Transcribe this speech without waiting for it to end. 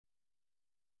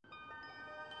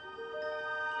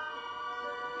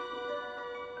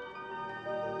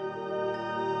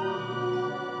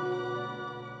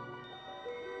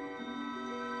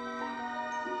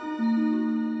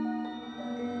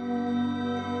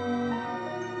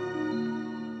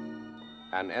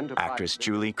Actress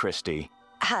Julie Christie.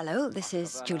 Hello, this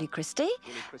is Julie Christie.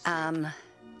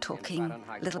 Talking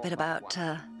a little bit about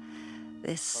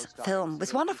this film,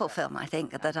 this wonderful film, I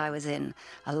think, that I was in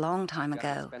a long time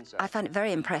ago. I found it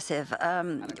very impressive,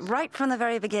 right from the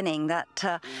very beginning,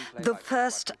 that the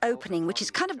first opening, which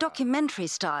is kind of documentary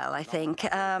style, I think,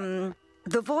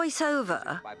 the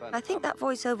voiceover, I think that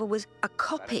voiceover was a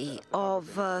copy of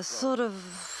sort of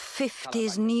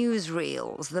 50s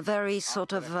newsreels, the very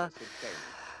sort of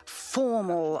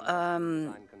formal,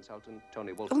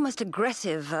 almost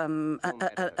aggressive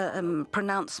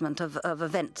pronouncement of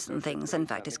events and things. In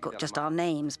fact, it's got just our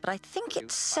names, but I think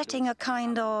it's setting a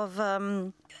kind of,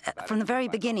 from the very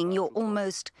beginning, you're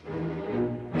almost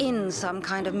in some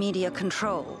kind of media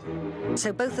control.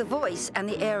 So both the voice and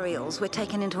the aerials were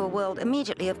taken into a world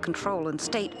immediately of control and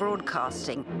state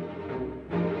broadcasting.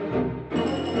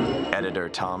 Editor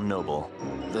Tom Noble.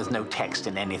 There's no text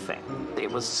in anything.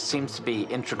 It seems to be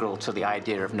integral to the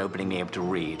idea of nobody being able to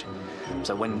read.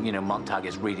 So when, Montag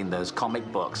is reading those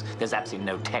comic books, there's absolutely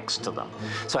no text to them.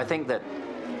 So I think that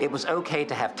it was okay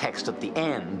to have text at the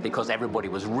end because everybody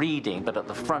was reading, but at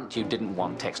the front you didn't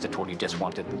want text at all, you just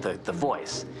wanted the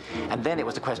voice. And then it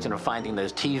was a question of finding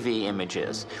those TV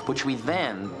images, which we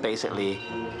then basically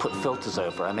put filters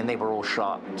over. I mean, they were all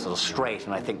shot sort of straight,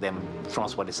 and I think then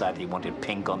Francois decided he wanted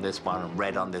pink on this one and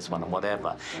red on this one and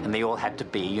whatever. And they all had to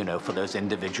be, for those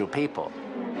individual people.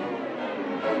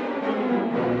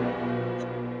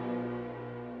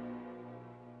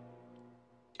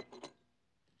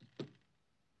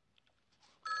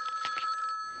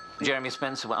 Jeremy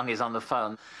Spencer, when he's on the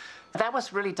phone, that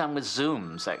was really done with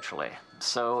zooms, actually.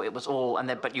 So it was all,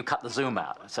 but you cut the zoom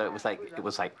out. So it was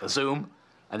like a zoom,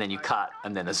 and then you cut,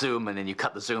 and then a zoom, and then you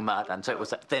cut the zoom out, and so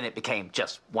then it became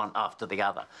just one after the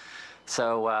other.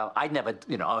 So I'd never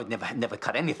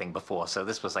cut anything before, so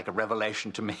this was like a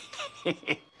revelation to me.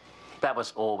 That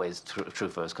was always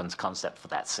Truffaut's concept for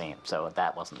that scene, so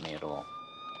that wasn't me at all.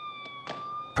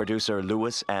 Producer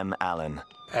Lewis M. Allen.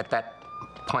 At that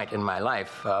point in my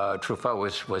life, Truffaut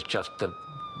was just the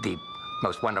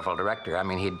most wonderful director. I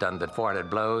mean, he'd done The 400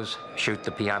 Blows, Shoot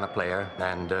the Piano Player,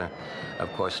 and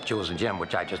of course, Jules and Jim,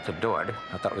 which I just adored.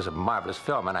 I thought it was a marvelous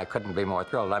film, and I couldn't be more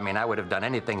thrilled. I mean, I would have done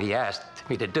anything he asked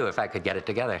me to do if I could get it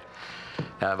together.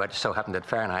 But it so happened that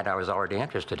Fahrenheit I was already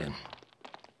interested in.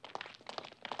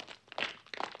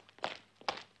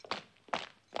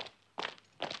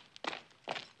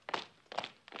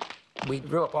 We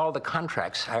drew up all the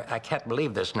contracts, I can't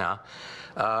believe this now,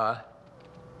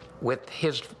 with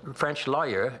his French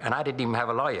lawyer, and I didn't even have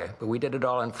a lawyer, but we did it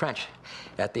all in French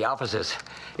at the offices.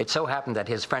 It so happened that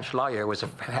his French lawyer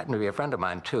happened to be a friend of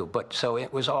mine too, so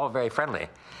it was all very friendly.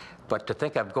 But to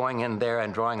think of going in there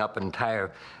and drawing up an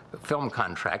entire film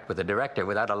contract with a director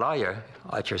without a lawyer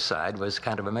at your side was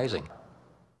kind of amazing.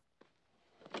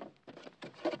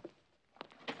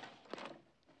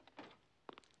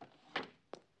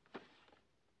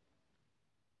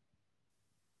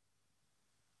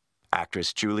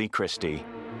 Actress Julie Christie.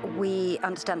 We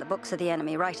understand that books are the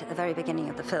enemy right at the very beginning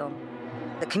of the film.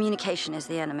 That communication is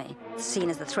the enemy, seen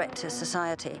as the threat to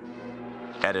society.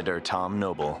 Editor Tom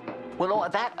Noble. Well,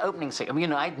 that opening scene, I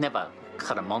mean, I'd never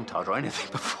cut a montage or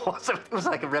anything before, so it was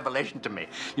like a revelation to me,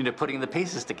 putting the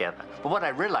pieces together. But what I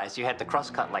realized, you had to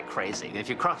cross-cut like crazy. And if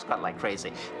you cross-cut like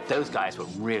crazy, those guys were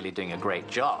really doing a great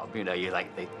job.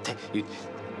 You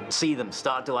see them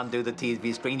start to undo the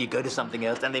TV screen, you go to something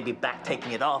else, then they'd be back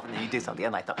taking it off, and then you do something,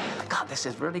 and I thought, God, this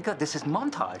is really good. This is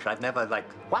montage. I've never,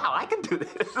 wow, I can do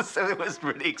this. So it was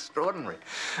really extraordinary.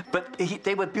 But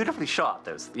they were beautifully shot,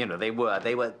 those, they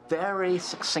were very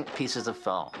succinct pieces of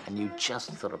film, and you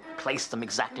just sort of placed them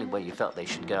exactly where you felt they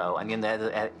should go, and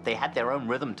they had their own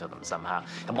rhythm to them somehow.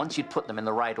 And once you'd put them in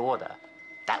the right order,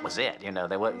 that was it,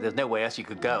 there's nowhere else you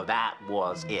could go. That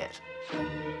was it.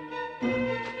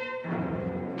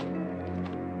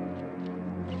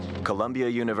 Columbia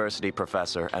University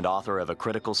professor and author of a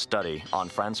critical study on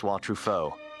Francois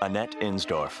Truffaut, Annette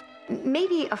Insdorf.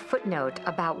 Maybe a footnote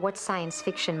about what science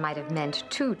fiction might have meant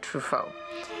to Truffaut.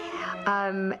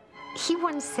 He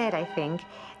once said, I think,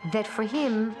 that for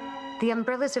him, The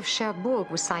Umbrellas of Cherbourg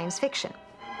was science fiction.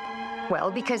 Well,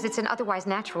 because it's an otherwise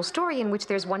natural story in which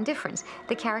there's one difference.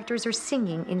 The characters are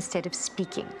singing instead of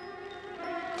speaking.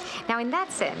 Now, in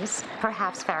that sense,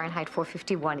 perhaps Fahrenheit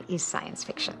 451 is science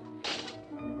fiction.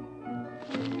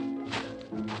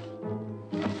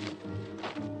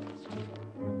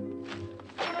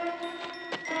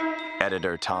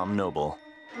 Editor Tom Noble.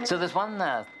 So there's one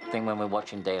thing when we're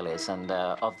watching dailies, and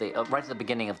right at the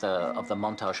beginning of the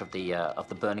montage of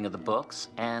the burning of the books,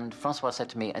 and Francois said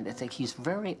to me, and I think he's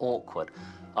very awkward,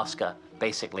 Oscar,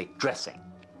 basically dressing.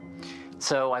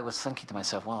 So I was thinking to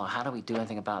myself, well, how do we do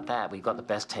anything about that? We've got the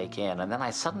best take in. And then I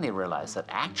suddenly realized that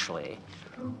actually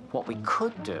what we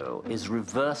could do is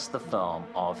reverse the film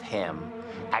of him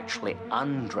actually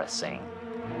undressing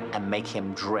and make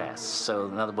him dress. So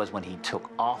in other words, when he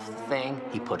took off the thing,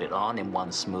 he put it on in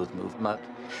one smooth movement.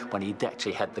 When he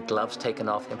actually had the gloves taken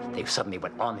off him, they suddenly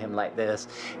went on him like this,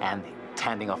 and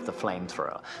handing off the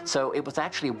flamethrower. So it was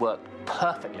actually worked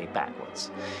perfectly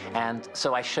backwards. And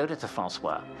so I showed it to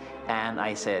Francois, and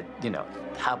I said, you know,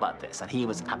 how about this? And he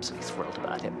was absolutely thrilled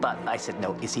about it. But I said,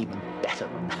 no, it's even better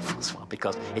than that, Francois,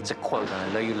 because it's a quote, and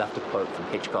I know you love to quote from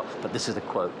Hitchcock, but this is a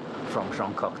quote from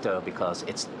Jean Cocteau, because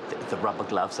it's the rubber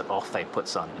gloves that Orphée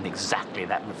puts on in exactly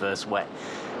that reverse way.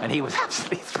 And he was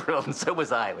absolutely thrilled, and so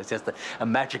was I. It was just a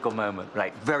magical moment,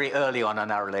 right, very early on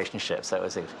in our relationship, so it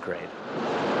was great.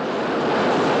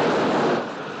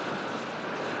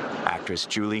 Actress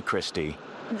Julie Christie.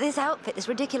 This outfit, this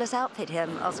ridiculous outfit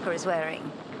Oscar is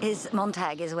wearing,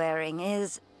 Montag is wearing,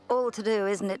 is all to do,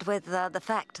 isn't it, with the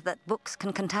fact that books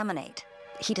can contaminate.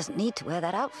 He doesn't need to wear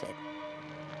that outfit.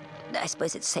 I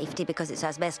suppose it's safety because it's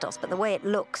asbestos, but the way it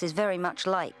looks is very much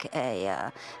like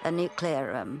a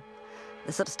nuclear,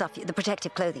 the sort of stuff, the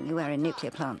protective clothing you wear in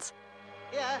nuclear plants.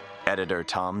 Yeah. Editor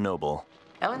Tom Noble.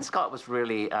 Ellen Scott was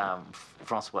really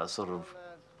Francois' sort of,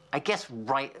 I guess,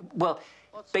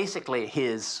 basically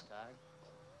his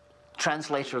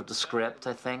translator of the script,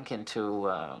 I think, into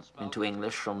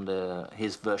English from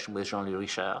his version with Jean-Louis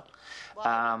Richard,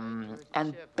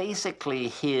 and basically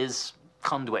his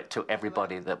conduit to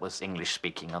everybody that was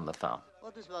English-speaking on the film.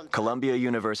 Columbia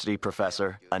University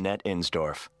professor Annette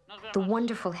Insdorf. The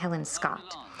wonderful Helen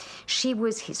Scott. She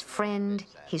was his friend,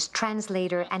 his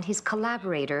translator, and his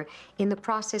collaborator in the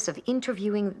process of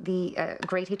interviewing the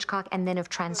great Hitchcock and then of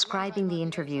transcribing the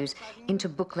interviews into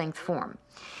book-length form.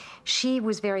 She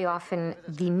was very often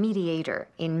the mediator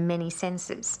in many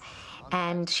senses,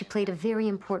 and she played a very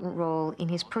important role in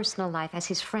his personal life as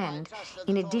his friend,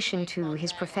 in addition to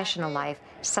his professional life,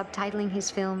 subtitling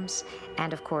his films,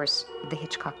 and of course, the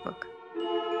Hitchcock book.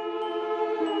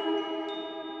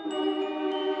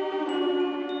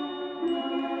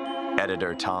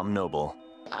 Editor Tom Noble.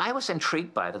 I was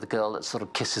intrigued by the girl that sort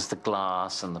of kisses the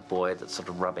glass and the boy that's sort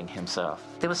of rubbing himself.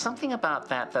 There was something about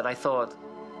that I thought,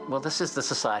 well, this is the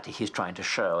society he's trying to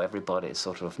show. Everybody's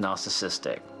sort of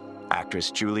narcissistic.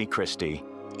 Actress Julie Christie.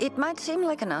 It might seem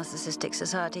like a narcissistic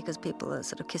society because people are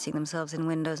sort of kissing themselves in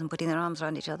windows and putting their arms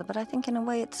around each other, but I think in a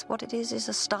way it's what it is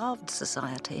a starved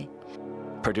society.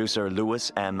 Producer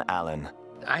Lewis M. Allen.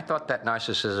 I thought that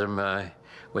narcissism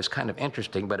was kind of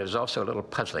interesting, but it was also a little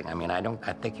puzzling. I mean,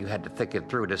 I think you had to think it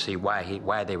through to see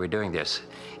why they were doing this.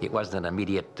 It wasn't an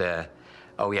immediate,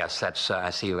 oh yes, I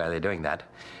see why they're doing that,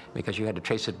 because you had to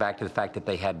trace it back to the fact that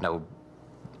they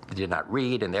did not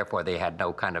read, and therefore they had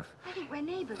no kind of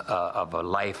a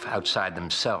life outside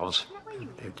themselves.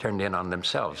 They turned in on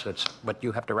themselves. But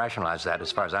you have to rationalize that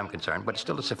as far as I'm concerned, but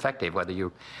still it's effective whether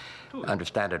you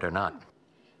understand it or not.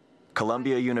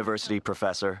 Columbia University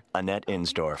professor Annette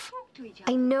Insdorf.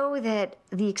 I know that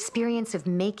the experience of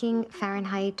making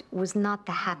Fahrenheit was not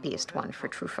the happiest one for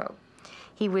Truffaut.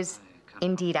 He was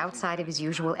indeed outside of his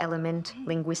usual element,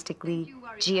 linguistically,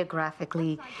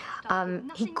 geographically.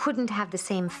 He couldn't have the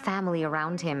same family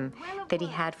around him that he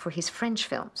had for his French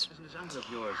films.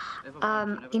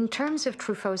 In terms of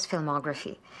Truffaut's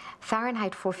filmography,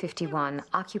 Fahrenheit 451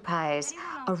 occupies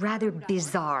a rather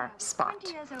bizarre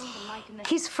spot.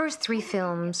 His first three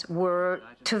films were,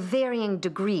 to varying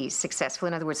degrees, successful.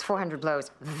 In other words, 400 Blows,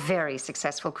 very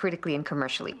successful critically and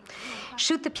commercially.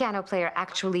 Shoot the Piano Player,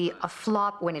 actually a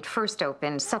flop when it first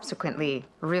opened, subsequently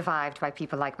revived by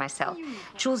people like myself.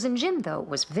 Jules and Jim, though,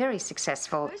 was very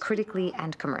successful critically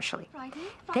and commercially.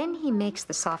 Then he makes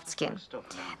The Soft Skin,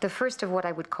 the first of what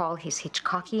I would call his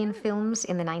Hitchcockian films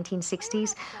in the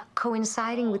 1960s,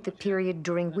 coinciding with the period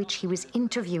during which he was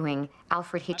interviewing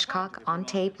Alfred Hitchcock on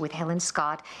tape with Helen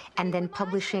Scott and then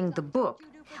publishing the book.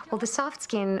 Well, The Soft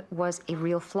Skin was a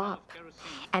real flop.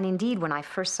 And indeed, when I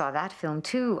first saw that film,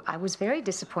 too, I was very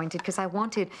disappointed because I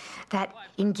wanted that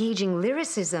engaging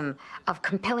lyricism of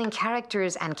compelling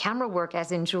characters and camera work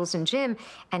as in Jules and Jim,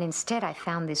 and instead I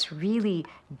found this really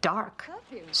dark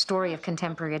story of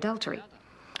contemporary adultery.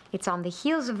 It's on the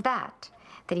heels of that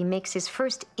he makes his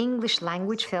first English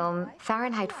language film,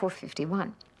 Fahrenheit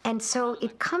 451. And so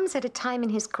it comes at a time in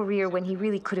his career when he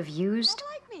really could have used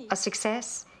a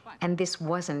success, and this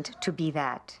wasn't to be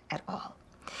that at all.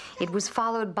 It was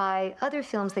followed by other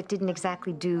films that didn't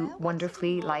exactly do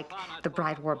wonderfully, like The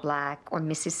Bride Wore Black or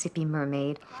Mississippi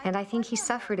Mermaid, and I think he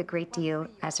suffered a great deal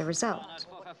as a result.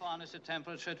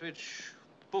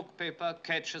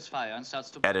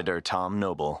 Editor Tom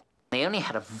Noble. They only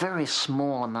had a very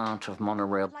small amount of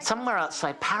monorail, somewhere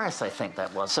outside Paris, I think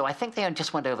that was. So I think they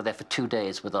just went over there for 2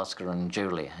 days with Oscar and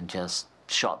Julie and just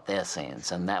shot their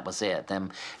scenes, and that was it.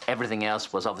 Then everything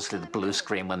else was obviously the blue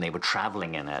screen when they were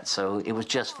traveling in it. So it was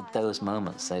just for those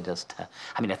moments. They just,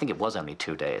 I mean, I think it was only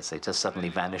 2 days. They just suddenly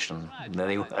vanished and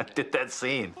they did that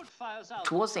scene.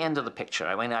 Towards the end of the picture,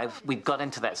 I mean, we got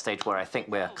into that stage where I think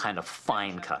we're kind of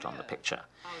fine cut on the picture.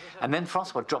 And then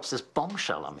Francois drops this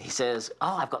bombshell on me. He says,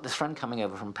 oh, I've got this friend coming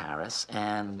over from Paris,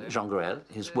 and Jean Gurel,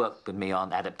 who's worked with me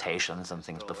on adaptations and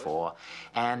things before,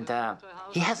 and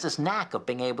he has this knack of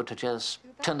being able to just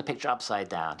turn the picture upside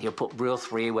down. He'll put reel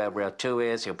 3 where reel 2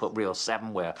 is, he'll put reel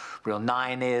 7 where reel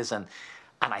 9 is, and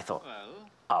I thought,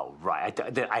 oh, right,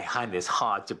 I find this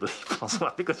hard to believe,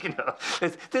 Francois, because, you know,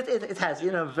 it has,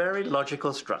 you know, very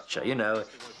logical structure, you know.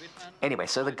 Anyway,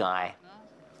 so the guy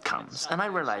comes, and I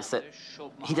realize that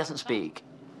he doesn't speak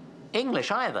English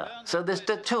either. So there's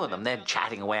the two of them, they're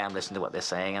chatting away, I'm listening to what they're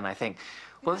saying, and I think,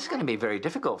 well, this is going to be very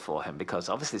difficult for him because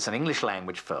obviously it's an English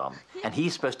language film, and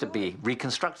he's supposed to be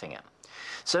reconstructing it.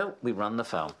 So we run the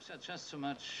film,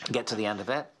 get to the end of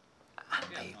it, and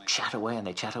they chat away and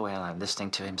they chat away, and I'm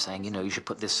listening to him saying, you know, you should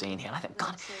put this scene here. And I think,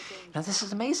 God, you know, this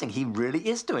is amazing. He really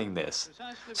is doing this.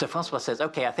 So Francois says,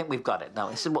 okay, I think we've got it. Now,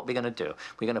 this is what we're going to do.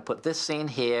 We're going to put this scene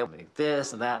here,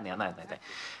 this and that and the other.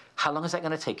 How long is that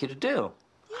going to take you to do?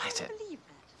 I said,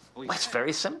 well, it's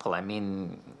very simple. I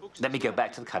mean, let me go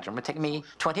back to the cut room. It'll take me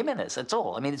 20 minutes, that's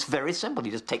all. I mean, it's very simple.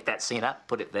 You just take that scene up,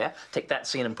 put it there, take that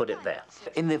scene and put it there.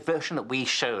 In the version that we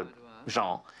showed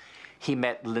Jean, he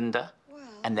met Linda,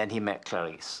 and then he met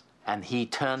Clarice. And he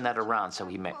turned that around, so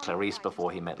he met Clarice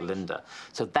before he met Linda.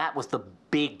 So that was the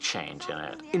big change in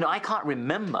it. You know, I can't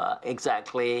remember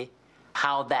exactly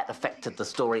how that affected the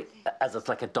story as it's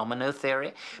like a domino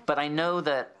theory, but I know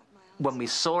that when we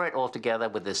saw it all together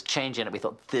with this change in it, we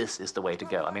thought, this is the way to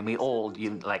go. I mean, we all,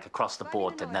 like across the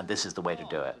board, said, no, this is the way to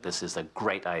do it. This is a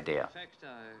great idea.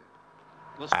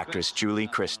 Actress Julie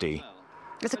Christie.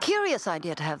 It's a curious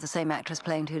idea to have the same actress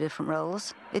playing 2 different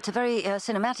roles. It's a very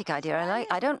cinematic idea.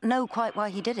 I don't know quite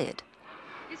why he did it.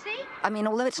 You see? I mean,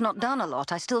 although it's not done a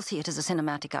lot, I still see it as a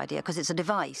cinematic idea because it's a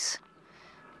device,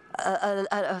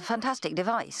 a fantastic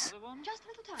device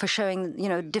for showing, you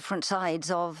know, different sides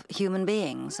of human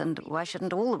beings. And why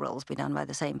shouldn't all the roles be done by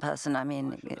the same person? I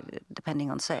mean,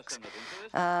 depending on sex.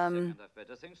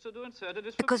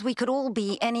 Because we could all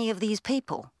be any of these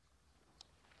people.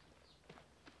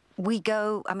 We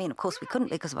go, I mean, of course we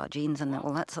couldn't because of our genes and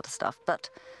all that sort of stuff,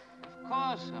 but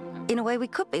in a way we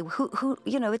could be. Who,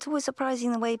 you know, it's always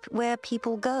surprising the way where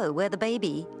people go, where the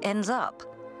baby ends up.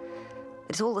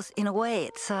 It's all this, in a way,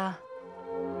 it's to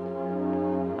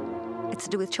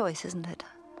do with choice, isn't it?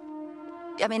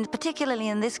 I mean, particularly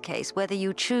in this case, whether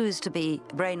you choose to be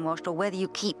brainwashed or whether you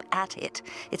keep at it,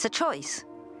 it's a choice.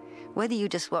 Whether you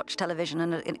just watch television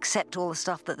and accept all the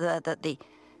stuff that the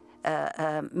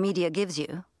media gives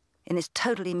you, in this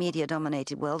totally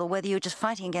media-dominated world, or whether you're just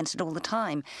fighting against it all the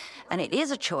time. And it is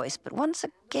a choice, but once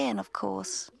again, of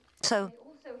course. So,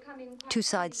 2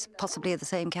 sides possibly of the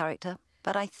same character.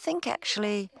 But I think,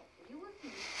 actually,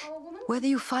 whether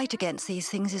you fight against these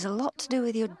things is a lot to do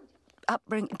with your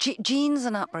upbringing, genes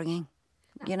and upbringing.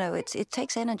 You know, it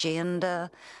takes energy and a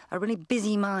really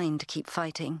busy mind to keep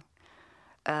fighting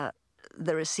the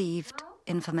received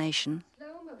information.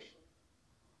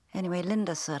 Anyway,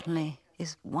 Linda certainly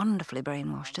is wonderfully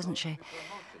brainwashed, isn't she?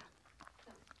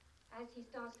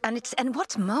 And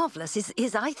what's marvelous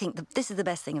is I think that this is the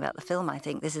best thing about the film. I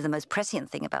think this is the most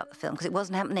prescient thing about the film, because it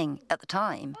wasn't happening at the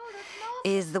time,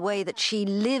 is the way that she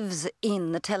lives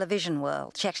in the television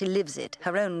world. She actually lives it.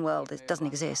 Her own world doesn't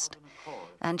exist.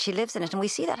 And she lives in it. And we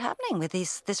see that happening with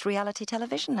this reality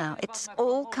television now. It's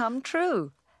all come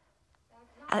true.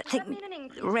 I think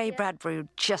Ray Bradbury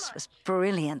just was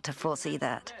brilliant to foresee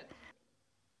that.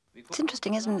 It's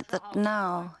interesting, isn't it, that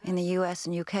now in the US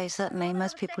and UK, certainly,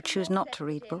 most people choose not to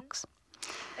read books.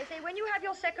 They say when you have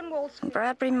your second wall split.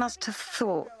 Bradbury must have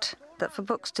thought that for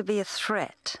books to be a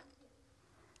threat,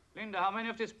 Linda, how many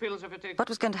of these pills have you taken? what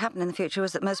was going to happen in the future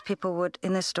was that most people would,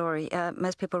 in this story,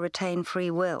 most people retain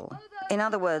free will. In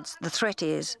other words, the threat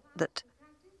is that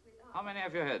How many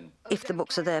have you had? if the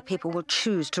books are there, people will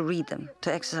choose to read them,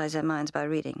 to exercise their minds by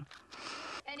reading.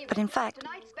 But in fact,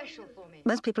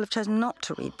 most people have chosen not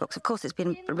to read books. Of course, it's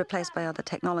been replaced by other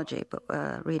technology,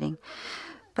 reading.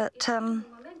 But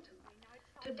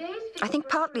I think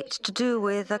partly it's to do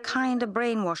with a kind of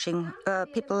brainwashing.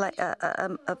 People like,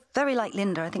 very like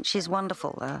Linda, I think she's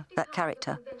wonderful, that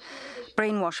character,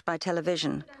 brainwashed by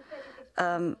television.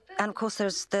 And of course,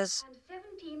 there's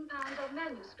of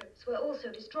manuscripts were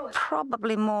also destroyed.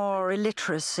 Probably more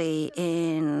illiteracy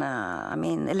in, I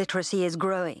mean, illiteracy is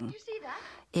growing You see that?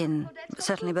 in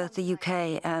certainly both the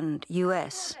UK and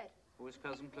US. Who is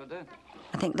Cousin Claudette?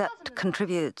 I think that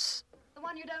contributes The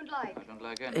one you don't like. I don't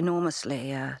like any.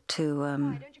 enormously to Why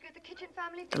don't you get the kitchen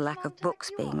family the lack of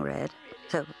books being read.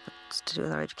 So it's to do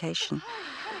with our education.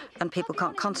 And people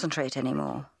can't concentrate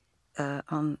anymore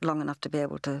on long enough to be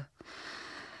able to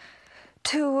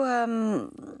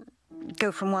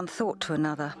go from one thought to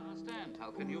another. Understand?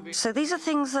 How can you be? So these are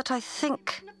things that I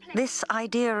think this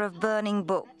idea of burning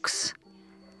books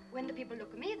When the people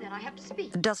look at me, then I have to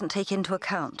speak. doesn't take into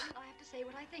account. I have to say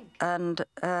what I think. And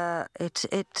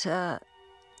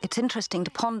it's interesting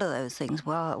to ponder those things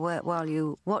while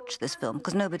you watch this film,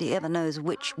 because nobody ever knows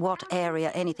what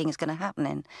area anything is going to happen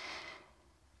in.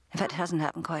 In fact, it hasn't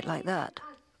happened quite like that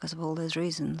because of all those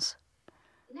reasons.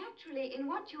 Naturally, in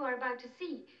what you are about to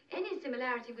see, any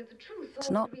similarity with the truth. It's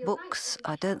not books,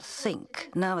 I don't think,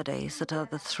 nowadays, that are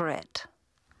the threat.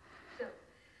 So,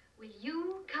 will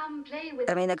you come play with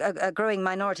I mean, a growing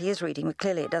minority is reading, but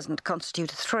clearly it doesn't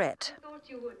constitute a threat. I thought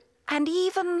you would. And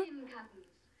even Tim Cousins.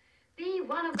 Be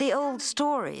one of the old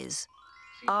stories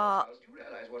are Do you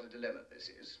realize what a dilemma this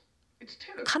is? It's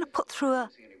terrible. kind of put through I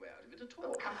don't see any way out of it at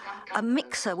all. a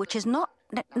mixer which is not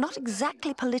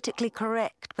exactly politically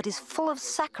correct, but is full of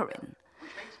saccharin.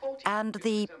 And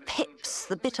the pips,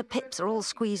 the bitter pips, are all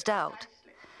squeezed out.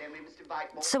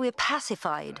 So we're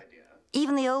pacified.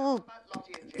 Even the old,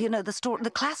 you know,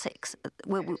 the classics,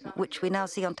 which we now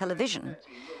see on television.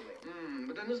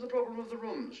 But then there's the problem of the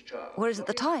rooms, Charles. Whereas at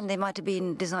the time they might have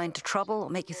been designed to trouble or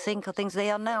make you think or things.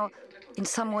 They are now in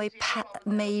some way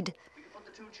made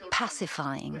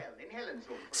pacifying.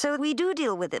 So we do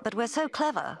deal with it, but we're so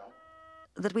clever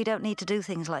that we don't need to do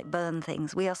things like burn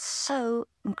things. We are so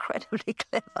incredibly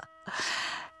clever.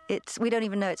 We don't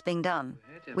even know it's being done.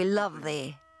 We love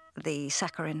the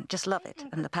saccharin, just love it,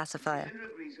 and the pacifier.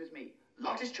 Linda agrees with me.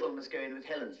 Lottie's children must go in with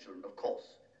Helen's children, of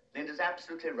course. Linda's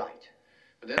absolutely right.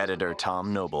 Editor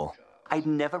Tom Noble. I'd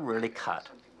never really cut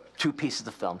two pieces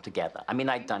of film together. I mean,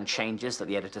 I'd done changes that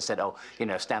the editor said, oh, you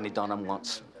know, Stanley Donen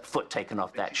wants foot taken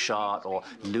off that shot or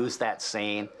lose that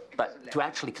scene. But to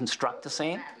actually construct a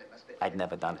scene, I'd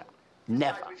never done it.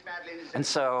 Never. And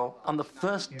so on the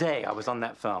first day I was on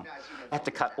that film, I had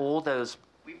to cut all those,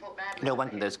 you know, one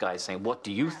of those guys saying, what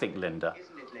do you think, Linda?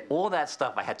 All that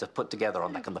stuff I had to put together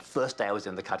on the first day I was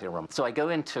in the cutting room. So I go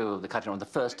into the cutting room the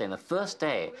first day, and the first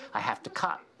day I have to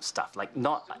cut stuff. Like,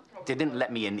 they didn't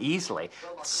let me in easily.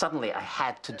 Suddenly I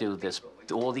had to do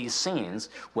all these scenes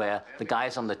where the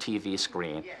guys on the TV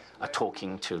screen are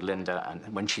talking to Linda, and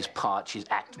when she's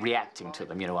reacting to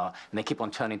them, you know, and they keep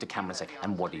on turning to camera and saying,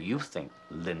 and what do you think,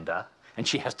 Linda? And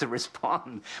she has to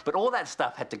respond. But all that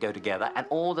stuff had to go together, and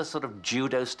all the sort of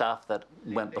judo stuff that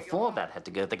went before that had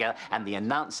to go together, and the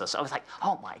announcer. So I was like,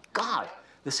 oh my God,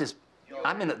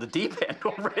 I'm in at the deep end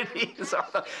already. So I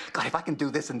thought, God, if I can do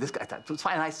this and this guy, that's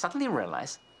fine. And I suddenly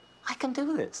realized, I can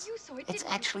do this. It's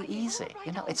actually easy.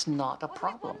 You know, it's not a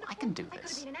problem. I can do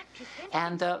this.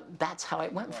 And that's how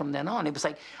it went from then on. It was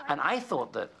like, and I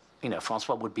thought that, you know,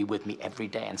 Francois would be with me every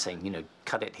day and saying, you know,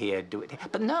 cut it here, do it here.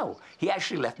 But no, he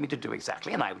actually left me to do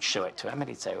exactly, and I would show it to him, and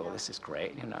he'd say, oh, this is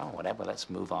great, you know, whatever, let's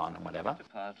move on, and whatever.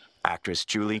 Actress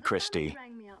Julie Christie.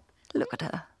 Look at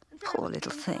her, poor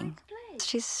little thing.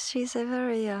 She's a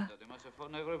very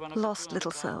lost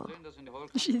little soul.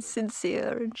 She's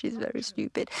sincere and she's very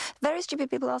stupid. Very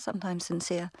stupid people are sometimes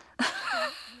sincere.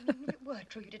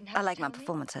 I like my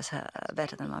performance as her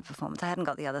better than my performance. I hadn't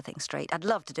got the other thing straight. I'd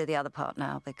love to do the other part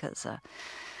now because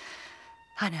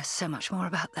I know so much more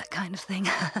about that kind of thing.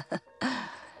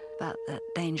 About that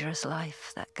dangerous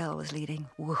life that girl was leading.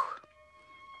 Woo.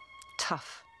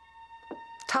 Tough.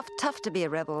 Tough to be a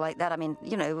rebel like that. I mean,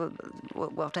 you know,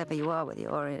 whatever you are, whether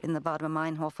you're in the Baader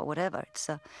Meinhof or whatever, it's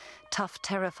a tough,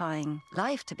 terrifying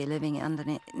life to be living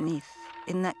underneath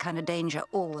in that kind of danger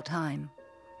all the time.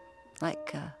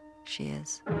 Like she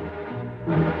is.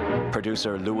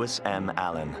 Producer Lewis M.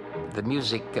 Allen. The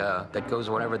music that goes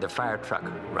whenever the fire truck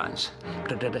runs,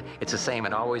 it's the same.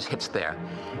 It always hits there.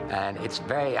 And it's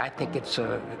I think it's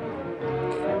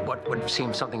what would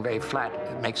seem something very flat.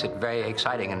 It makes it very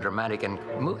exciting and dramatic and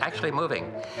actually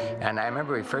moving. And I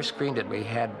remember we first screened it, we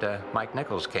had Mike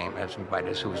Nichols came as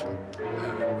invited us, who's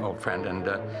an old friend. And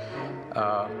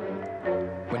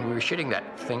when we were shooting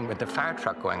that thing with the fire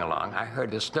truck going along, I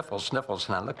heard the sniffles,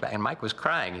 and I looked back, and Mike was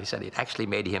crying. He said it actually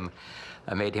made him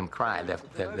cry,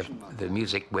 the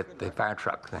music with the fire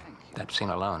truck thing, that scene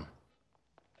alone.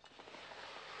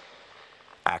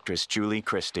 Actress Julie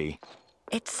Christie.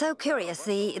 It's so curious,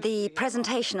 the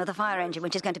presentation of the fire engine,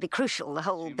 which is going to be crucial, the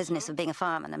whole business of being a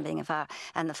fireman and being a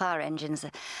and the fire engines.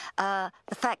 The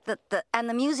fact that and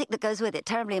the music that goes with it,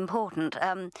 terribly important,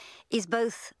 is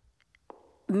both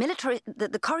military.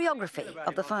 The choreography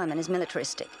of the firemen is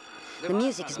militaristic. The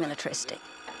music is militaristic.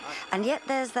 And yet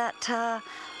there's that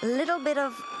little bit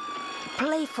of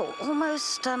playful,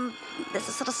 almost, there's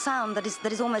a sort of sound that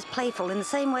is almost playful, in the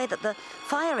same way that the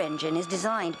fire engine is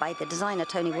designed by the designer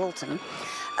Tony Walton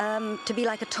to be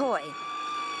like a toy.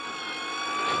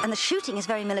 And the shooting is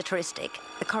very militaristic.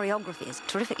 The choreography is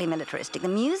terrifically militaristic. The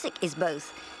music is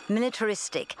both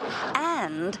militaristic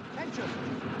and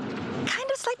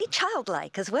kind of slightly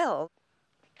childlike as well.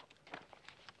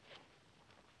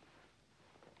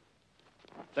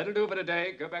 That'll do for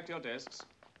today. Go back to your desks.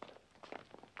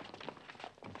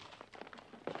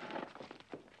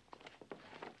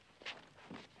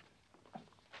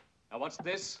 Now, what's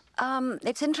this?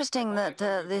 It's interesting that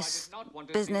this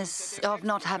business of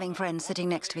not having friends sitting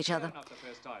next to each other,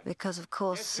 because, of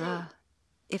course,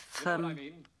 if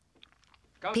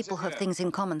people who have things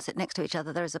in common sit next to each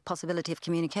other, there is a possibility of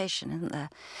communication, isn't there?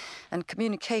 And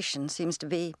communication seems to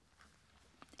be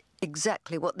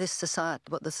exactly what the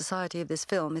society of this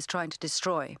film is trying to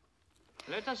destroy.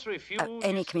 Let us refuse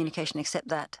any communication except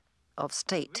that of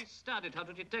state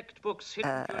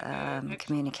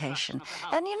communication.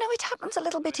 And you know, it happens a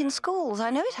little bit in schools. I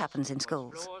know it happens in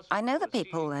schools. I know that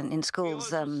people in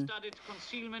schools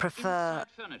prefer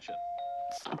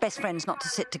best friends not to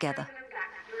sit together.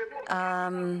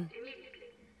 Where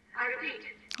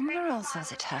else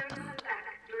has it happened?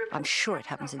 I'm sure it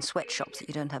happens in sweatshops that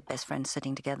you don't have best friends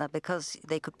sitting together because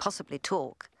they could possibly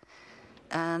talk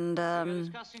and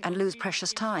lose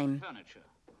precious time.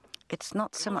 It's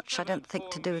not so much, I don't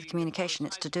think, to do with communication.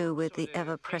 It's to do with the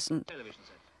ever-present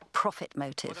profit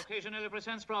motive,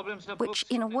 which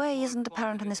in a way isn't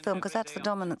apparent in this film because that's the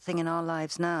dominant thing in our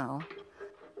lives now.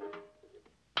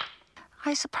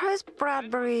 I suppose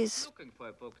Bradbury's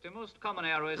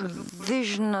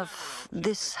vision of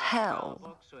this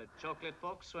hell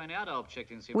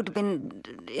would have been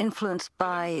influenced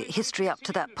by history up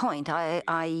to that point.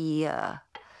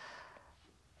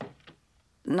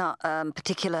 Not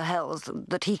particular hells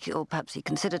that he, or perhaps he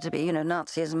considered to be, you know,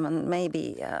 Nazism and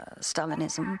maybe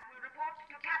Stalinism.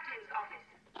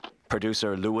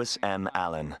 Producer Lewis M.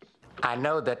 Allen. I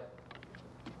know that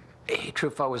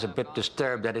Truffaut was a bit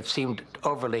disturbed that it seemed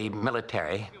overly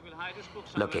military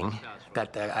looking,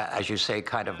 that, as you say,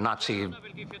 kind of Nazi,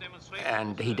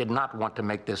 and he did not want to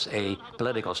make this a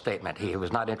political statement. He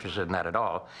was not interested in that at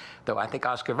all, though I think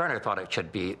Oscar Werner thought it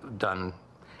should be done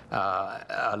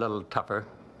a little tougher.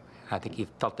 I think he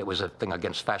felt it was a thing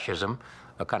against fascism,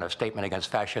 a kind of statement against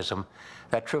fascism,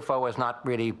 that Truffaut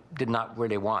did not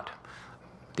really want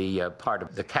the part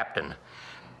of the captain.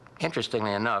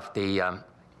 Interestingly enough, the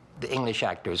English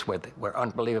actors were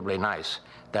unbelievably nice.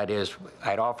 That is,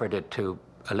 I'd offered it to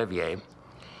Olivier.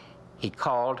 He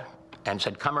called and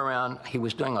said, come around. He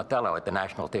was doing Othello at the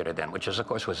National Theatre then, which, of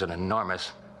course, was an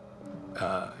enormous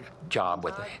job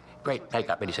with great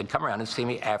makeup. And he said, come around and see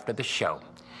me after the show.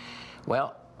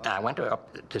 Well, I went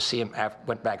up to see him,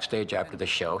 went backstage after the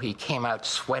show. He came out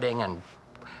sweating and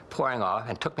pouring off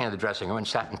and took me into the dressing room and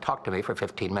sat and talked to me for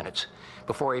 15 minutes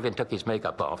before he even took his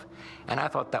makeup off. And I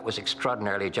thought that was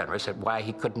extraordinarily generous, that why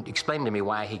he couldn't explain to me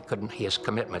why he couldn't, his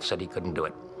commitment said he couldn't do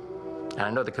it. And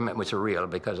I know the commitments are real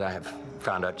because I have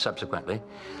found out subsequently.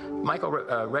 Michael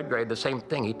Redgrave, the same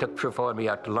thing. He took Truffaut and me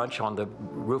out to lunch on the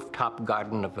rooftop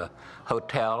garden of a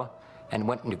hotel and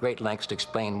went into great lengths to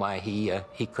explain why he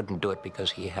couldn't do it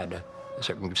because he had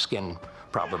certain skin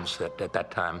problems at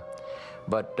that time.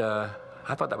 But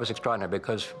I thought that was extraordinary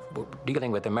because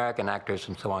dealing with American actors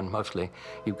and so on, mostly,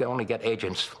 you can only get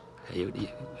agents.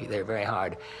 They're very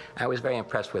hard. I was very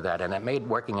impressed with that, and it made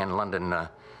working in London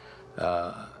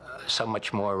so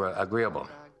much more agreeable.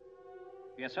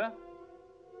 Yes, sir?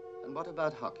 And what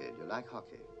about hockey? Do you like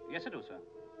hockey? Yes, I do, sir.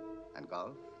 And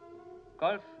golf?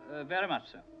 Golf, very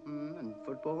much, sir. And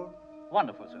football?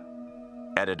 Wonderful, sir.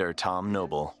 Editor Tom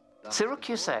Noble. Cyril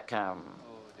Cusack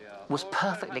was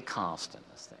perfectly cast in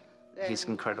this thing. He's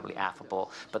incredibly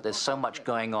affable, but there's so much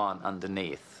going on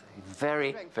underneath.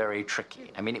 Very, very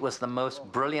tricky. I mean, it was the most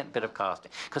brilliant bit of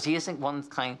casting, because he isn't one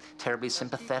kind terribly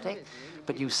sympathetic,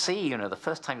 but you see, you know, the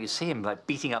first time you see him like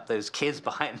beating up those kids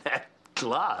behind that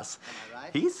glass,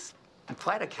 he's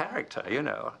quite a character, you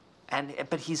know.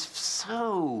 But he's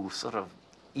so sort of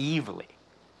evilly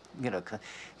you know,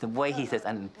 the way he says,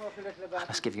 and I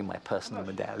must give you my personal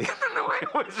medallion. I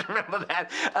always remember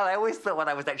that. And I always thought when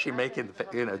I was actually making,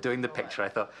 you know, doing the picture, I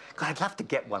thought, God, I'd love to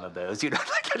get one of those. You know,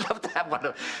 like I'd love to have one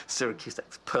of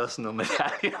Syracuse's personal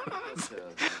medallions.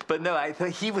 But no, I thought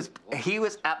he was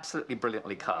absolutely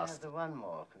brilliantly cast. One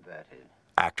more converted.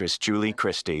 Actress Julie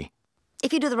Christie.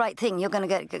 If you do the right thing, you're going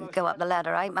to go up the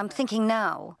ladder. I'm thinking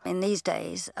now, in these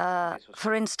days,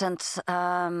 for instance,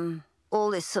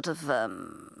 all this sort of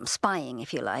spying,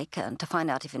 if you like, and to find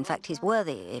out if, in fact, he's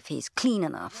worthy, if he's clean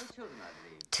enough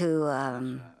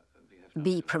to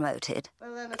be promoted.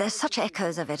 There's such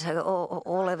echoes of it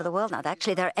all over the world now.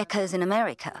 Actually, there are echoes in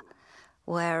America,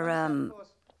 where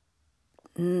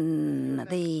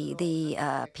the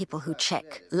people who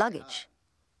check luggage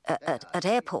at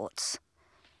airports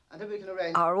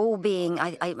are all being,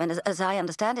 as I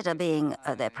understand it, are being,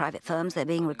 they're private firms, they're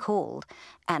being recalled,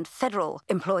 and federal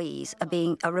employees are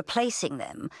replacing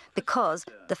them because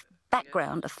the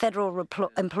background of federal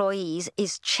employees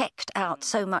is checked out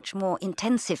so much more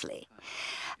intensively.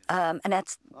 And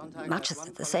that's much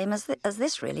the same as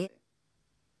this, really.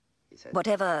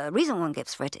 Whatever reason one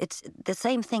gives for it, it's the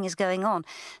same thing is going on.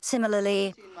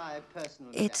 Similarly,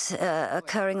 it's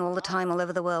occurring all the time all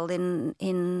over the world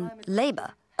in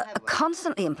labor.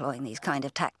 Constantly employing these kind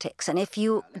of tactics, and if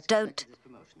you don't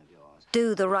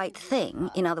do the right thing,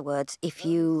 in other words, if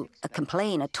you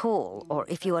complain at all, or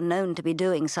if you are known to be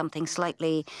doing something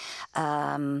slightly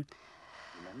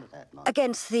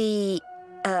against the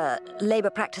labor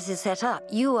practices set up,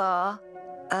 you are,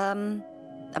 I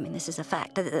mean, this is a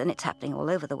fact, and it's happening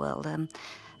all over the world,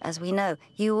 as we know.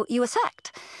 You are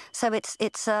sacked. So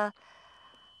it's not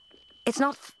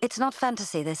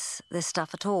fantasy, this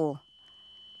stuff at all.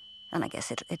 And I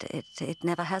guess it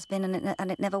never has been,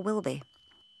 and it never will be.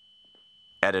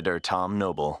 Editor Tom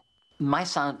Noble. My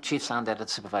chief sound editor,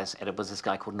 supervisor editor, was this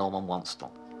guy called Norman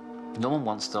Wanstall. Norman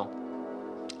Wanstall,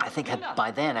 I think, had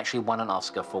by then actually won an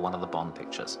Oscar for one of the Bond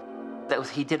pictures.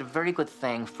 He did a very good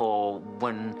thing for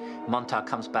when Montag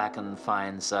comes back and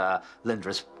finds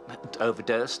Linda's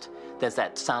overdosed. There's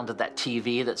that sound of that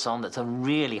TV that's on that's a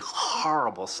really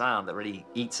horrible sound that really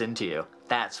eats into you.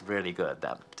 That's really good,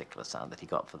 that particular sound that he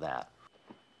got for that.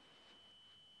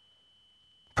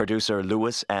 Producer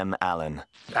Lewis M. Allen.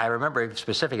 I remember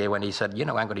specifically when he said, you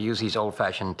know, I'm going to use these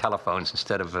old-fashioned telephones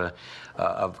instead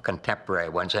of contemporary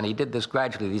ones. And he did this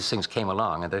gradually. These things came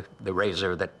along. And the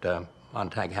razor that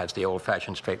Montag has, the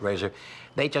old-fashioned straight razor,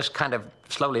 they just kind of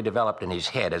slowly developed in his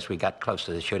head as we got close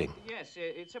to the shooting. Yes,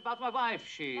 it's about my wife.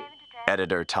 She...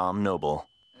 Editor Tom Noble.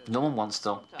 Norman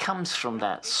Wanstall comes from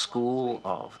that school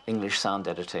of English sound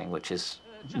editing, which is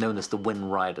known as the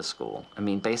Wind Rider School. I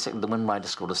mean, basically, the Wind Rider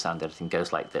School of sound editing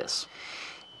goes like this.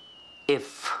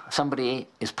 If somebody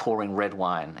is pouring red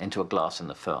wine into a glass in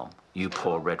the film, you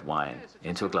pour red wine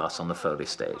into a glass on the Foley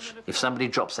stage. If somebody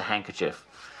drops a handkerchief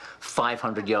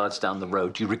 500 yards down the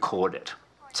road, you record it.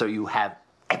 So you have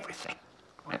everything.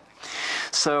 Right?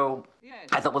 So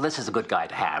I thought, well, this is a good guy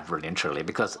to have, really and truly,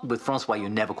 because with Francois, you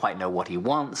never quite know what he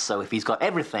wants, so if he's got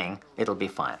everything, it'll be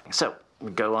fine. So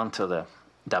we go on to the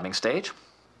dubbing stage,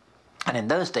 and in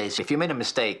those days, if you made a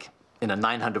mistake in a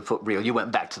 900-foot reel, you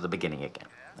went back to the beginning again.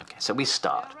 Okay, so we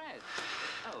start.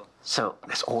 So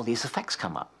there's all these effects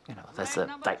come up. You know, there's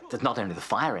not only the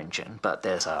fire engine, but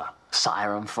there's a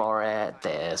siren for it.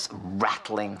 There's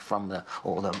rattling from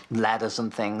all the ladders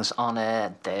and things on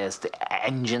it. There's the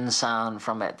engine sound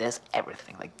from it. There's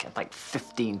everything, like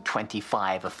 15,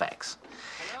 25 effects.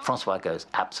 Francois goes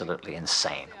absolutely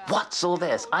insane. What's all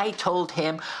this? I told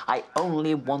him I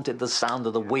only wanted the sound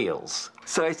of the wheels.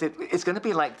 So I said, it's going to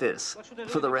be like this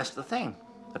for the rest of the thing.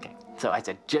 Okay, so I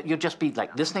said, you'll just be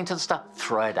like listening to the stuff,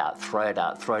 throw it out, throw it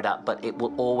out, throw it out, but it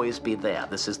will always be there.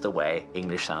 This is the way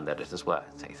English sound editors work.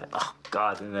 So he said, oh,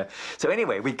 God. So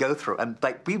anyway, we go through, and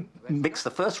we mix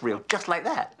the first reel just like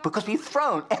that, because we've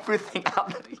thrown everything out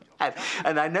that he had.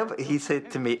 And I know he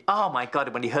said to me, oh, my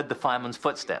God, when he heard the fireman's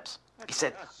footsteps. He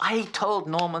said, I told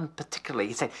Norman particularly,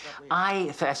 he said,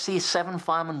 if I see 7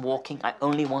 firemen walking, I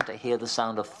only want to hear the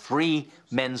sound of 3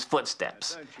 men's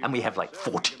footsteps. And we have like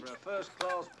 40.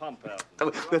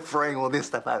 We're throwing all this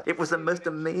stuff out. It was the most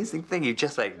amazing thing. You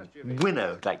just like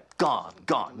winnowed, like gone,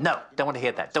 gone. No, don't want to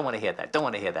hear that, don't want to hear that, don't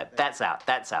want to hear that. That's out,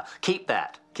 that's out. Keep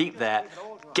that,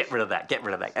 get rid of that, get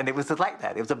rid of that. And it was like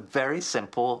that. It was a very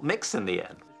simple mix in the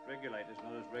end.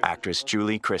 Actress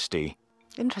Julie Christie.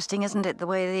 Interesting, isn't it, the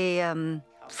way the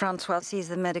Francois sees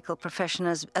the medical profession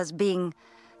as being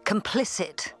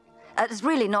complicit, as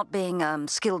really not being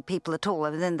skilled people at all.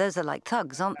 I mean, those are like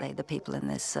thugs, aren't they, the people in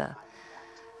this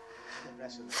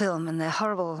film and their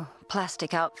horrible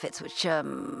plastic outfits, which are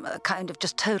kind of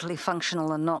just totally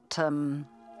functional and not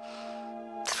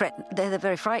they're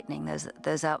very frightening,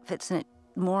 those outfits, and it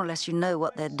more or less you know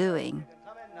what they're doing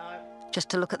just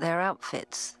to look at their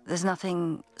outfits. There's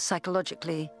nothing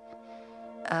psychologically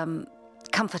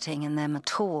comforting in them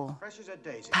at all.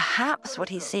 Perhaps what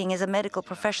he's seeing is a medical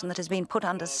profession that has been put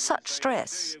under such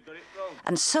stress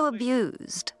and so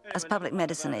abused, as public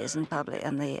medicine is, and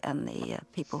the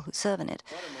people who serve in it,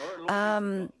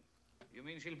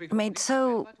 made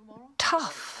so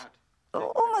tough,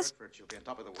 almost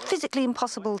physically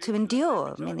impossible to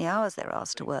endure. I mean, the hours they're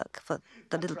asked to work for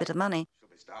the little bit of money.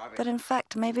 But in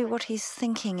fact, maybe what he's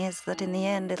thinking is that in the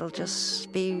end it'll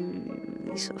just be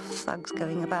these sort of thugs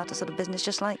going about a sort of business,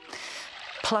 just like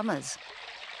plumbers.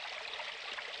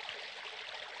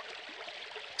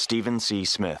 Stephen C.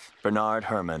 Smith, Bernard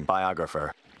Herrmann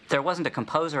biographer. There wasn't a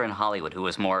composer in Hollywood who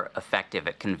was more effective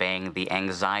at conveying the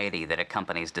anxiety that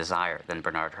accompanies desire than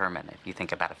Bernard Herrmann. If you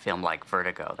think about a film like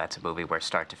Vertigo, that's a movie where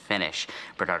start to finish,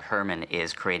 Bernard Herrmann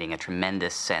is creating a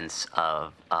tremendous sense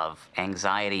of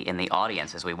anxiety in the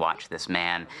audience as we watch this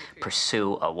man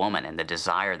pursue a woman and the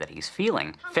desire that he's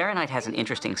feeling. Fahrenheit has an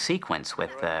interesting sequence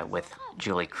with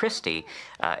Julie Christie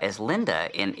as Linda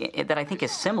that I think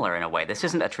is similar in a way. This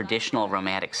isn't a traditional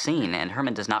romantic scene, and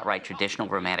Herrmann does not write traditional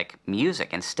romantic music.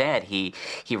 Instead, he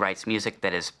writes music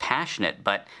that is passionate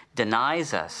but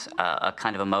denies us a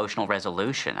kind of emotional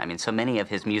resolution. I mean, so many of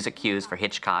his music cues for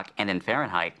Hitchcock and in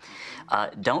Fahrenheit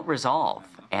don't resolve,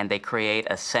 and they create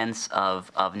a sense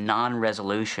of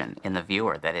non-resolution in the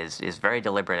viewer that is very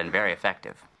deliberate and very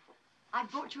effective. I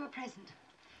brought you a present.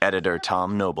 Editor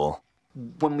Tom Noble.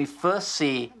 When we first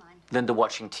see Linda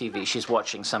watching TV, she's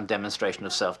watching some demonstration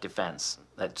of self-defense,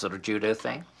 that sort of judo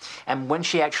thing. And when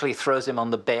she actually throws him on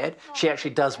the bed, she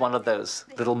actually does one of those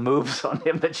little moves on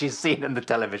him that she's seen in the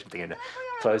television thing, and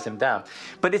throws him down.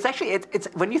 But it's actually, it's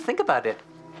when you think about it,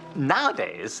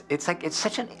 nowadays, it's like, it's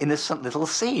such an innocent little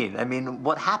scene. I mean,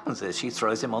 what happens is she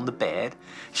throws him on the bed,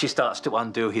 she starts to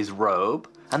undo his robe,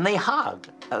 and they hug.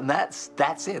 And that's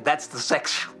it. That's the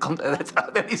sexual, that's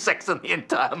the only sex in the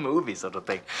entire movie, sort of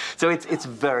thing. So it's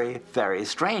very, very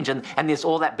strange. And there's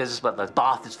all that business about the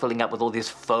bath is filling up with all this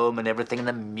foam and everything, and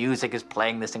the music is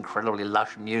playing this incredibly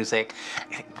lush music.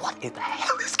 You think, what in the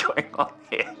hell is going on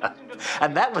here?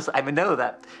 And that was, I know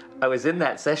that I was in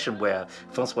that session where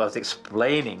Francois was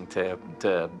explaining to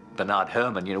Bernard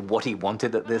Herrmann, you know, what he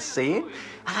wanted at this scene.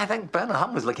 And I think Bernard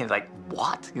Herrmann was looking like,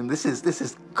 what? You know, this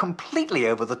is completely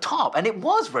over the top. And it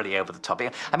was really over the top.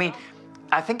 I mean,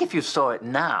 I think if you saw it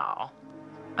now,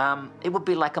 it would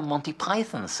be like a Monty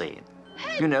Python scene,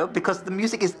 you know, because the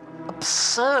music is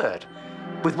absurd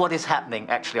with what is happening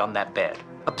actually on that bed.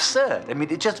 Absurd. I mean,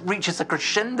 it just reaches a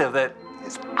crescendo that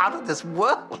is out of this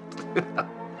world.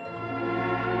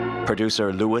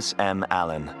 Producer Lewis M.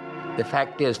 Allen. The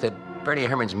fact is that Bernie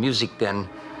Herrmann's music then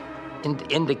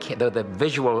indicate the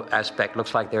visual aspect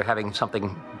looks like they're having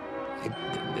something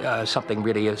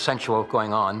really sensual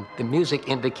going on. The music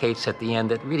indicates at the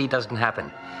end that really doesn't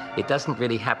happen. It doesn't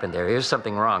really happen. There is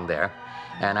something wrong there.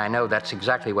 And I know that's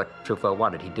exactly what Truffaut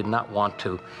wanted. He did not want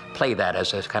to play that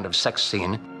as a kind of sex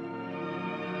scene.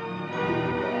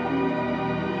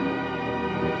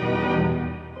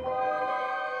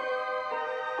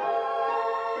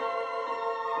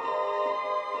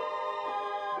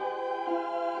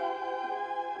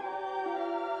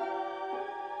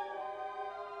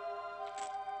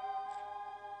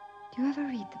 Do you ever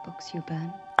read the books you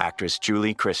burn? Actress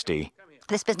Julie Christie.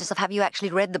 This business of have you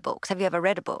actually read the books? Have you ever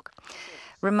read a book?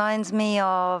 Reminds me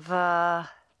of...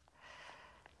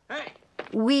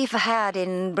 We've had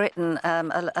in Britain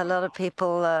a lot of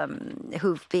people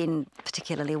who've been,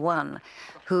 particularly one,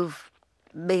 who've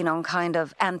been on kind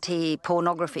of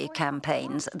anti-pornography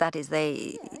campaigns. That is,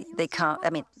 they can't, I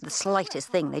mean, the slightest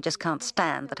thing they just can't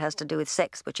stand that has to do with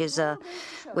sex, which is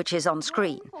on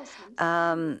screen.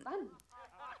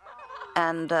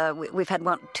 And we've had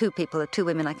two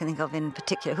women I can think of in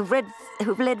particular, who've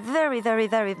led very, very,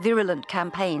 very virulent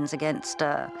campaigns against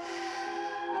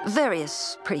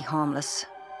various pretty harmless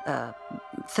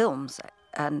films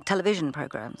and television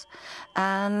programs.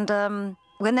 And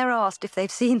when they're asked if they've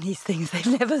seen these things,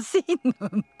 they've never seen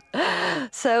them.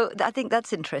 So I think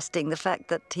that's interesting, the fact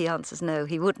that he answers no,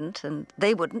 he wouldn't, and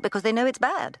they wouldn't, because they know it's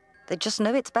bad. They just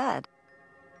know it's bad.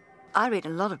 I read a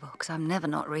lot of books. I'm never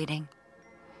not reading.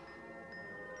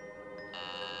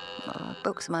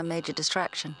 Books are my major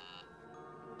distraction.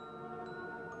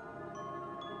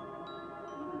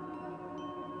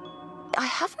 I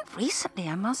haven't recently,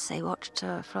 I must say, watched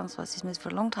Francois's movies for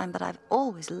a long time, but I've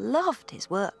always loved his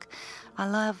work. I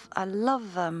love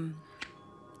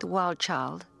The Wild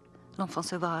Child, L'Enfant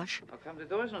Sauvage.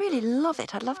 Really love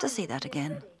it. I'd love to see that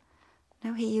again.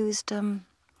 No, he used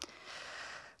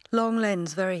long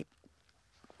lens very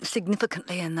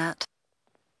significantly in that.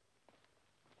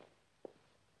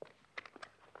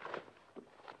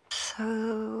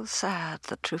 So sad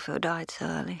that Truffaut died so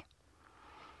early.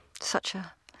 Such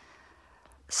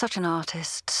an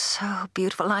artist, so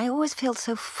beautiful. And I always feel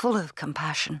so full of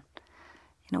compassion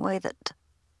in a way that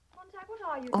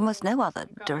almost no other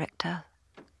director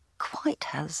quite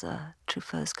has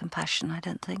Truffaut's compassion, I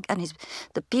don't think. And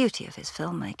the beauty of his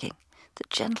filmmaking, the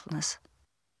gentleness.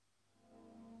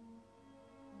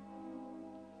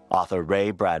 Author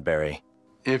Ray Bradbury.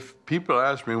 If people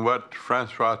ask me what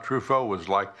Francois Truffaut was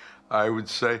like, I would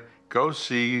say, go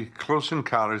see Close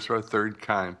Encounters of a Third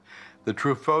Kind. The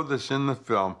Truffaut that's in the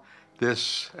film,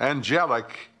 this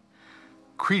angelic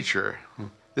creature,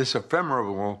 this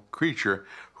ephemeral creature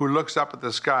who looks up at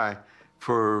the sky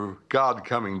for God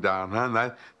coming down.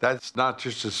 And that's not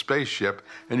just a spaceship.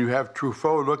 And you have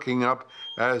Truffaut looking up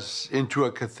as into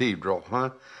a cathedral.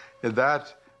 And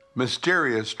that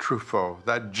mysterious Truffaut,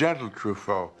 that gentle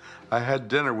Truffaut. I had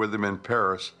dinner with him in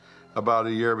Paris about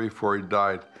a year before he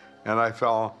died, and I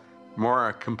fell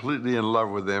more completely in love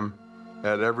with him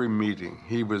at every meeting.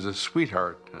 He was a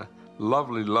sweetheart, a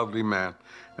lovely, lovely man,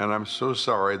 and I'm so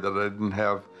sorry that I didn't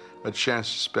have a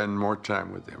chance to spend more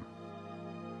time with him.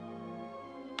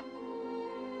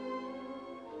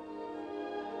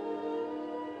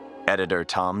 Editor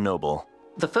Tom Noble.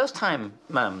 The first time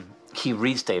he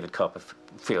reads David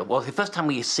Copperfield, well, the first time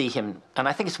we see him, and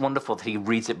I think it's wonderful that he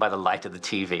reads it by the light of the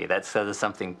TV. There's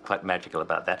something quite magical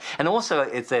about that. And also,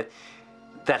 it's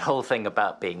that whole thing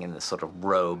about being in this sort of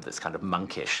robe that's kind of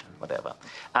monkish, whatever.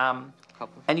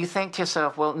 And you think to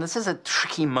yourself, well, this is a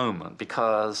tricky moment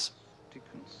because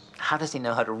how does he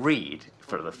know how to read,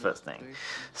 for the first thing?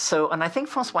 So, and I think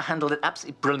Francois handled it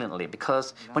absolutely brilliantly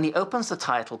because when he opens the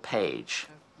title page,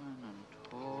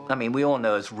 I mean, we all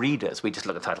know as readers, we just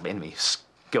look at the title and we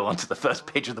go on to the first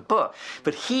page of the book.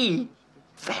 But he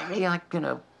very,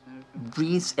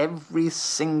 reads every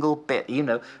single bit,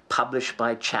 published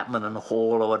by Chapman and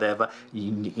Hall or whatever,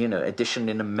 edition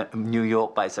in New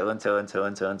York by so-and-so and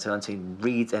so-and-so and so-and-so. He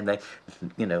reads and they,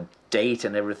 date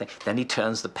and everything. Then he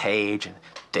turns the page and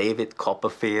David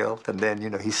Copperfield, and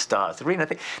then, he starts reading. I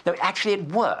think, no, actually it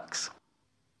works.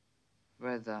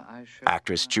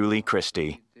 Actress Julie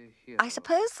Christie. I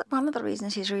suppose that one of the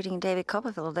reasons he's reading David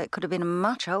Copperfield, that could have been a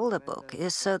much older book,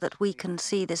 is so that we can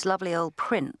see this lovely old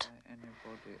print,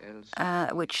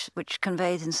 which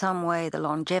conveys in some way the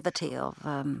longevity of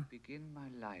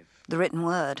the written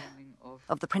word,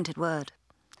 of the printed word,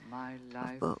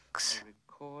 of books.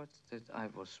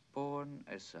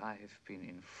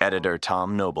 Editor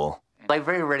Tom Noble. I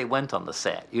very rarely went on the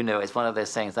set. It's one of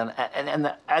those things.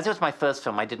 And as it was my first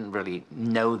film, I didn't really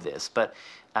know this, but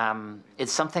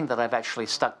it's something that I've actually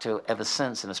stuck to ever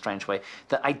since in a strange way,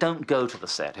 that I don't go to the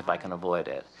set if I can avoid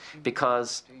it.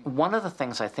 Because one of the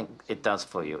things I think it does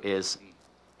for you is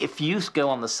if you go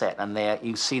on the set and there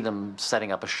you see them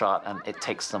setting up a shot and it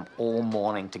takes them all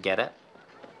morning to get it,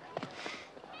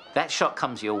 that shot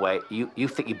comes your way, you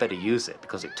think you better use it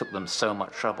because it took them so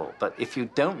much trouble. But if you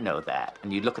don't know that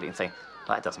and you look at it and think,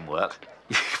 well, that doesn't work,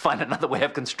 you find another way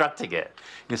of constructing it,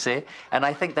 you see? And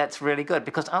I think that's really good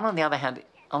because on the other hand,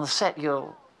 on the set,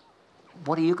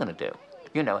 what are you going to do?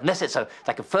 Unless it's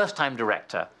like a first-time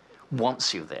director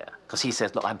wants you there because he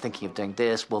says, look, I'm thinking of doing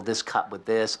this, will this cut with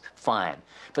this? Fine.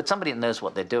 But somebody that knows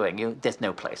what they're doing, there's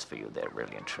no place for you there,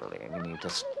 really and truly. I mean,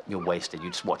 you're wasted.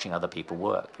 You're just watching other people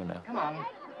work, Come on.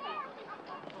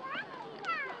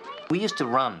 We used to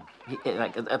run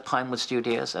at Pinewood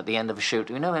Studios at the end of a shoot,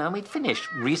 and we'd finish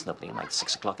reasonably, like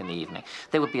 6 o'clock in the evening.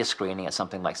 There would be a screening at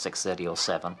something like 6:30 or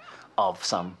 7 of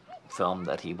some film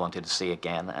that he wanted to see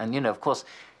again. And, of course,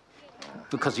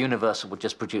 because Universal would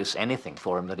just produce anything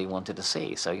for him that he wanted to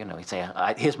see. So, he'd say,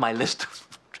 here's my list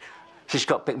of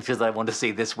Hitchcock pictures that I want to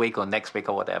see this week or next week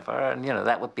or whatever. And,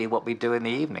 that would be what we do in the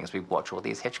evenings. We'd watch all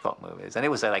these Hitchcock movies. And it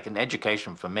was like an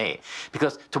education for me.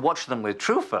 Because to watch them with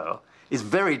Truffaut is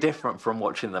very different from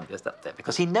watching them just up there.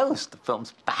 Because he knows the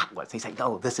films backwards. He's like,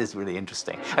 oh, this is really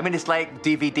interesting. I mean, it's like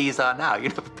DVDs are now.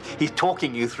 He's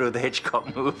talking you through the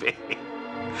Hitchcock movie.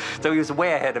 So he was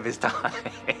way ahead of his time.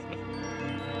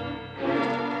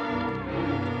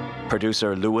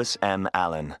 Producer Lewis M.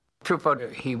 Allen.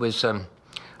 Truffaut, he was,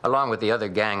 along with the other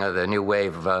gang of the new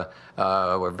wave,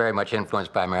 were very much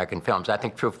influenced by American films. I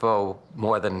think Truffaut,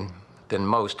 more than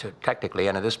most, technically,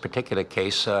 and in this particular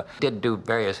case, did do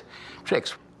various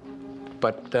tricks.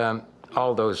 But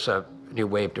all those new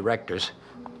wave directors,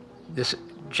 this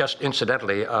just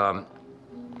incidentally,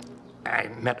 I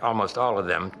met almost all of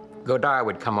them. Godard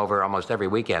would come over almost every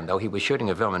weekend, though he was shooting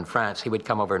a film in France. He would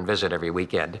come over and visit every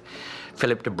weekend.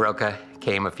 Philippe de Broca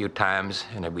came a few times,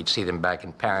 and then we'd see them back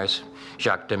in Paris.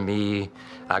 Jacques Demy,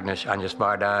 Agnes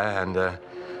Varda, and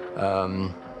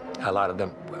a lot of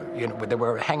them, you know, they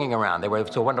were hanging around. It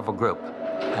was a wonderful group.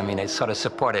 I mean, they sort of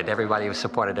supported everybody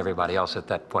else at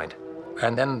that point.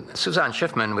 And then Suzanne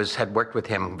Schiffman had worked with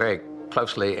him very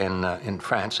closely in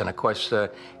France, and of course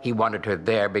he wanted her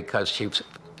there because she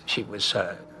was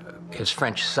his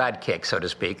French sidekick, so to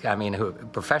speak. I mean,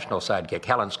 professional sidekick.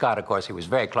 Helen Scott, of course, he was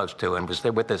very close to and was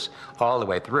there with us all the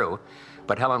way through.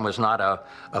 But Helen was not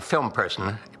a film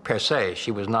person per se.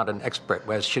 She was not an expert,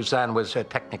 whereas Suzanne was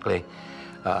technically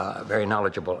very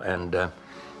knowledgeable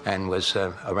and was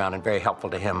around and very helpful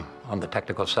to him on the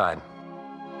technical side.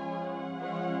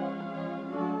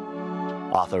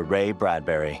 Author Ray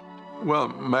Bradbury. Well,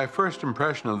 my first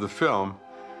impression of the film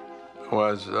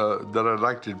was that I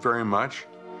liked it very much.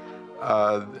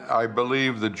 I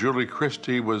believe that Julie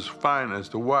Christie was fine as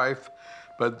the wife,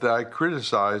 but I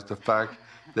criticized the fact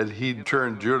that he'd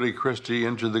turned Julie Christie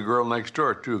into the girl next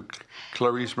door to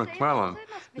Clarice McClellan.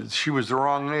 She was the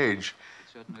wrong age.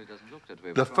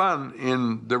 The fun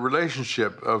in the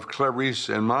relationship of Clarice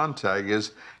and Montag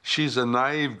is she's a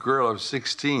naive girl of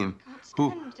 16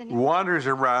 who wanders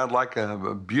around like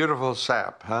a beautiful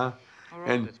sap, huh?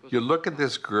 And you look at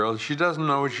this girl, she doesn't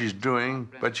know what she's doing,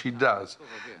 but she does.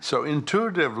 So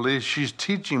intuitively, she's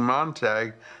teaching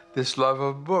Montag this love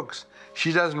of books.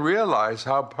 She doesn't realize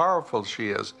how powerful she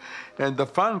is. And the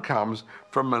fun comes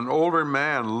from an older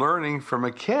man learning from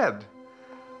a kid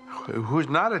who's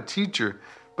not a teacher,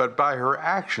 but by her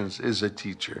actions is a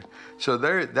teacher. So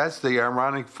that's the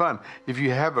ironic fun. If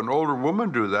you have an older woman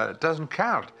do that, it doesn't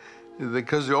count,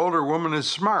 because the older woman is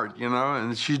smart, you know,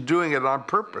 and she's doing it on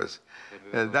purpose.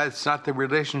 That's not the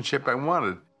relationship I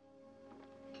wanted.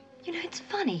 You know, it's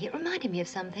funny. It reminded me of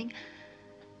something.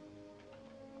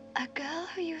 A girl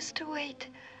who used to wait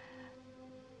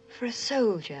for a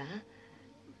soldier.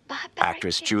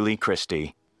 Actress Julie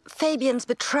Christie. Fabian's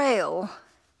betrayal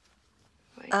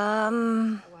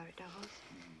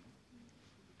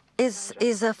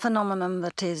is a phenomenon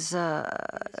that is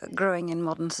growing in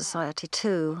modern society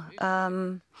too.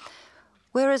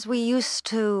 Whereas we used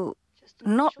to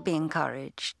not be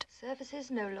encouraged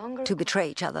to betray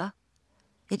each other.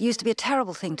 It used to be a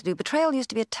terrible thing to do. Betrayal used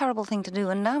to be a terrible thing to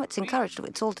do, and now it's encouraged.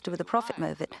 It's all to do with the profit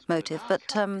motive. But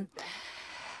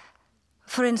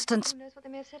for instance,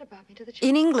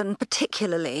 in England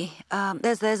particularly,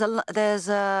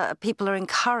 people are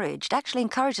encouraged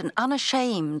and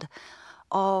unashamed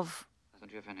of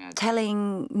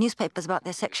telling newspapers about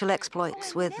their sexual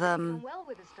exploits with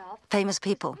famous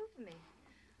people.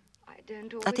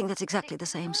 I think that's exactly the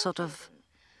same sort of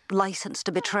license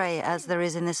to betray as there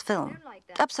is in this film.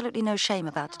 Absolutely no shame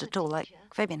about it at all, like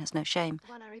Fabian has no shame.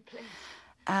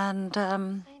 And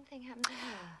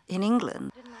in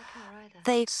England,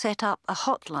 they set up a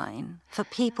hotline for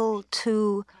people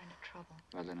to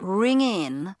ring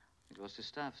in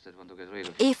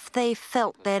if they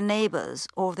felt their neighbours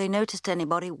or they noticed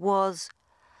anybody was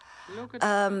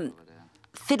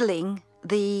fiddling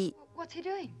the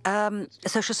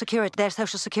Social Security, their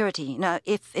Social Security. You know,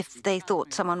 if they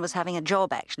thought someone was having a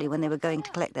job actually when they were going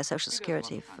to collect their Social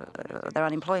Security for their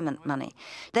unemployment money,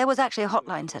 there was actually a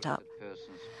hotline set up,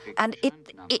 and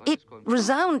it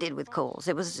resounded with calls.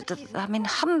 It was, I mean,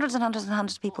 hundreds and hundreds and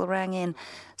hundreds of people rang in.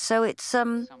 So it's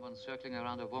someone circling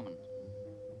around a woman.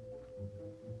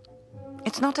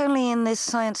 It's not only in this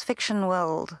science fiction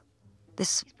world,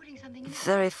 this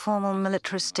very formal,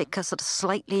 militaristic, sort of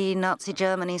slightly Nazi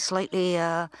Germany, slightly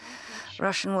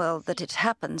Russian world that it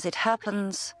happens. It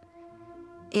happens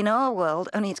in our world,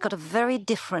 only it's got a very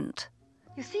different,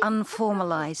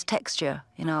 unformalized texture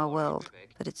in our world.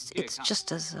 But it's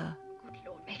just as Good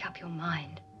Lord, make up your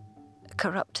mind.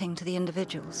 corrupting to the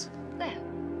individuals. There.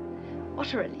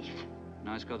 What a relief.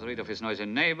 Now he's got rid of his noisy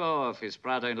neighbor, of his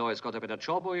brother-in-law, he's got a better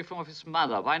job, or even of his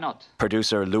mother. Why not?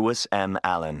 Producer Lewis M.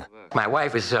 Allen. My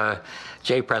wife is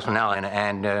J. Preston Allen,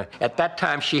 and at that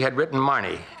time she had written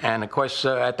Marnie. And of course,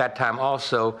 at that time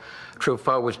also,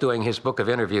 Truffaut was doing his book of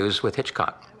interviews with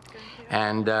Hitchcock.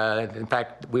 And in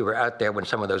fact, we were out there when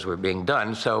some of those were being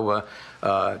done, so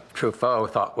Truffaut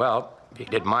thought, well, she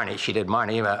did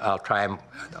Marnie, I'll try him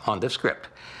on this script.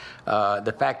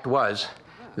 The fact was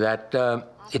that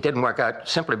it didn't work out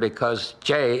simply because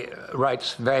Jay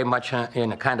writes very much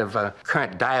in a kind of a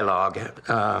current dialogue,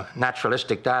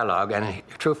 naturalistic dialogue, and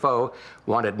Truffaut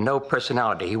wanted no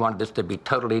personality. He wanted this to be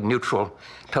totally neutral,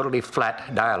 totally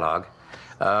flat dialogue.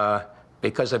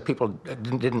 Because if people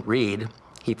didn't read,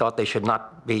 he thought they should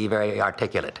not be very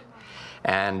articulate.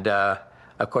 And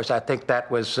of course, I think that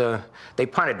was, they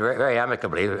parted very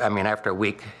amicably. I mean, after a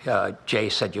week, Jay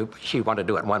said she wanted to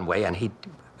do it one way, and he,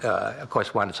 of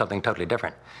course, wanted something totally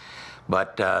different.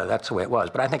 But that's the way it was.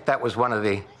 But I think that was one of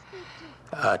the,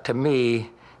 to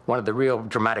me, one of the real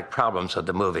dramatic problems of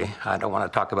the movie. I don't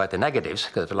want to talk about the negatives,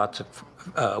 because there are lots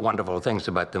of wonderful things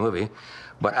about the movie.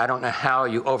 But I don't know how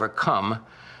you overcome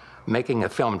making a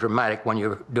film dramatic when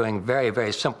you're doing very,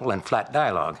 very simple and flat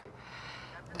dialogue.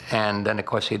 And then, of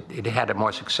course, he had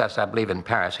more success, I believe, in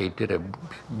Paris. He did a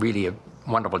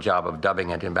wonderful job of dubbing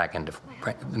it back into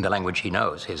the language he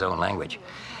knows, his own language.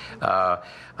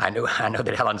 I know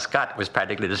that Helen Scott was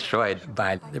practically destroyed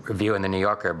by the review in the New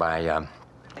Yorker by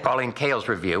Pauline Kael's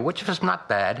review, which was not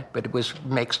bad, but it was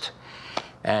mixed.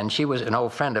 And she was an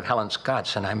old friend of Helen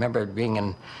Scott's, and I remember being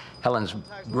in Helen's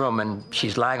room, and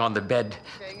she's lying on the bed,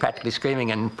 practically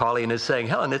screaming, and Pauline is saying,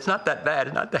 "Helen, it's not that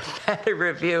bad, not that bad a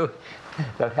review."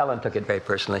 So Helen took it very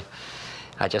personally.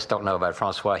 I just don't know about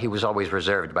Francois. He was always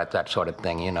reserved about that sort of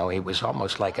thing, you know. He was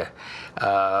almost like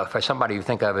for somebody you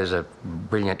think of as a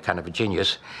brilliant kind of a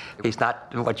genius, he's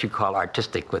not what you call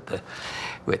artistic with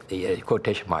the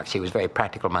quotation marks. He was very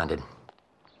practical-minded.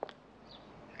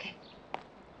 Okay.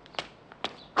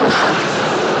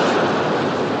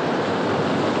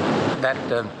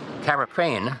 That camera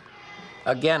crane,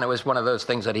 again, it was one of those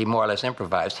things that he more or less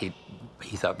improvised. He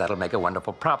thought that'll make a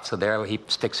wonderful prop, so there he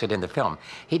sticks it in the film.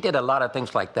 He did a lot of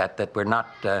things like that that were not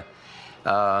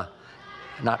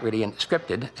really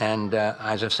scripted, and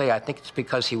as I say, I think it's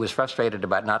because he was frustrated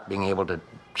about not being able to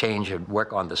change or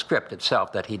work on the script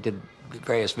itself that he did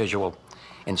various visual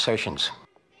insertions.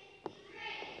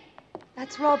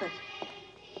 That's Robert.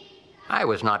 I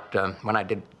was not, when I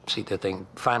did see the thing,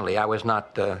 finally, I was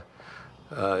not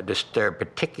disturbed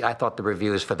particularly. I thought the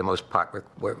reviews, for the most part,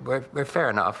 were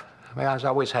fair enough. I mean, I've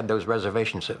always had those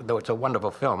reservations, though it's a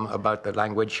wonderful film about the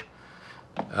language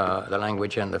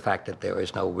and the fact that there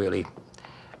is no really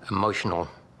emotional,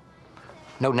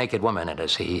 no naked woman in it,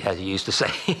 as he used to say.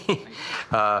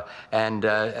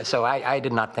 So I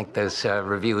did not think those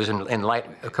reviews, in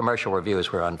light commercial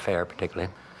reviews, were unfair,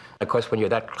 particularly. Of course, when you're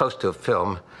that close to a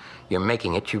film, you're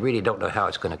making it, you really don't know how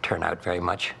it's going to turn out very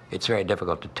much. It's very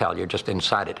difficult to tell. You're just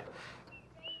inside it.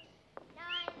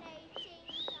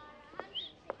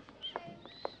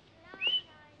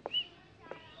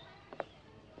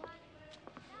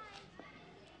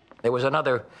 There was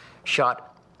another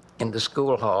shot in the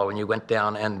school hall when you went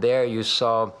down, and there you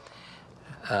saw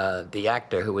the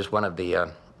actor who was one of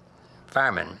the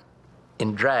firemen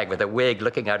in drag with a wig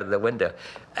looking out of the window.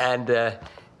 And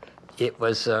it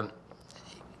was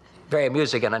very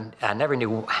amusing, and I never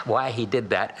knew why he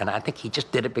did that, and I think he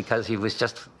just did it because he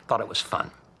thought it was fun.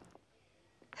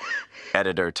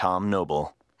 Editor Tom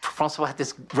Noble. Francois had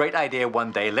this great idea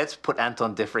one day, let's put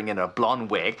Anton Diffring in a blonde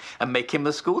wig and make him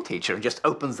a school teacher, and just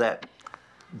opens that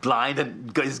blind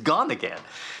and is gone again.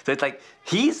 So it's like,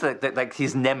 he's like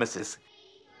his nemesis.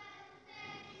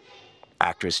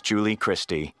 Actress Julie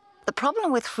Christie. The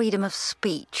problem with freedom of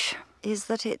speech is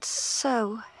that it's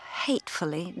so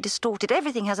hatefully distorted.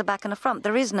 Everything has a back and a front.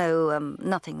 There is no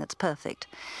nothing that's perfect.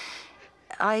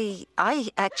 I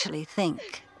actually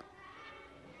think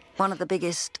one of the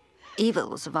biggest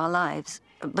evils of our lives,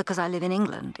 because I live in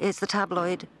England, is the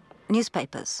tabloid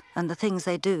newspapers and the things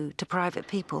they do to private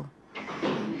people,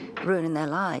 ruining their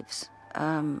lives.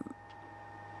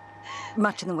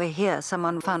 Much in the way here,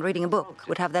 someone found reading a book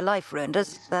would have their life ruined,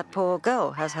 as that poor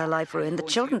girl has her life ruined. The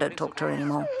children don't talk to her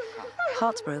anymore.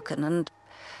 Heart's broken, and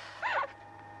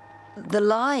the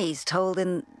lies told,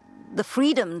 in the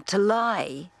freedom to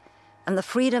lie and the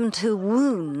freedom to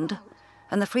wound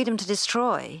and the freedom to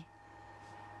destroy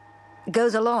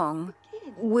goes along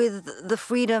with the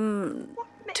freedom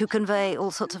to convey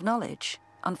all sorts of knowledge,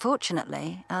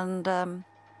 unfortunately. And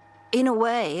in a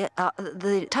way,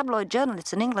 the tabloid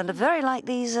journalists in England are very like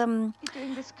these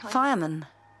firemen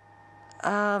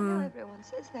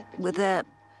with their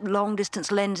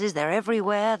long-distance lenses. They're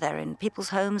everywhere. They're in people's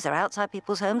homes. They're outside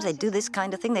people's homes. They do this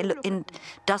kind of thing. They look in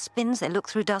dustbins. They look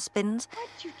through dustbins.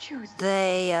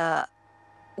 They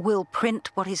will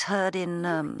print what is heard in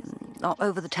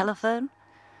over the telephone.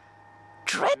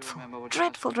 Dreadful,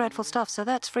 dreadful, dreadful stuff. So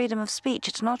that's freedom of speech.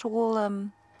 It's not all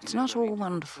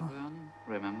wonderful.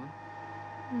 Remember?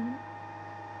 Mm-hmm.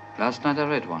 Last night I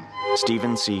read one.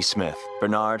 Stephen C. Smith,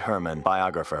 Bernard Herrmann,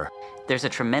 biographer. There's a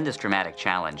tremendous dramatic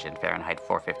challenge in Fahrenheit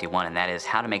 451, and that is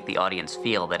how to make the audience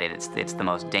feel that it's the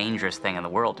most dangerous thing in the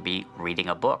world to be reading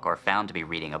a book or found to be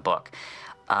reading a book.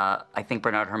 I think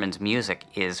Bernard Herrmann's music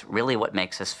is really what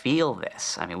makes us feel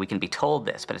this. I mean, we can be told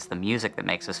this, but it's the music that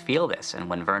makes us feel this. And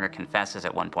when Werner confesses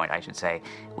at one point, I should say,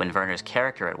 when Werner's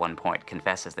character at one point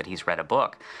confesses that he's read a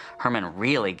book, Herrmann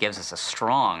really gives us a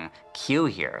strong cue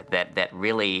here that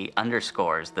really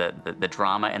underscores the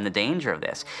drama and the danger of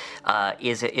this.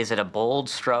 Is it a bold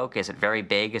stroke? Is it very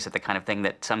big? Is it the kind of thing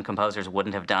that some composers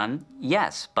wouldn't have done?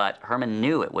 Yes, but Herrmann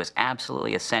knew it was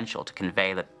absolutely essential to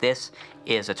convey that this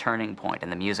is a turning point,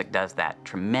 and the music does that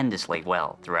tremendously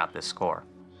well throughout this score.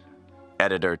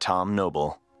 Editor Tom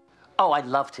Noble. Oh, I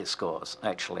loved his scores,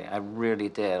 actually. I really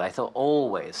did. I thought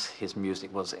always his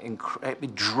music was incredible.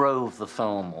 It drove the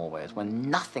film always. When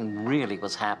nothing really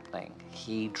was happening,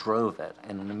 he drove it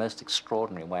in the most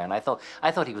extraordinary way. And I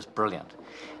thought he was brilliant.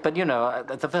 But, you know,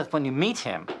 when you meet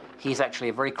him, he's actually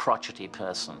a very crotchety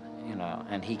person, you know,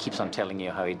 and he keeps on telling you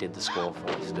how he did the score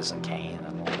for Citizen Kane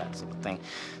and all that sort of thing.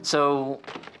 So...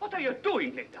 What are you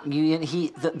doing,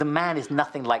 Linda? The man is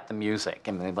nothing like the music.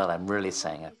 I mean, what I'm really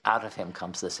saying, out of him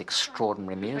comes this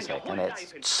extraordinary music, and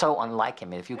it's so unlike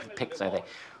him. If you could pick something,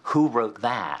 who wrote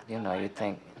that? You know, you'd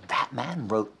think, that man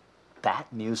wrote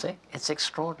that music? It's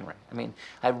extraordinary. I mean,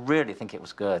 I really think it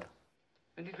was good.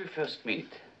 When did we first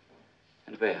meet?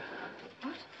 And where?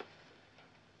 What?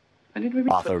 When did we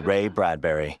meet? Author Ray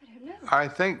Bradbury. I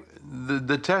think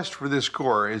the test for this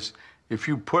score is if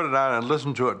you put it on and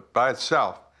listen to it by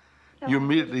itself, you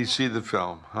immediately see the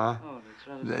film, huh?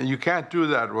 You can't do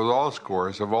that with all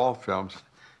scores of all films.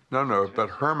 No,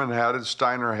 but Herrmann had it,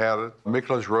 Steiner had it,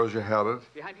 Miklos Rozsa had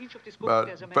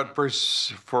it. But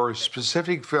for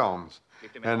specific films,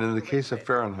 and in the case of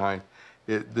Fahrenheit,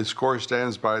 the score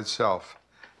stands by itself,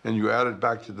 and you add it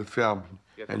back to the film,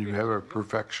 and you have a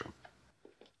perfection.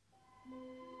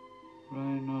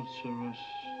 Rhinoceros.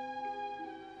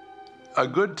 A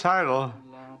good title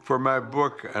for my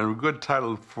book and a good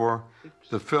title for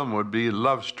the film would be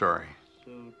Love Story.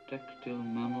 So tactile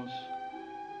mammals.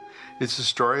 It's a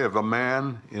story of a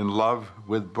man in love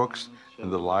with books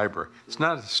and the library. It's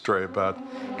not a story about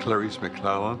Clarice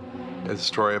McClellan. It's a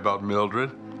story about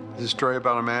Mildred. It's a story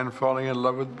about a man falling in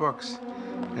love with books.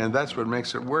 And that's what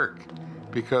makes it work.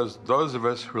 Because those of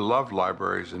us who love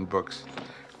libraries and books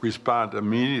respond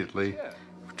immediately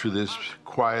to this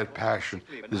quiet passion,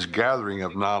 this gathering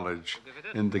of knowledge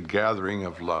and the gathering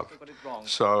of love.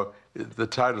 So the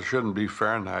title shouldn't be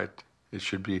Fahrenheit, it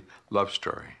should be Love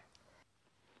Story.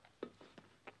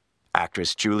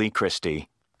 Actress Julie Christie.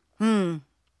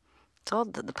 It's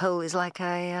odd that the pole is like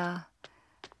a...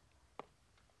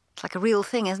 it's like a real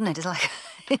thing, isn't it?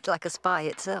 It's like a spy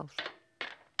itself.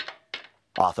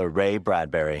 Author Ray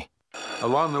Bradbury.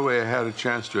 Along the way, I had a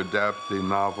chance to adapt the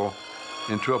novel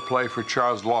into a play for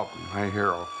Charles Laughton, my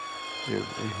hero.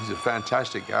 He's a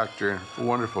fantastic actor and a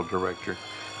wonderful director.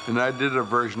 And I did a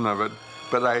version of it,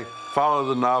 but I follow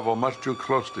the novel much too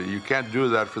closely. You can't do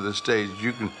that for the stage.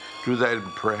 You can do that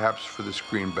perhaps for the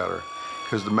screen better,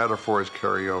 because the metaphors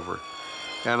carry over.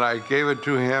 And I gave it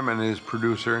to him and his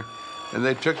producer, and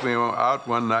they took me out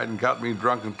one night and got me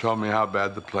drunk and told me how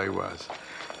bad the play was.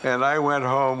 And I went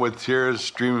home with tears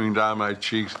streaming down my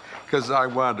cheeks because I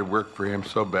wanted to work for him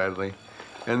so badly.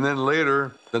 And then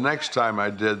later, the next time I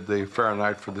did the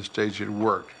Fahrenheit for the stage, it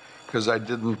worked because I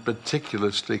didn't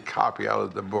meticulously copy out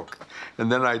of the book.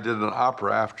 And then I did an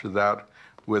opera after that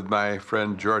with my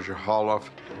friend Georgia Holoff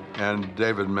and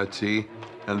David Metty,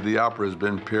 and the opera has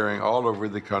been appearing all over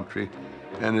the country,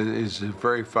 and it is a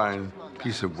very fine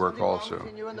piece of work also.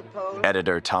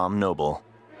 Editor Tom Noble.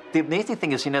 The amazing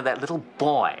thing is, you know, that little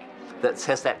boy that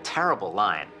says that terrible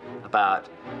line about,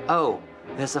 oh,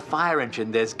 there's a fire engine,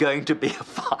 there's going to be a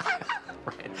fire,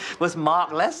 right? Was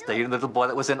Mark Lester, you know, the little boy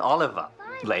that was in Oliver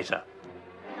later.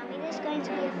 Mommy, there's going to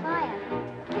be a fire.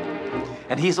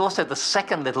 And he's also the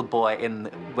second little boy in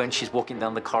when she's walking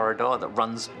down the corridor that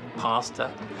runs past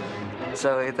her.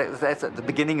 So that's at the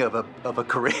beginning of a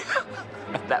career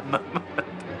at that moment.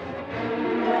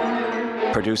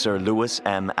 Producer Lewis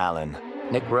M. Allen.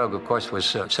 Nick Roeg, of course,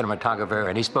 was a cinematographer,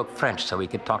 and he spoke French, so he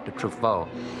could talk to Truffaut.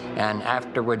 And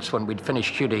afterwards, when we'd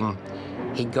finished shooting,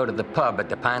 he'd go to the pub at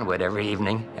the Pinewood every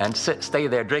evening and stay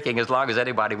there drinking as long as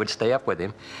anybody would stay up with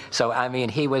him. So, I mean,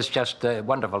 he was just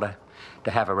wonderful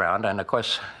to have around. And, of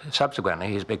course, subsequently,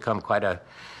 he's become quite a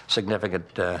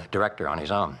significant director on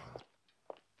his own.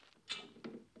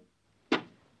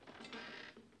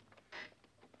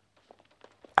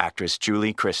 Actress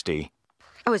Julie Christie.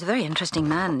 Oh, he's a very interesting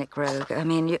man, Nick Roeg. I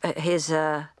mean,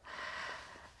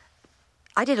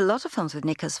 I did a lot of films with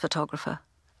Nick as photographer,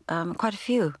 quite a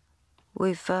few.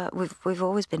 We've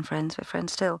always been friends. We're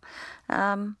friends still.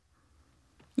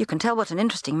 You can tell what an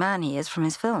interesting man he is from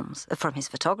his films, from his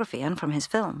photography and from his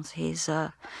films. He's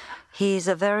a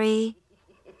very...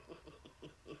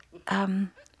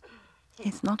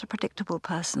 he's not a predictable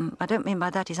person. I don't mean by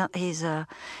that he's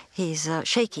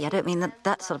shaky. I don't mean that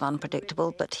that's sort of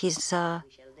unpredictable, but he's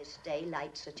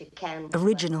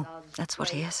original. That's what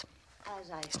he is.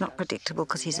 He's not predictable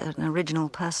because he's an original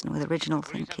person with original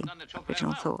thinking,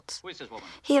 original thoughts.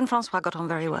 He and Francois got on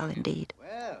very well indeed.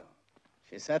 Well,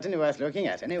 she's certainly worth looking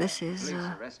at anyway. This is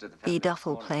B.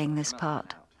 Duffel playing this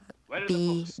part.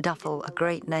 B. Duffel, a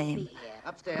great name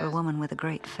for a woman with a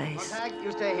great face.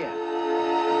 You stay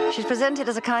here. She's presented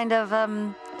as a kind of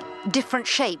different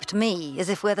shaped me, as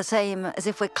if we're the same, as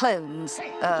if we're clones,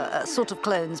 sort of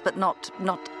clones, but not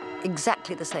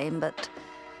exactly the same, but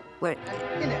we're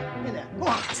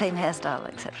same hairstyle,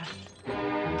 etc.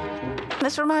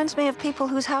 This reminds me of people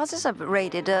whose houses are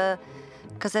raided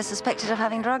because they're suspected of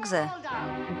having drugs there.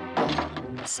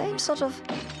 Same sort of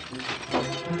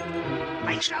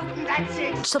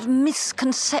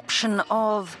misconception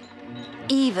of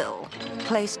evil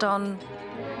placed on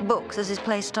books as is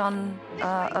placed on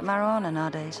marijuana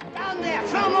nowadays. Down there,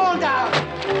 throw them all down!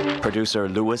 Producer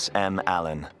Lewis M.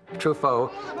 Allen.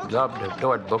 Truffaut loved,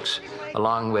 adored books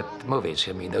along with movies.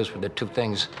 I mean, those were the two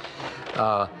things.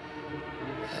 I've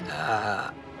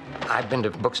been to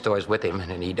bookstores with him,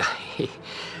 and he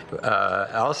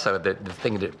also, the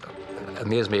thing that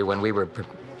amused me when we were,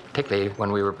 particularly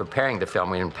when we were preparing the film,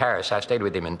 we were in Paris. I stayed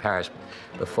with him in Paris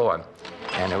before,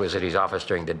 and I was at his office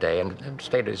during the day and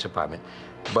stayed at his apartment.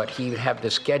 But he would have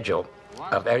the schedule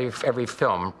of every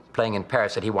film playing in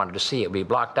Paris that he wanted to see. It would be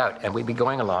blocked out, and we'd be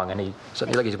going along, and he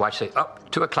suddenly look at his watch and say, "Oh,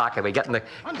 2 o'clock," and we get in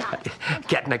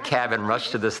a cab and rush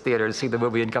to this theater to see the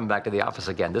movie and come back to the office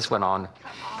again. This went on,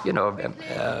 you know,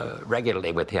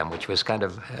 regularly with him, which was kind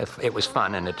of, it was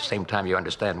fun, and at the same time you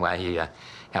understand why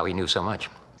how he knew so much.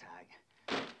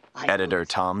 Editor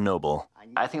Tom Noble.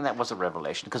 I think that was a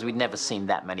revelation because we'd never seen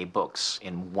that many books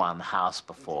in one house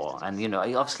before. And, you know,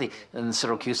 obviously, and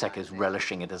Cyril Cusack is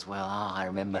relishing it as well. Oh, I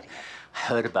remember, I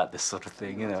heard about this sort of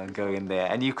thing, you know, and going in there.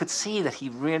 And you could see that he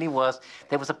really was,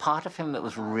 there was a part of him that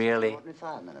was really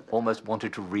almost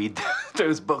wanted to read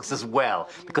those books as well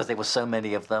because there were so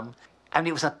many of them. I mean,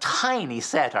 it was a tiny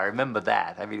set, I remember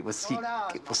that. I mean, it was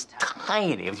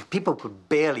tiny. People could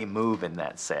barely move in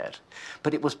that set.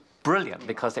 But it was brilliant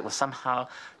because it was somehow,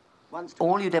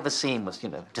 all you'd ever seen was, you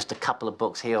know, just a couple of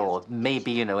books here, or maybe,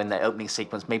 you know, in the opening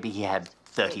sequence, maybe he had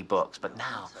 30 books. But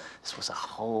now, this was a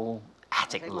whole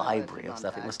attic library of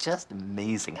stuff. It was just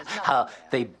amazing how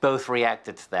they both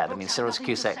reacted to that. I mean, Cyril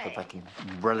Cusack was like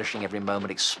relishing every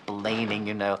moment, explaining,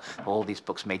 you know, all these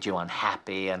books made you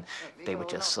unhappy, and they were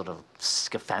just sort of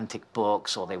sycophantic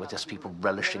books, or they were just people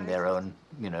relishing their own,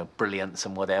 you know, brilliance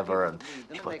and whatever, and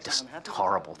they were just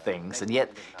horrible things. And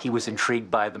yet he was intrigued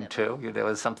by them too. You know, there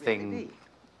was something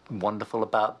wonderful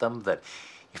about them that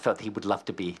he felt he would love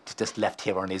to be just left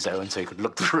here on his own so he could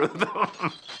look through them.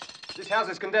 This house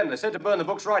is condemned. They're said to burn the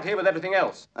books right here with everything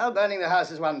else. Well, burning the house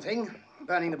is one thing.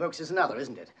 Burning the books is another,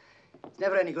 isn't it? It's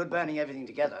never any good burning everything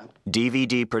together.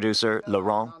 DVD producer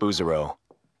Laurent Bouzereau.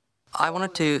 I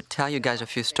wanted to tell you guys a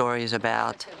few stories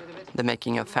about the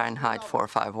making of Fahrenheit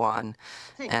 451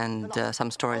 and some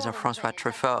stories of Francois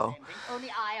Truffaut. Only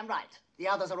I am right. The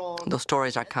others are all... Those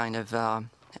stories are kind of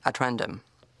at random.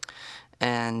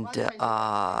 And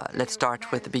let's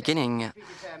start with the beginning.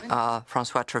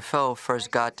 Francois Truffaut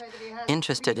first got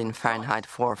interested in Fahrenheit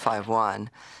 451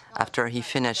 after he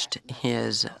finished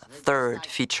his third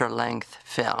feature-length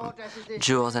film,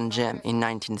 Jules and Jim, in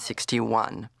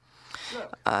 1961.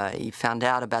 He found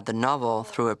out about the novel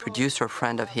through a producer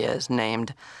friend of his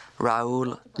named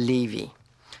Raoul Levy.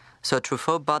 So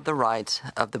Truffaut bought the rights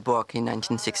of the book in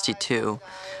 1962,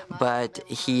 but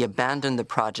he abandoned the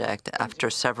project after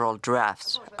several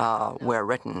drafts were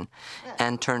written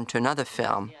and turned to another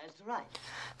film.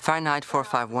 Fahrenheit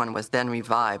 451 was then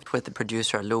revived with the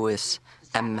producer Lewis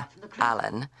M.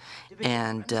 Allen,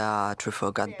 and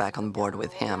Truffaut got back on board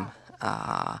with him,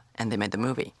 and they made the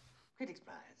movie.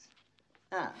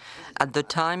 At the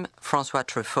time Francois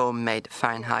Truffaut made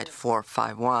Fahrenheit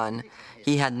 451,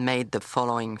 he had made the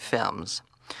following films: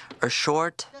 a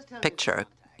short picture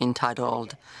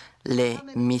entitled Les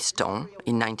Mistons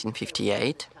in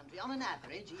 1958,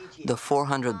 The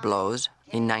 400 Blows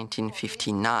in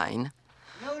 1959,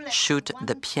 Shoot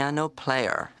the Piano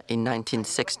Player in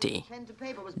 1960,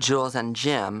 Jules and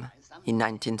Jim in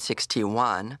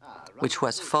 1961, which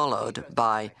was followed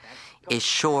by a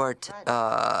short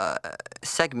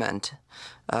segment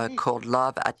called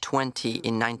Love at 20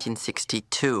 in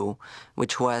 1962,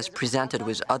 which was presented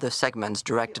with other segments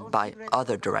directed by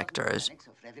other directors.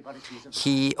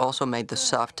 He also made The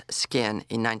Soft Skin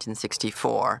in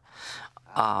 1964,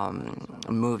 a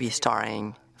movie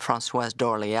starring Françoise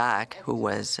d'Orléac, who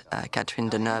was Catherine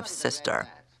Deneuve's sister.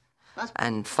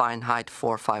 And Fahrenheit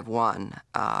 451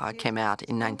 came out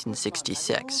in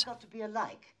 1966.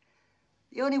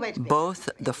 Both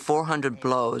The 400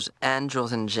 Blows and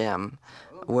Jules and Jim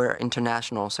were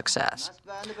international success.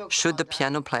 Shoot the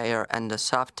Piano Player and The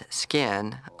Soft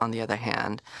Skin, on the other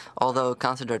hand, although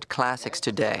considered classics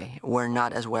today, were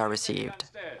not as well received.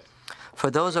 For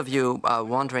those of you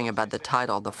wondering about the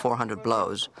title, The 400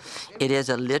 Blows, it is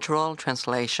a literal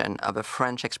translation of a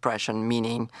French expression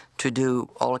meaning to do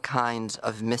all kinds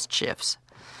of mischiefs.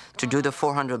 To do the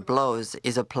 400 blows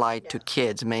is applied to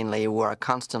kids mainly who are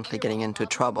constantly getting into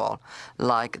trouble,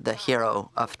 like the hero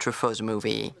of Truffaut's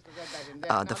movie,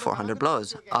 The 400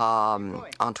 Blows,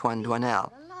 Antoine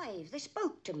Doinel. Alive, they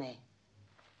spoke to me.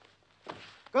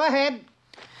 Go ahead.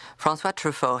 François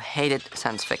Truffaut hated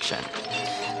science fiction.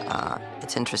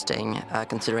 It's interesting,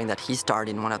 considering that he starred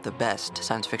in one of the best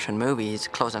science fiction movies,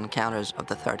 Close Encounters of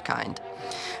the Third Kind.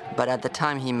 But at the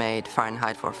time he made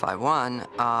Fahrenheit 451,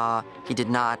 he did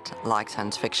not like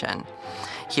science fiction.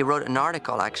 He wrote an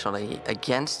article, actually,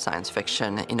 against science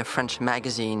fiction in a French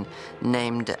magazine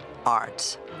named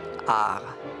Art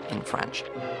in French.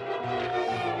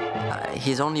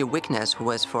 His only weakness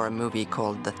was for a movie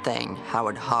called The Thing,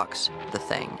 Howard Hawks' The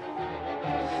Thing.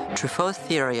 Truffaut's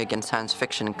theory against science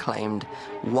fiction claimed,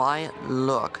 why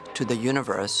look to the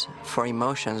universe for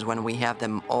emotions when we have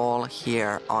them all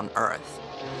here on Earth?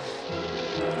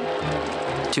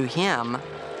 To him,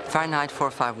 Fahrenheit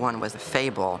 451 was a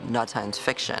fable, not science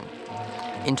fiction.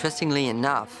 Interestingly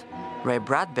enough, Ray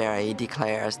Bradbury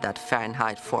declares that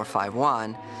Fahrenheit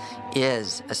 451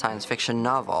 is a science fiction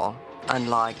novel,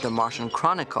 unlike The Martian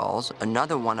Chronicles,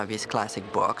 another one of his classic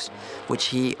books, which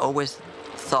he always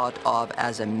thought of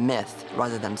as a myth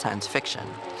rather than science fiction.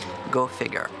 Go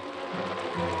figure.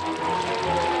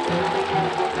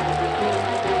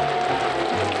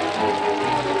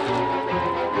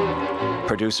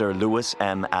 Producer Lewis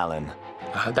M. Allen.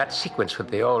 That sequence with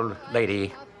the old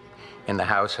lady in the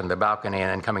house and the balcony and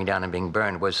then coming down and being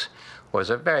burned was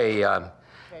a very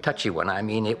touchy one. I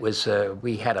mean, it was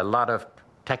we had a lot of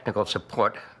technical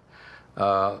support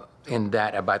in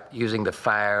that about using the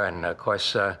fire, and of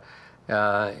course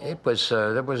there was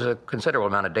a considerable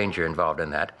amount of danger involved in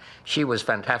that. She was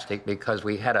fantastic because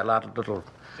we had a lot of little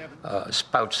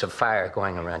spouts of fire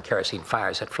going around, kerosene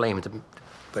fires that flamed,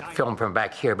 but film from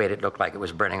back here made it look like it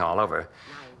was burning all over.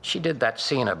 She did that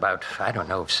scene about, I don't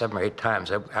know, 7 or 8 times.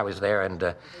 I was there,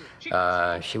 and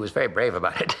she was very brave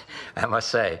about it, I must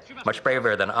say. Much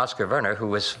braver than Oscar Werner, who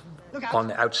was on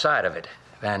the outside of it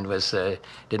and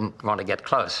didn't want to get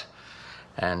close.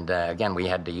 And again, we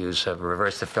had to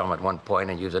reverse the film at one point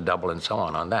and use a double and so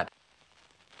on that.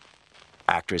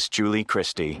 Actress Julie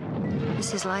Christie.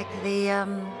 This is like the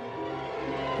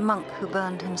monk who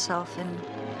burned himself in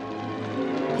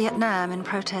Vietnam in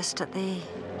protest at the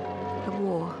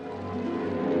war.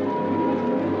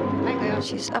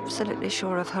 She's absolutely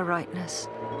sure of her rightness.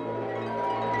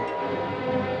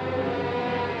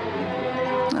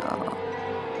 Oh.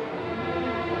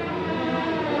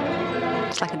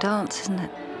 It's like a dance, isn't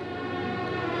it?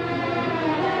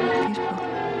 Beautiful.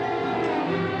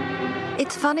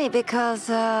 It's funny because,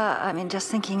 I mean, just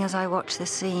thinking as I watch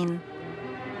this scene,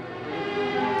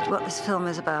 what this film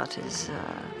is about is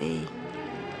the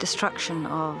destruction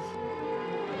of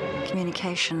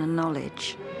communication and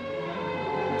knowledge.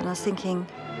 And I was thinking,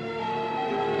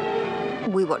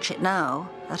 we watch it now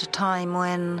at a time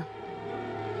when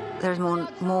there's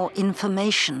more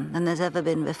information than there's ever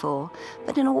been before.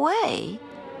 But in a way,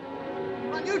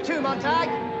 You too, Montag.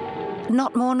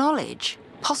 not more knowledge,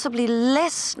 possibly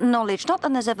less knowledge, not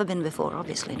than there's ever been before,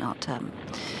 obviously not,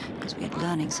 because we're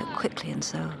learning so quickly and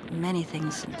so many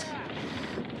things.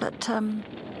 But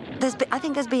I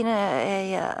think there's been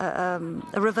a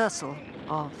reversal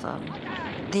of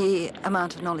the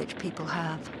amount of knowledge people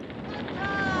have.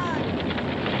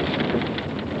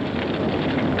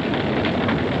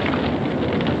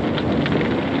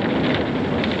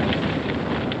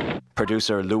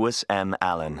 Producer Lewis M.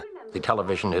 Allen. The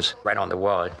television is right on the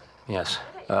wall, yes.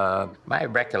 My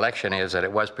recollection is that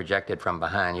it was projected from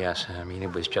behind, yes. I mean,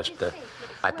 it was just,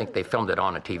 I think they filmed it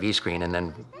on a TV screen and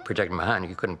then projected behind.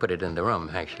 You couldn't put it in the room,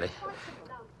 actually.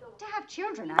 To have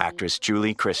children, Actress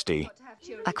Julie Christie.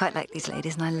 I quite like these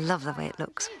ladies, and I love the way it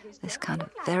looks. This kind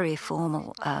of very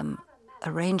formal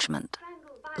arrangement,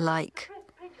 like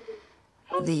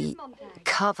the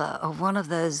cover of one of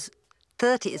those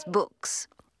 30s books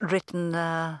written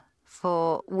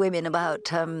for women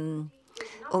about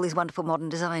all these wonderful modern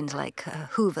designs like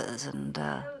Hoovers and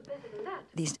at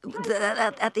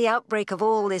the outbreak of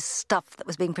all this stuff that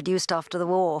was being produced after the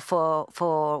war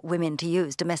for women to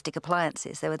use, domestic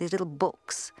appliances. There were these little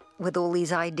books with all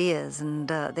these ideas, and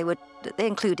they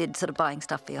included sort of buying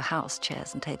stuff for your house,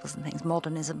 chairs and tables and things,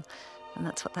 modernism, and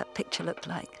that's what that picture looked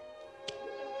like.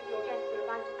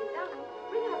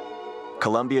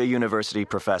 Columbia University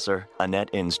professor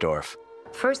Annette Insdorf.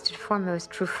 First and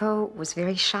foremost, Truffaut was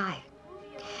very shy.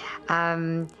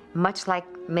 Much like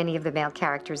many of the male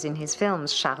characters in his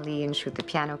films, Charlie in Shoot the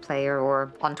Piano Player,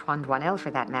 or Antoine Doinel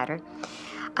for that matter.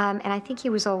 And I think he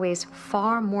was always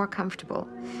far more comfortable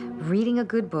reading a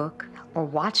good book or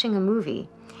watching a movie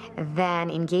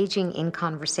than engaging in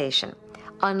conversation,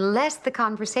 unless the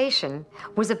conversation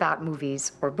was about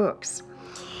movies or books.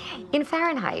 In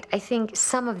Fahrenheit, I think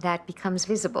some of that becomes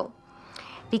visible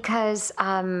because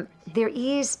there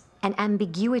is an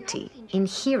ambiguity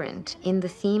inherent in the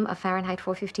theme of Fahrenheit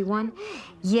 451.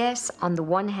 Yes, on the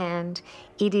one hand,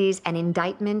 it is an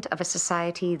indictment of a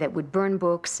society that would burn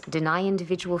books, deny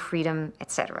individual freedom,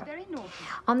 etc.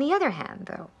 On the other hand,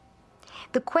 though,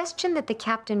 the question that the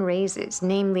captain raises,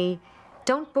 namely,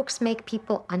 don't books make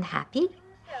people unhappy?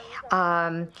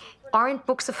 Aren't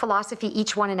books of philosophy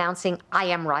each one announcing, I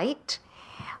am right?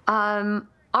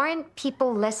 Aren't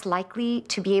people less likely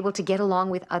to be able to get along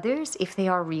with others if they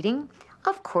are reading?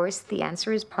 Of course, the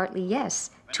answer is partly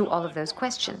yes to all of those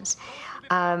questions.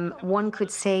 One could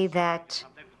say that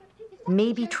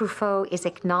maybe Truffaut is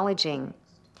acknowledging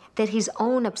that his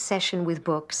own obsession with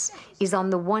books is on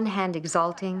the one hand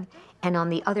exalting and on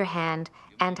the other hand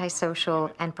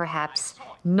antisocial and perhaps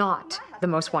not the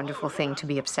most wonderful thing to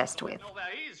be obsessed with.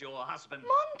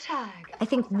 Montag! I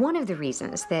think one of the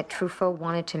reasons that Truffaut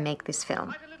wanted to make this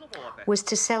film was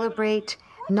to celebrate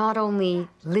not only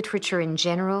literature in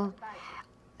general,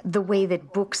 the way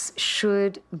that books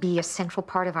should be a central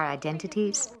part of our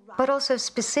identities, but also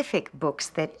specific books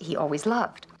that he always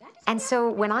loved. And so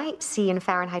when I see in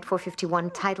Fahrenheit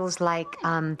 451 titles like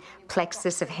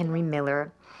Plexus of Henry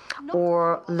Miller,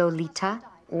 or Lolita,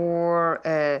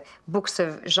 or books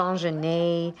of Jean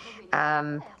Genet,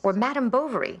 or Madame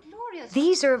Bovary,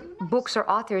 these are books or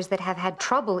authors that have had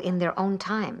trouble in their own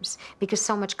times because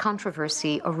so much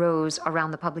controversy arose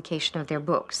around the publication of their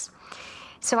books.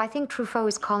 So I think Truffaut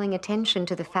is calling attention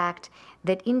to the fact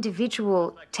that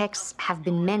individual texts have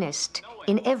been menaced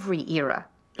in every era,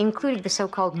 including the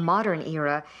so-called modern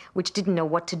era, which didn't know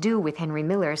what to do with Henry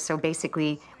Miller, so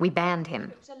basically we banned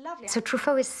him. So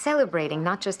Truffaut is celebrating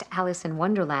not just Alice in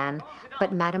Wonderland,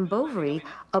 but Madame Bovary,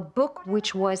 a book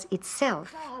which was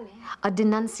itself a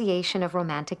denunciation of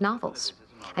romantic novels.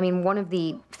 I mean, one of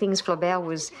the things Flaubert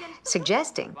was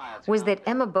suggesting was that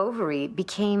Emma Bovary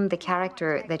became the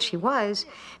character that she was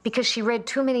because she read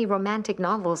too many romantic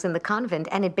novels in the convent,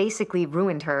 and it basically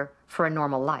ruined her for a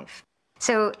normal life.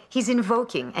 So he's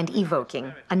invoking and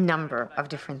evoking a number of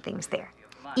different things there.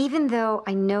 Even though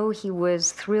I know he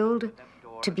was thrilled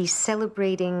to be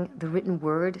celebrating the written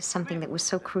word, something that was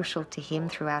so crucial to him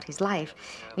throughout his life.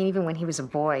 I mean, even when he was a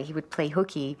boy, he would play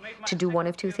hooky to do one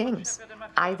of two things.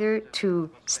 Either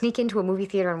to sneak into a movie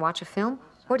theater and watch a film,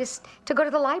 or to go to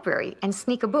the library and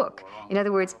sneak a book. In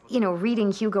other words, you know,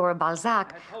 reading Hugo or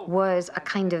Balzac was a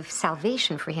kind of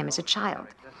salvation for him as a child.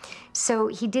 So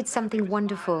he did something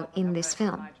wonderful in this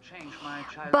film.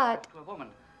 But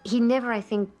he never, I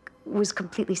think, was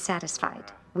completely satisfied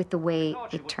with the way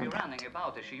it turned out.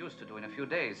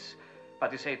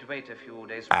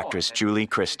 Actress Julie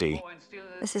Christie.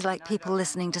 This is like people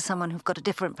listening to someone who've got a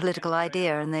different political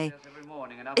idea, and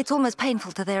it's almost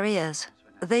painful to their ears.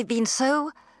 They've been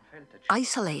so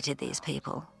isolated, these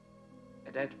people,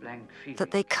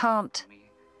 that they can't,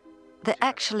 they're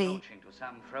actually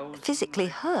physically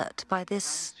hurt by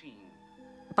this,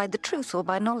 by the truth or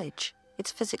by knowledge.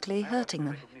 It's physically hurting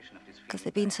them because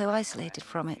they've been so isolated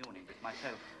from it.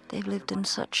 They've lived in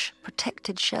such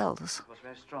protected shells. It was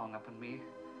very strong upon me,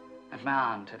 and my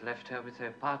aunt had left her with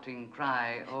a parting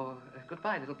cry, "Oh,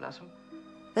 goodbye, little Blossom."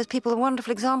 Those people are a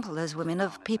wonderful example, those women,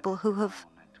 of people who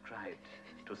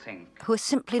are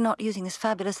simply not using this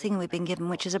fabulous thing we've been given,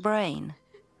 which is a brain.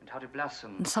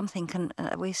 And something can,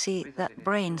 we see that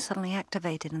brain suddenly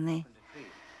activated, and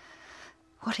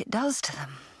what it does to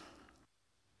them.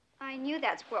 I knew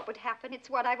that's what would happen. It's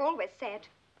what I've always said.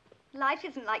 Life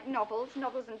isn't like novels.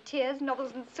 Novels and tears,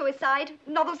 novels and suicide.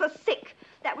 Novels are sick.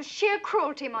 That was sheer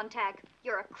cruelty, Montag.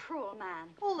 You're a cruel man.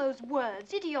 All those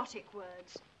words, idiotic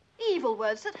words. Evil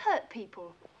words that hurt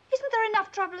people. Isn't there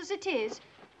enough trouble as it is?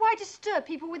 Why disturb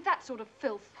people with that sort of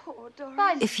filth? Poor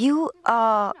Doris. If you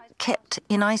are kept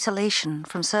in isolation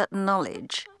from certain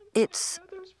knowledge, it's,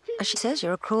 as she says,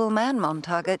 you're a cruel man,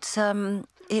 Montag. It's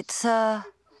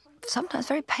sometimes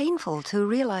very painful to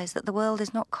realize that the world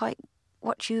is not quite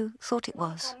what you thought it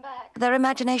was. Their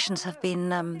imaginations have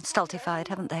been stultified,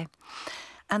 haven't they?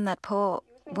 And that poor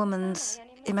woman's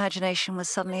imagination was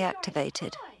suddenly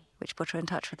activated, which put her in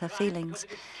touch with her feelings.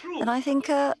 And I think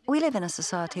we live in a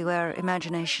society where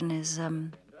imagination is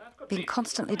being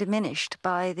constantly diminished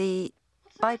by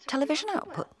television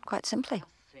output, quite simply.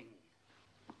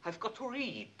 I've got to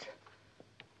read.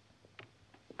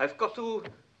 I've got to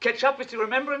catch up with the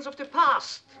remembrance of the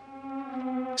past.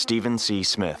 Stephen C.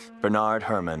 Smith, Bernard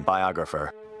Herrmann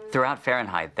biographer. Throughout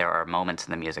Fahrenheit, there are moments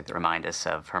in the music that remind us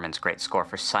of Herrmann's great score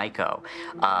for Psycho,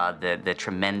 the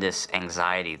tremendous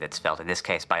anxiety that's felt, in this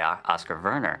case by Oscar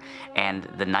Werner, and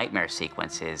the nightmare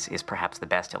sequence is perhaps the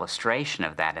best illustration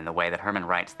of that in the way that Herrmann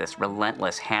writes this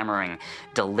relentless, hammering,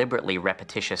 deliberately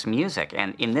repetitious music.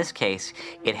 And in this case,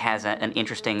 it has an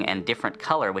interesting and different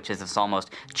color, which is this almost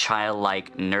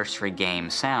childlike nursery game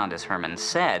sound, as Herrmann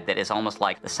said, that is almost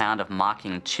like the sound of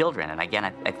mocking children. And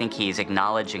again, I think he's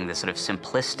acknowledging the sort of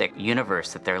simplistic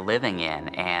universe that they're living in,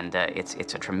 and it's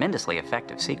a tremendously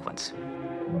effective sequence.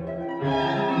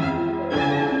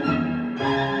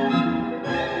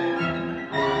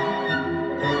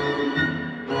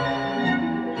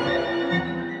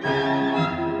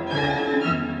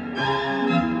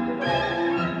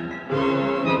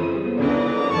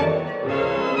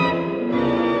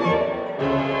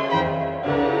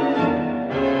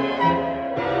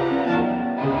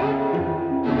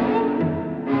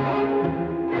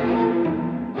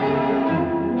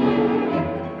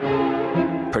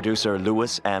 Producer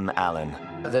Lewis M. Allen.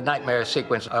 The nightmare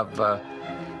sequence of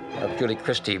Julie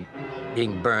Christie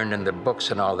being burned in the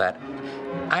books and all that,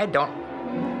 I don't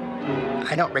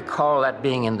recall that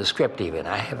being in the script even.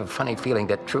 I have a funny feeling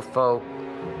that Truffaut,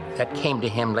 that came to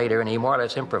him later and he more or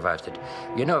less improvised it.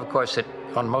 You know, of course, that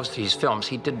on most of these films,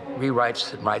 he did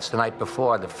rewrites and writes the night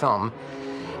before the film.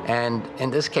 And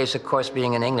in this case, of course,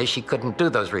 being in English, he couldn't do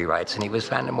those rewrites, and he was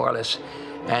kind of more or less.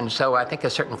 And so I think a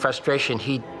certain frustration,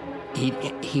 he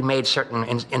made certain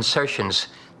insertions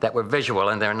that were visual,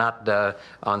 and they're not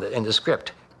in the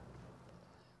script.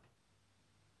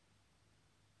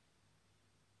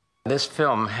 This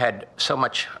film had so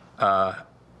much.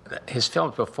 His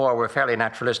films before were fairly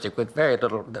naturalistic, with very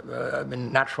little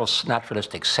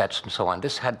naturalistic sets and so on.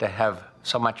 This had to have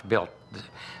so much built.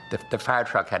 The fire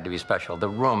truck had to be special. The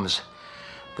rooms,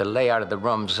 the layout of the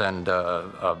rooms and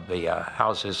of the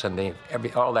houses, and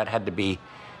all that had to be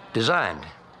designed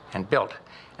and built.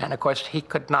 And of course, he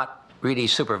could not really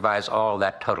supervise all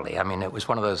that totally. I mean, it was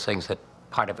one of those things that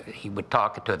part of it, he would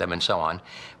talk to them and so on,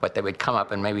 but they would come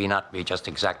up and maybe not be just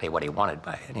exactly what he wanted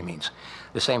by any means.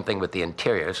 The same thing with the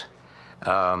interiors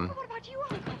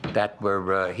that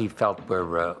were, he felt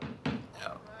were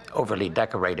overly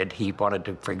decorated. He wanted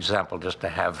to, for example, just to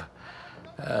have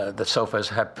the sofas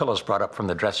have pillows brought up from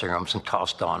the dressing rooms and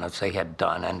tossed on as they had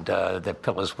done. And the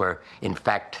pillows were, in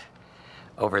fact,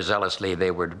 overzealously, they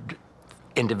were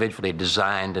individually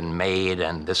designed and made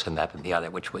and this and that and the other,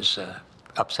 which was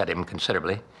upset him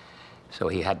considerably. So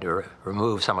he had to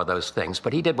remove some of those things.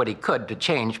 But he did what he could to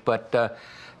change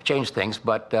things,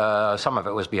 but some of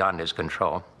it was beyond his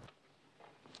control.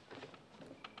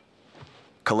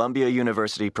 Columbia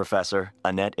University professor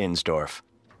Annette Insdorf.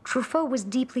 Truffaut was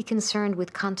deeply concerned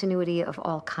with continuity of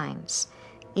all kinds.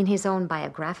 In his own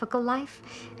biographical life,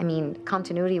 I mean,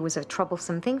 continuity was a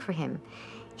troublesome thing for him.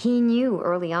 He knew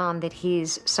early on that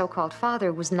his so-called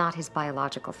father was not his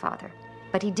biological father,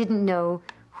 but he didn't know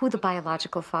who the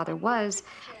biological father was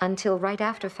until right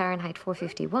after Fahrenheit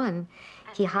 451,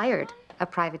 he hired a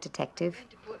private detective,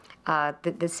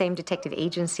 the same detective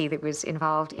agency that was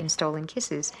involved in Stolen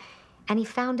Kisses, and he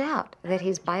found out that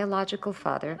his biological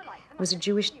father was a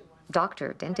Jewish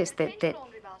doctor, dentist, that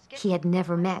he had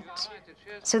never met.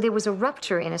 So there was a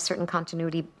rupture in a certain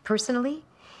continuity personally,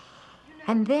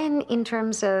 and then in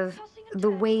terms of the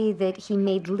way that he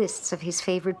made lists of his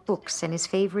favorite books and his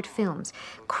favorite films,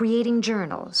 creating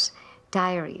journals,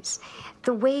 diaries,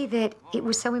 the way that it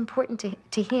was so important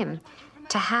to him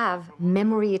to have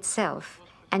memory itself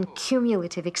and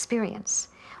cumulative experience.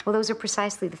 Well, those are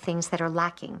precisely the things that are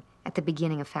lacking at the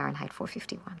beginning of Fahrenheit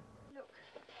 451. Look,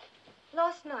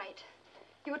 last night,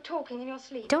 you were talking in your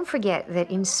sleep. Don't forget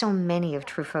that in so many of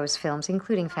Truffaut's films,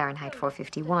 including Fahrenheit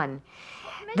 451,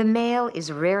 the male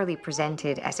is rarely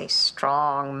presented as a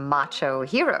strong, macho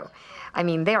hero. I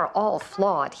mean, they are all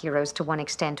flawed heroes to one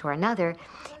extent or another.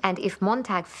 And if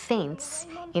Montag faints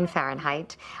in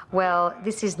Fahrenheit, well,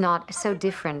 this is not so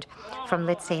different from,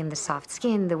 let's say, in The Soft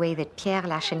Skin, the way that Pierre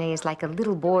Lachenet is like a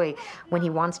little boy when he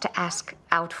wants to ask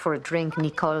out for a drink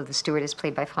Nicole, the stewardess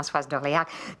played by Françoise d'Orléac,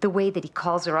 the way that he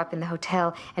calls her up in the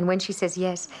hotel, and when she says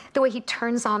yes, the way he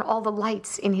turns on all the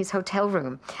lights in his hotel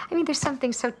room. I mean, there's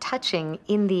something so touching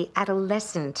in the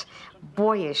adolescent,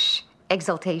 boyish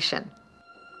exultation.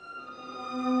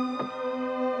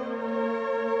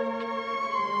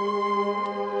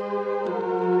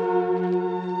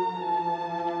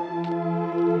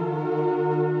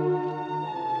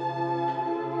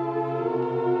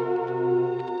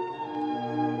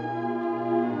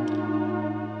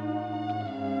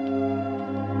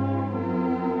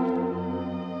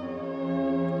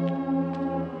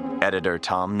 Editor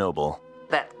Tom Noble.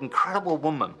 That incredible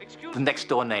woman, the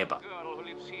next-door neighbor.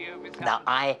 Now,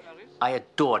 I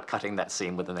adored cutting that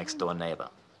scene with the next-door neighbor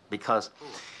because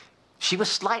she was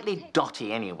slightly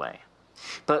dotty anyway.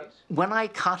 But when I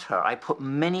cut her, I put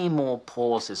many more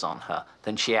pauses on her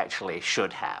than she actually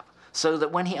should have, so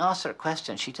that when he asks her a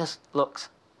question, she just looks.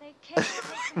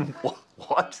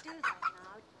 What?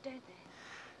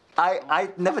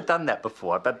 I've never done that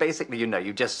before, but basically, you know,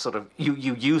 you just sort of, you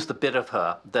use the bit of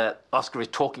her that Oscar is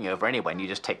talking over anyway, and you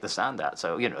just take the sound out.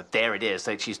 So, you know, there it is,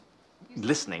 so she's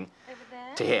listening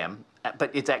to him,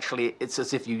 but it's actually, it's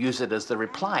as if you use it as the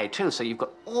reply, too. So you've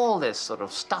got all this sort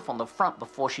of stuff on the front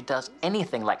before she does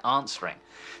anything like answering.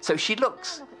 So she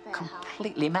looks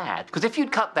completely mad, because if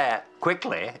you'd cut that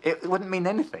quickly, it wouldn't mean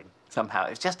anything. Somehow.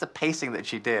 It's just the pacing that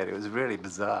she did. It was really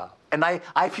bizarre. And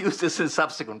I've used this in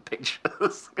subsequent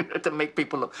pictures, you know, to make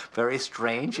people look very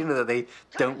strange, you know, that they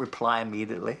don't reply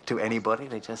immediately to anybody.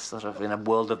 They're just sort of in a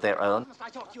world of their own. I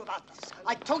talked to you about this.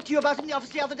 I talked to you about it in the office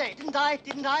the other day, didn't I?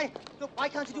 Didn't I? Look, why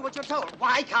can't you do what you're told?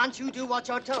 Why can't you do what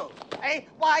you're told? Eh?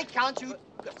 Why can't you?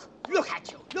 Look at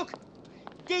you. Look.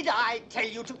 Did I tell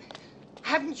you to?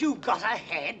 Haven't you got a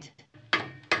head?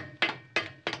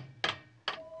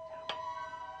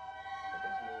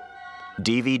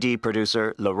 DVD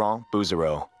producer Laurent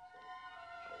Bouzereau.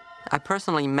 I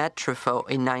personally met Truffaut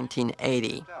in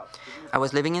 1980. I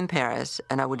was living in Paris,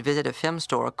 and I would visit a film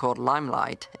store called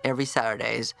Limelight every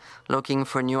Saturdays, looking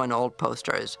for new and old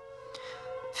posters.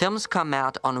 Films come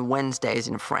out on Wednesdays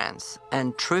in France,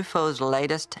 and Truffaut's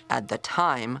latest at the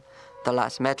time, The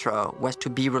Last Metro, was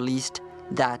to be released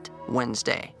that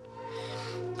Wednesday.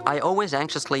 I always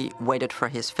anxiously waited for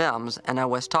his films, and I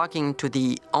was talking to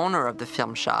the owner of the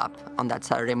film shop on that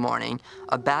Saturday morning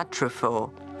about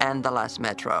Truffaut and The Last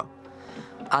Metro.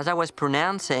 As I was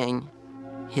pronouncing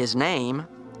his name,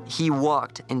 he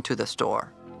walked into the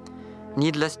store.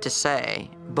 Needless to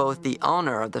say, both the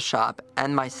owner of the shop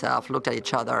and myself looked at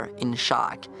each other in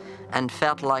shock and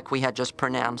felt like we had just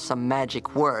pronounced some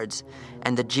magic words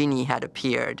and the genie had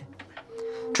appeared.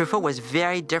 Truffaut was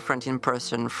very different in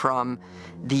person from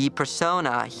the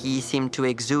persona he seemed to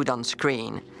exude on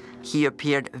screen. He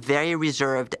appeared very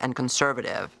reserved and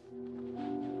conservative.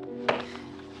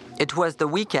 It was the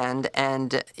weekend,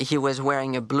 and he was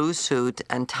wearing a blue suit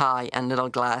and tie and little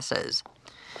glasses.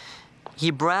 He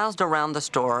browsed around the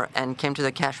store and came to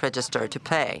the cash register to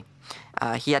pay.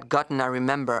 He had gotten, I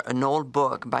remember, an old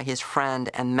book by his friend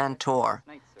and mentor,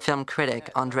 film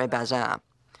critic André Bazin.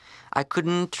 I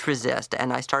couldn't resist,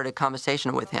 and I started a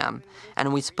conversation with him,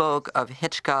 and we spoke of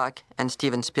Hitchcock and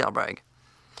Steven Spielberg.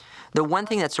 The one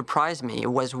thing that surprised me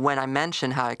was when I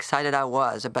mentioned how excited I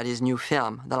was about his new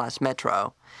film, The Last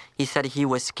Metro. He said he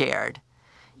was scared.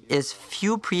 His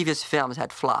few previous films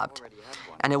had flopped,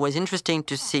 and it was interesting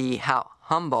to see how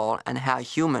humble and how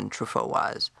human Truffaut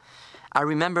was. I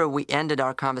remember we ended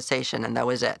our conversation, and that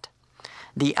was it.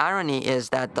 The irony is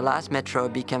that The Last Metro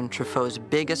became Truffaut's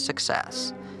biggest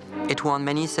success. It won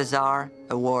many César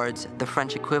awards, the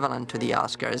French equivalent to the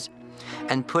Oscars,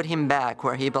 and put him back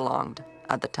where he belonged,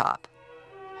 at the top.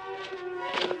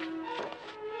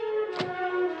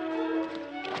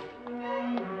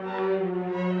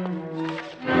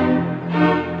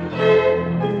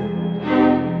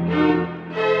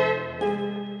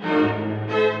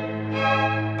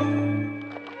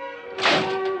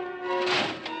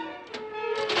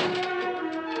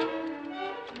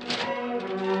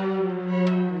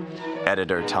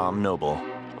 Editor Tom Noble.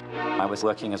 I was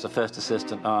working as a first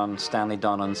assistant on Stanley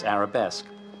Donen's Arabesque.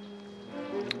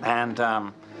 And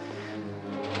I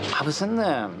was in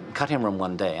the cutting room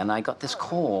one day, and I got this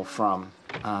call from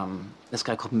this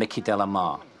guy called Mickey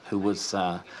Delamare, who was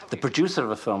the producer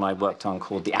of a film I worked on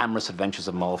called The Amorous Adventures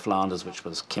of Mole Flanders, which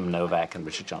was Kim Novak and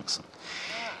Richard Johnson.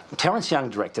 Terence Young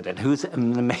directed it, who's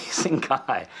an amazing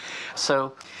guy.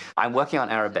 So I'm working on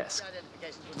Arabesque.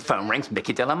 Phone rings,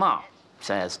 Mickey Delamare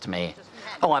says to me,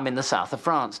 oh, I'm in the south of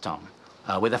France, Tom,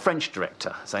 with a French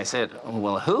director. So I said, oh,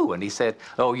 well, who? And he said,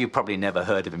 oh, you probably never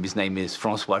heard of him. His name is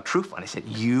Francois Truffaut. And I said,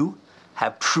 you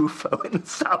have Truffaut in the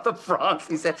south of France?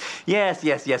 He said, yes,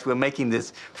 yes, yes, we're making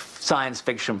this science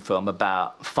fiction film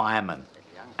about firemen.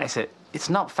 I said, it's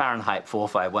not Fahrenheit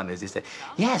 451, is it? He said,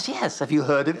 yes, yes, have you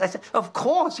heard of it? I said, of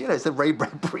course, you know, it's a Ray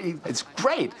Bradbury, it's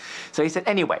great. So he said,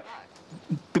 anyway,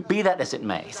 be that as it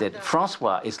may, he said,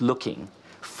 Francois is looking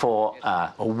for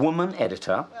a woman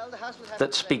editor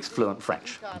that speaks fluent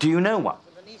French. Do you know one?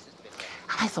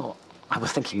 I thought, I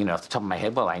was thinking, you know, off the top of my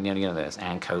head, well, I know, you know, there's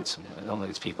Anne Coates and all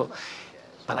these people,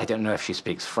 but I don't know if she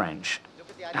speaks French.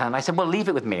 And I said, well, leave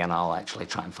it with me and I'll actually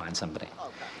try and find somebody.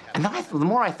 And then the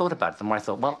more I thought about it, the more I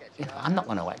thought, well, you know, I'm not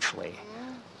going to actually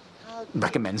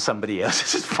recommend somebody else.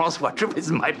 This is Francois Truffaut. This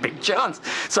is my big chance.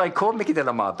 So I called Mickey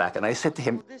Delamare back and I said to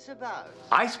him,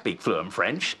 I speak fluent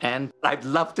French and I'd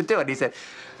love to do it. He said,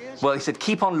 well, he said,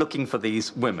 keep on looking for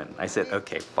these women. I said,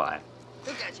 okay, fine.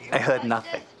 I heard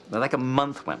nothing. Like a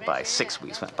month went by, 6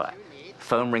 weeks went by.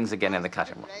 Phone rings again in the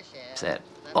cutting room. He said,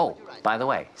 oh, by the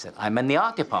way, he said, I'm in the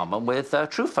art department with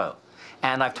Truffaut.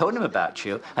 And I've told him about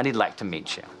you and he'd like to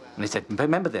meet you. And he said,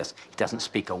 remember this, he doesn't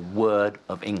speak a word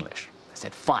of English. I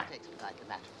said, fine.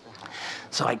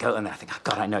 So I go and I think, oh,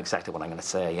 God, I know exactly what I'm going to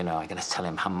say. You know, I'm going to tell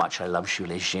him how much I love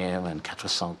Julie Jim and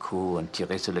 400 coups and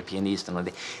Tirer sur le pianiste and all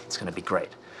that. It's going to be great.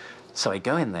 So I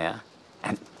go in there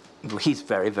and he's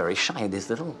very, very shy. This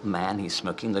little man, he's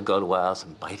smoking the Gauloise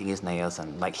and biting his nails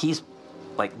and like he's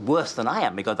like worse than I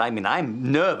am because I mean,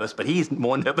 I'm nervous, but he's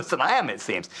more nervous than I am, it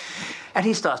seems. And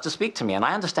he starts to speak to me and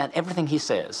I understand everything he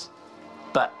says.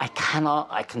 But I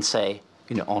can say,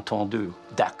 you know, entendu,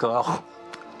 d'accord,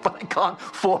 but I can't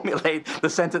formulate the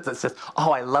sentence that says,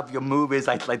 oh, I love your movies,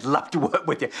 I'd love to work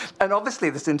with you. And obviously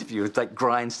this interview like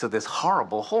grinds to this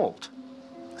horrible halt.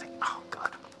 I think, oh,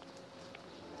 God.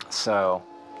 So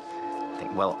I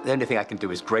think, well, the only thing I can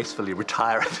do is gracefully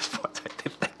retire at this point. I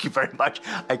think, thank you very much.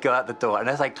 I go out the door, and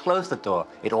as I close the door,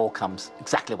 it all comes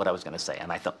exactly what I was going to say. And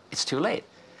I thought, it's too late.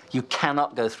 You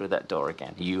cannot go through that door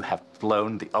again. You have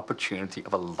blown the opportunity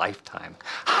of a lifetime.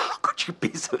 How could you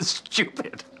be so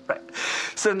stupid? Right.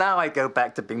 So now I go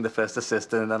back to being the first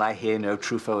assistant, and I hear, you know,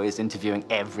 Truffaut is interviewing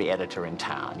every editor in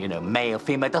town. You know, male,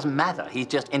 female, it doesn't matter. He's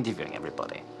just interviewing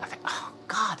everybody. I think, oh,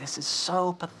 God, this is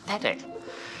so pathetic.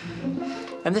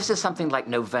 And this is something like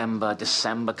November,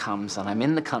 December comes, and I'm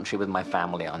in the country with my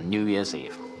family on New Year's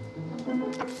Eve.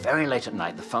 Very late at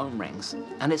night, the phone rings,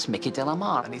 and it's Mickey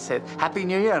Delamare. And he said, Happy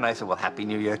New Year. And I said, well, Happy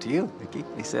New Year to you, Mickey.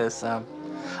 He says,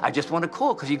 I just want to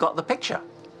call because you got the picture.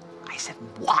 I said,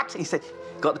 what? He said,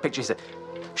 got the picture. He said,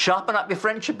 sharpen up your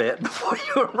French a bit before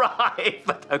you arrive.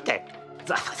 But, okay.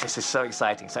 This is so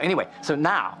exciting. So anyway, so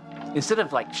now, instead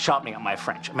of like sharpening up my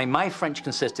French, I mean, my French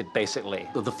consisted basically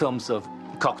of the films of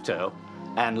Cocteau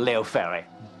and Léo Ferré.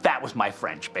 That was my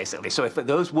French, basically. So if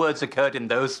those words occurred in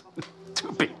those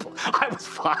two people, I was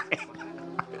fine.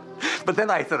 But then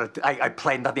I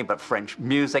played nothing but French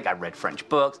music. I read French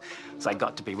books. So I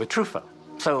got to be with Truffaut.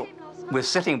 So we're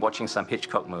sitting watching some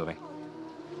Hitchcock movie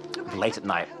late at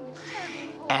night.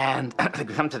 And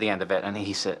we come to the end of it, and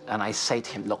he said, and I say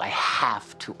to him, look, I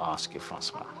have to ask you,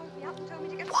 Francois,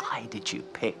 why did you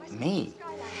pick me?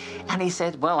 And he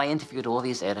said, well, I interviewed all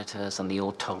these editors, and they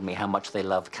all told me how much they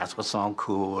loved 400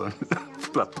 coups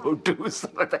and La Peau Douce.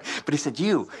 But he said,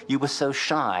 you were so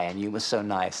shy, and you were so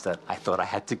nice that I thought I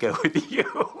had to go with you.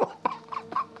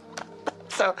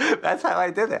 So that's how I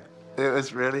did it.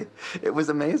 It was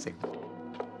amazing.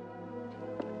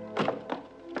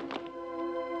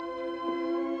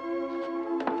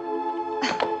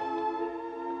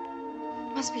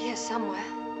 Must be here somewhere.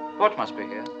 What must be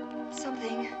here?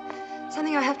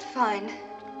 Something I have to find.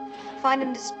 Find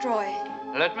and destroy.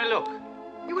 Let me look.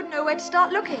 You wouldn't know where to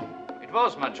start looking. It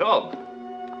was my job.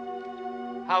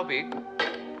 How big?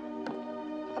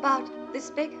 About this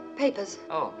big. Papers.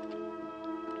 Oh.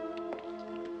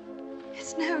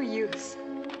 It's no use.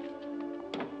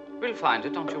 We'll find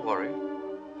it, don't you worry.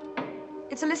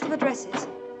 It's a list of addresses.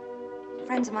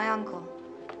 Friends of my uncle.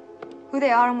 Who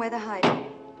they are and where they're hiding.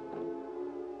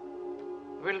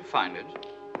 We'll find it.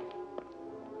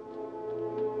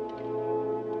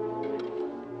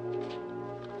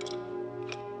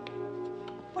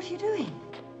 What are you doing?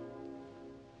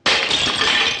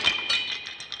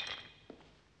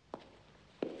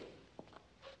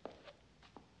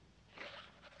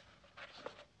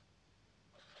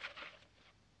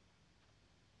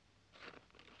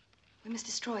 We must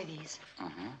destroy these.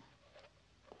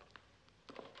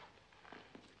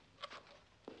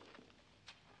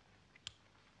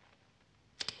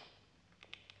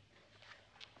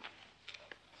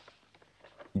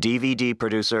 DVD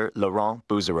producer Laurent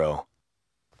Bouzereau.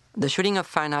 The shooting of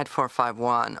Fahrenheit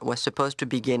 451 was supposed to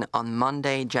begin on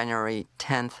Monday, January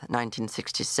 10th,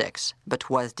 1966, but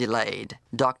was delayed.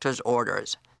 Doctor's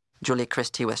orders. Julie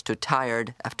Christie was too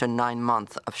tired after 9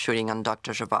 months of shooting on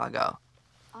Dr. Zhivago.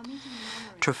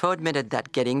 Truffaut admitted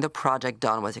that getting the project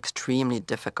done was extremely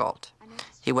difficult.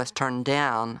 He was turned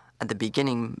down at the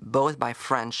beginning both by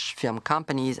French film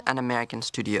companies and American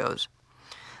studios.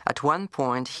 At one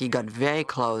point, he got very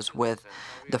close with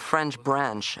the French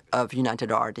branch of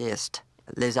United Artists,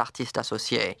 Les Artistes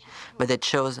Associés, but they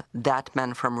chose That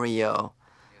Man from Rio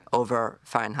over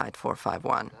Fahrenheit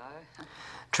 451.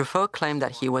 Truffaut claimed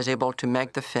that he was able to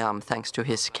make the film thanks to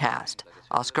his cast,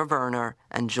 Oscar Werner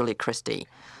and Julie Christie.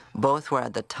 Both were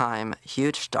at the time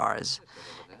huge stars,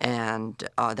 and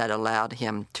that allowed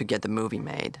him to get the movie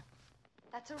made.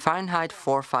 Fahrenheit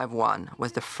 451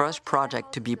 was the first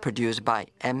project to be produced by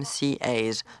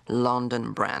MCA's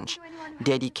London branch,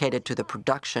 dedicated to the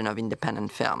production of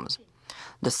independent films.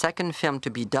 The second film to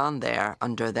be done there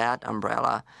under that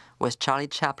umbrella was Charlie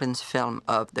Chaplin's film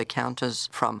of The Countess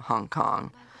from Hong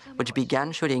Kong, which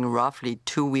began shooting roughly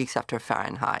 2 weeks after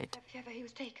Fahrenheit.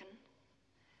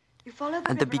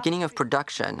 At the beginning of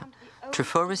production,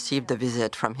 Truffaut received a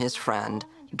visit from his friend,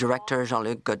 director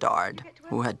Jean-Luc Godard,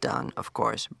 who had done, of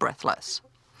course, Breathless.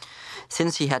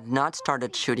 Since he had not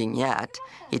started shooting yet,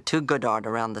 he took Godard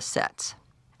around the sets.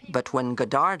 But when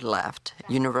Godard left,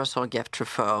 Universal gave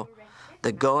Truffaut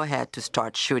the go-ahead to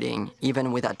start shooting,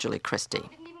 even without Julie Christie.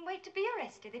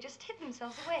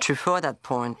 Truffaut at that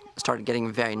point started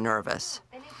getting very nervous,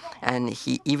 and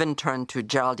he even turned to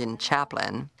Geraldine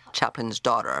Chaplin, Chaplin's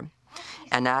daughter,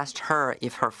 and asked her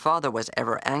if her father was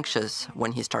ever anxious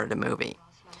when he started a movie.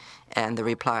 And the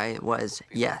reply was,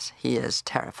 yes, he is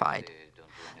terrified.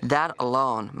 That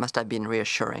alone must have been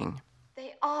reassuring.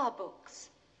 They are books.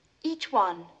 Each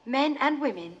one, men and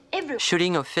women, everyone.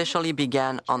 Shooting officially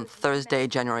began on Thursday,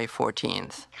 January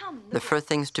 14th. The first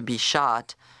things to be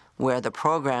shot were the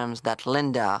programs that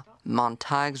Linda,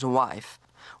 Montag's wife,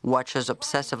 watches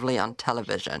obsessively on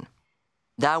television.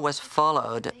 That was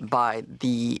followed by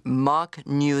the mock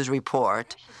news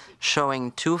report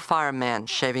showing 2 firemen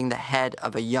shaving the head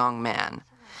of a young man.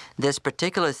 This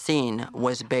particular scene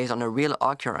was based on a real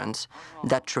occurrence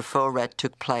that Truffaut read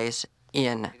took place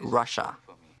in Russia.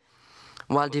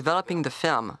 While developing the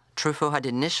film, Truffaut had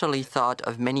initially thought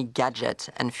of many gadgets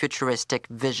and futuristic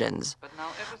visions.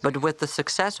 But with the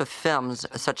success of films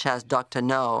such as Dr.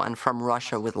 No and From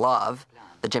Russia with Love,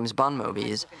 the James Bond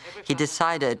movies, he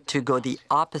decided to go the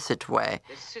opposite way,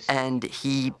 and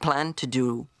he planned to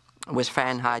do with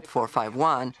Fahrenheit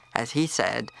 451, as he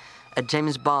said, a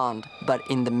James Bond, but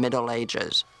in the Middle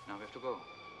Ages. Now we have to go.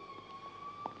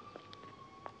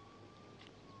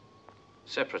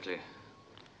 Separately.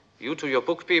 You to your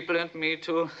book people and me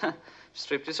to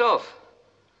strip this off.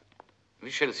 We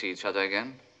shall see each other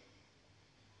again.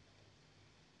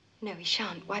 No, we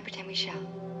shan't. Why pretend we shall?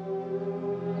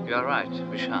 You are right,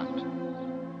 we shan't.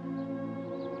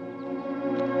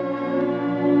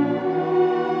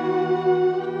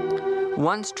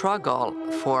 One struggle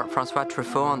for François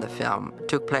Truffaut on the film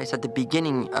took place at the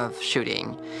beginning of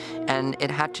shooting, and it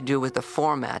had to do with the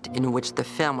format in which the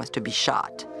film was to be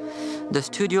shot. The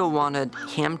studio wanted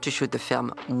him to shoot the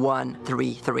film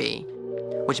 1:3:3,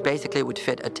 which basically would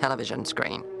fit a television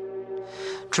screen.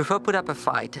 Truffaut put up a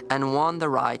fight and won the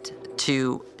right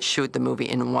to shoot the movie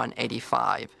in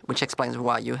 1:85, which explains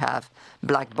why you have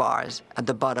black bars at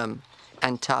the bottom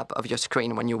and top of your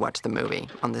screen when you watch the movie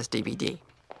on this DVD.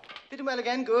 Did well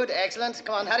again, good, excellent.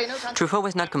 Come on, Harry, no time. Truffaut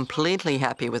was not completely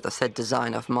happy with the set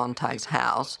design of Montag's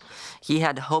house. He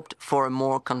had hoped for a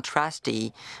more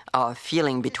contrasty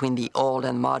feeling between the old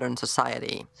and modern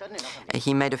society.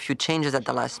 He made a few changes at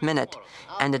the last minute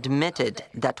and admitted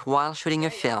that while shooting a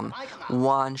film,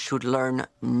 one should learn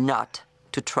not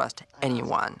to trust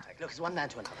anyone.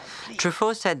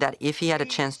 Truffaut said that if he had a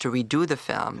chance to redo the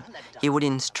film, he would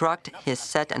instruct his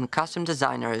set and costume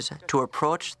designers to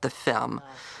approach the film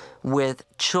with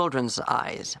children's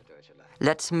eyes.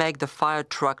 Let's make the fire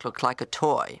truck look like a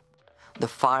toy. The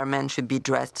firemen should be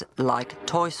dressed like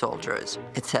toy soldiers,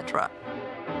 etc.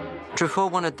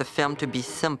 Truffaut wanted the film to be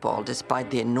simple despite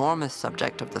the enormous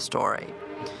subject of the story.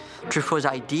 Truffaut's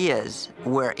ideas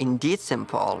were indeed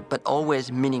simple, but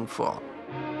always meaningful.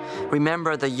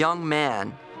 Remember the young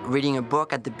man reading a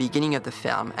book at the beginning of the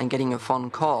film and getting a phone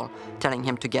call telling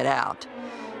him to get out.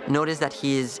 Notice that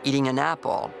he is eating an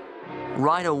apple.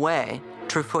 Right away,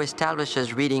 Truffaut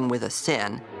establishes reading with a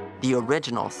sin, the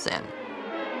original sin.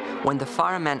 When the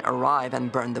firemen arrive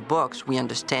and burn the books, we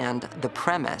understand the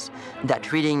premise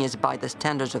that reading is, by the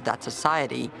standards of that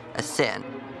society, a sin.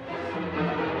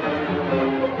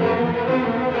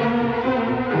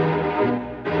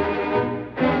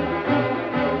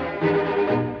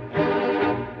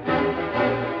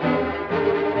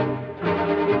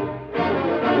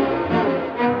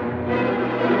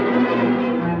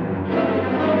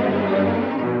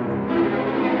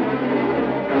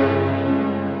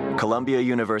 Columbia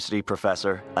University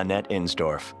professor Annette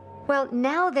Insdorf. Well,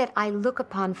 now that I look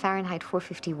upon Fahrenheit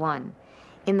 451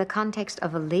 in the context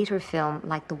of a later film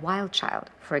like The Wild Child,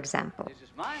 for example,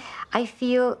 I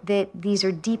feel that these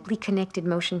are deeply connected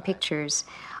motion pictures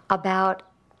about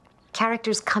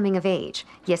characters coming of age.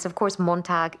 Yes, of course,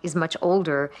 Montag is much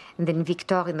older than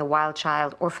Victor in The Wild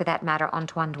Child, or for that matter,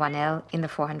 Antoine Doinel in The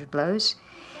 400 Blows.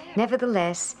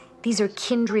 Nevertheless, these are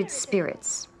kindred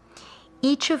spirits,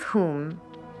 each of whom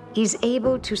is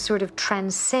able to sort of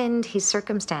transcend his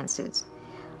circumstances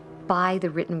by the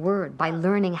written word, by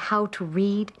learning how to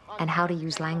read and how to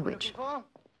use language.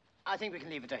 I think we can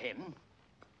leave it to him.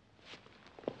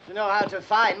 To know how to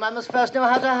find, one must first know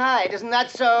how to hide. Isn't that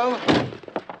so?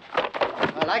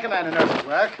 I like a man who knows his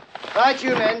work. Right,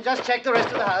 you men, just check the rest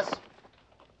of the house.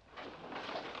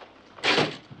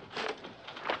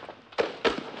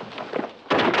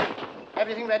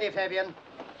 Everything ready, Fabian?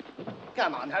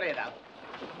 Come on, hurry it up.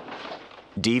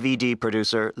 DVD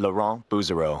producer Laurent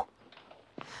Bouzereau.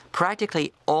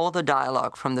 Practically all the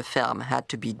dialogue from the film had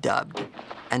to be dubbed,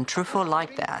 and Truffaut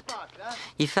liked that.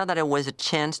 He felt that it was a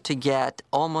chance to get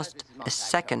almost a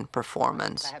second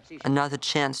performance, another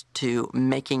chance to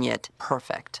making it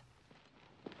perfect.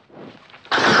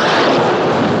 What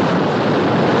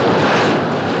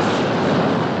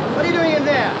are you doing in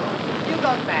there? You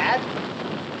got mad?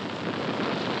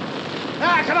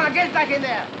 Ah, come on, get back in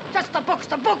there! Just the books,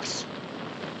 the books!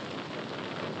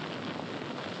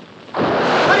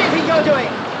 What do you think you're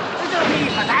doing? There's no need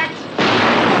for that!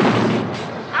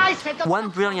 I said the... One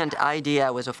brilliant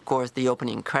idea was, of course, the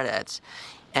opening credits.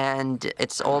 And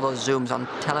it's all those zooms on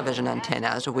television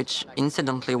antennas, which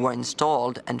incidentally were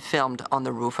installed and filmed on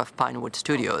the roof of Pinewood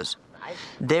Studios.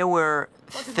 They were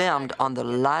filmed on the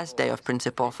last day of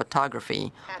principal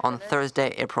photography on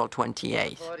Thursday, April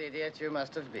 28th. What idiot you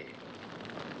must have been.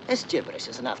 This gibberish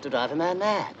is enough to drive a man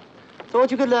mad.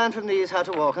 Thought you could learn from these how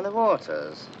to walk on the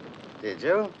waters. Did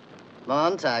you?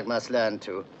 Montag must learn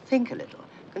to think a little.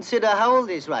 Consider how all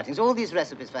these writings, all these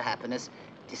recipes for happiness,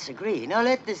 disagree. Now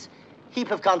let this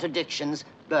heap of contradictions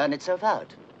burn itself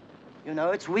out. You know,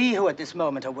 it's we who at this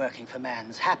moment are working for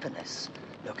man's happiness.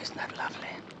 Look, isn't that lovely?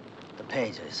 The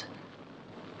pages,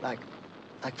 like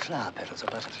flower petals or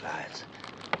butterflies.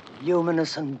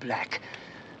 Luminous and black.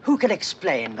 Who can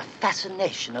explain the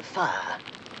fascination of fire?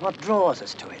 What draws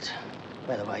us to it,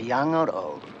 whether we're young or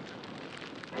old?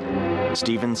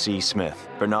 Stephen C. Smith,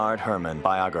 Bernard Herrmann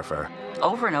biographer.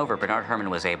 Over and over, Bernard Herrmann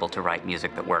was able to write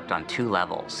music that worked on two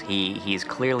levels. He's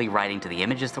clearly writing to the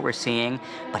images that we're seeing,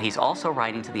 but he's also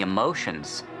writing to the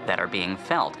emotions that are being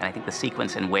felt. And I think the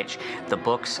sequence in which the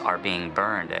books are being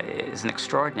burned is an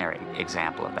extraordinary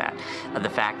example of that. The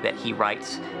fact that he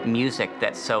writes music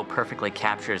that so perfectly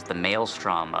captures the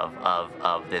maelstrom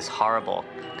of this horrible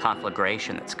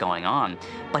conflagration that's going on,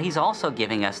 but he's also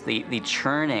giving us the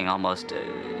churning, almost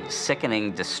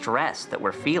sickening distress that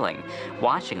we're feeling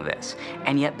watching this.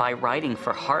 And yet by writing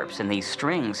for harps and these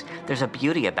strings, there's a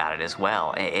beauty about it as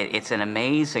well. It's an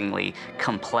amazingly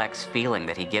complex feeling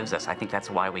that he gives us. I think that's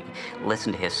why we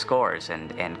listen to his scores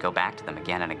and go back to them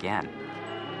again and again.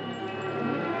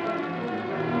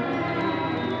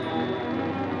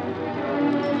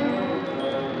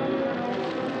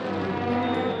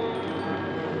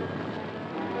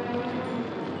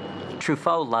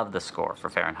 Truffaut loved the score for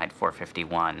Fahrenheit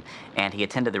 451, and he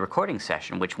attended the recording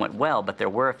session, which went well, but there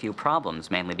were a few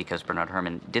problems, mainly because Bernard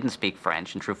Herrmann didn't speak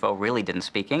French, and Truffaut really didn't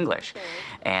speak English.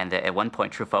 And at one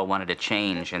point, Truffaut wanted a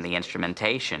change in the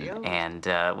instrumentation and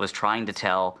was trying to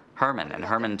tell Herrmann, and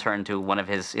Herrmann turned to one of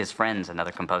his friends,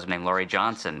 another composer named Laurie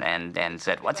Johnson, and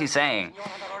said, "What's he saying?"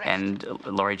 And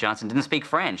Laurie Johnson didn't speak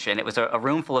French, and it was a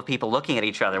room full of people looking at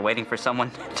each other, waiting for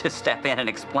someone to step in and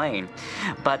explain.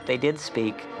 But they did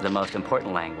speak the most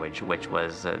important language, which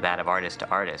was that of artist to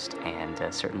artist, and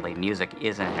certainly music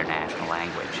is an international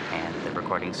language, and the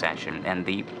recording session and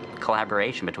the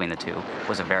collaboration between the two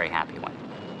was a very happy one.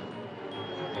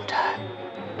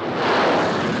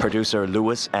 Producer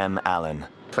Lewis M. Allen.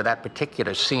 For that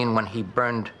particular scene when he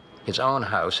burned his own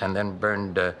house and then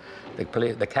burned the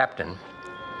captain,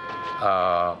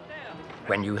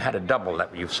 when you had a double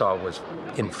that you saw was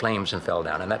in flames and fell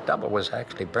down, and that double was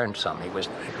actually burned some. It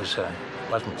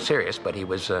wasn't serious, but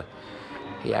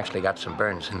he actually got some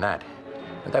burns in that.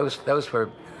 But those were,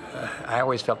 I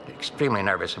always felt extremely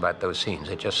nervous about those scenes.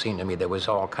 It just seemed to me there was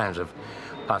all kinds of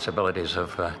possibilities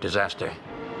of disaster.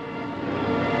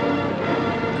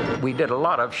 We did a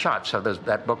lot of shots of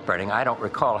that book burning. I don't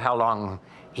recall how long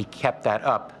he kept that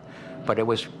up, but it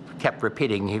was kept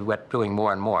repeating. He went doing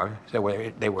more and more. They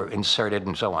were inserted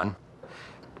and so on.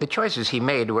 The choices he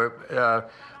made were,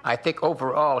 I think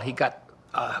overall, he got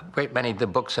a great many of the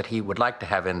books that he would like to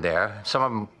have in there. Some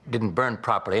of them didn't burn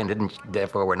properly and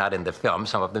therefore were not in the film.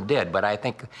 Some of them did. But I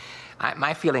think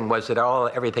my feeling was that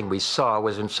everything we saw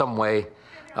was in some way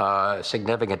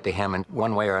significant to him in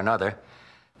one way or another.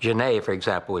 Genet, for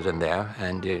example, was in there,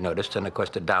 and you noticed, and of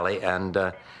course the Dali and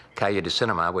Cahiers du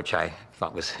Cinema, which I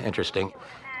thought was interesting.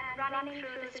 Running through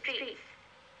the streets,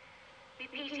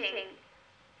 repeating,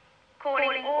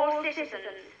 calling all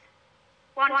citizens,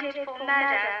 wanted for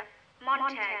murder,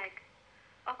 Montag,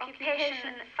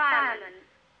 occupation fireman.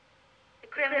 The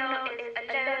criminal is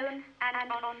alone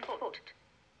and on foot.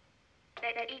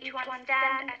 Let each one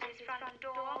stand at his front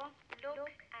door, look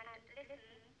and listen.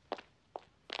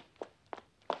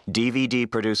 DVD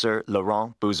producer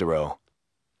Laurent Bouzereau.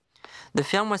 The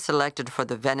film was selected for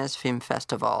the Venice Film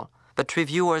Festival, but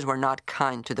reviewers were not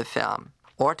kind to the film,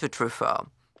 or to Truffaut,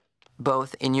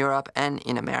 both in Europe and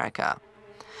in America.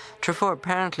 Truffaut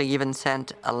apparently even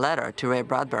sent a letter to Ray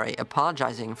Bradbury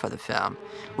apologizing for the film,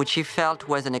 which he felt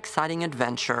was an exciting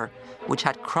adventure which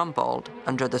had crumbled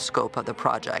under the scope of the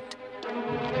project.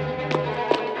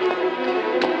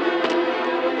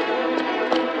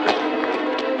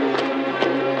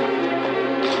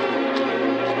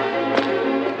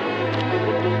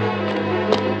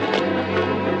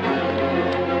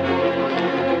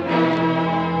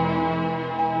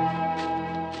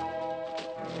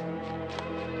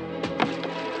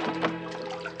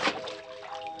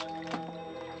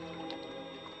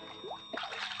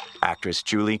 Actress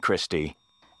Julie Christie.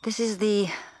 This is the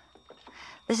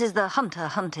hunter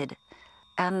hunted,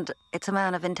 and it's a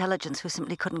man of intelligence who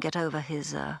simply couldn't get over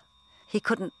his, he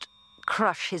couldn't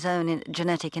crush his own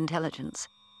genetic intelligence.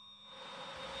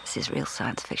 This is real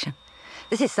science fiction.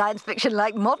 This is science fiction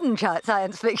like modern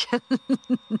science fiction.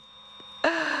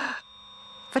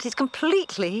 But it's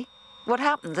completely what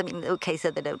happens. I mean, okay, so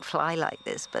they don't fly like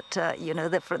this, but, you know,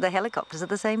 the helicopters are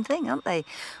the same thing, aren't they?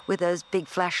 With those big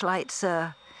flashlights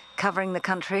covering the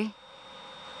country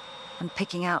and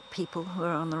picking out people who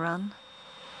are on the run,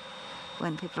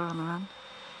 when people are on the run.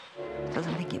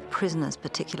 I'm thinking of prisoners,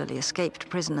 particularly escaped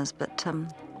prisoners, but,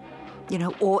 you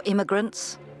know, or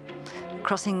immigrants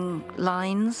crossing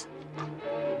lines.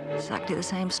 Exactly the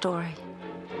same story.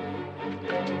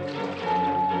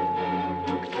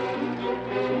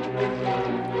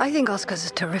 I think Oscar's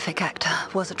a terrific actor,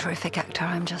 was a terrific actor.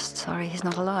 I'm just sorry he's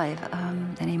not alive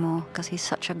anymore, because he's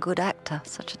such a good actor,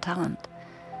 such a talent.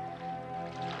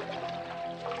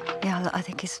 Yeah, I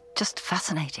think he's just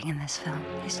fascinating in this film.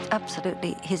 He's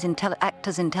absolutely, his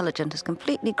actor's intelligence has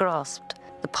completely grasped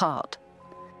the part.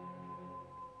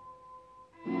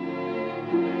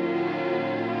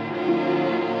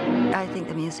 I think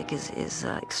the music is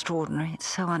extraordinary. It's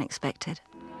so unexpected.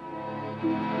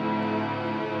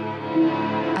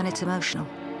 And it's emotional.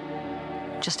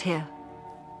 Just here.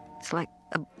 It's like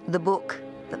the book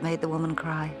that made the woman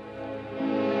cry.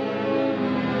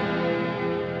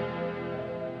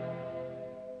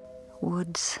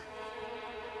 Woods.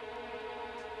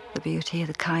 The beauty,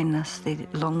 the kindness, the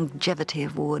longevity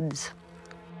of woods.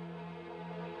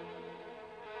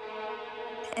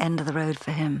 End of the road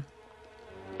for him.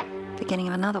 Beginning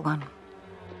of another one.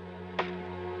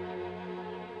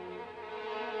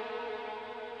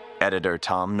 Editor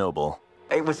Tom Noble.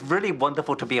 It was really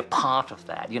wonderful to be a part of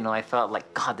that. You know, I felt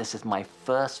like, God, this is my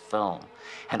first film.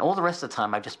 And all the rest of the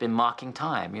time, I've just been marking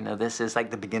time. You know, this is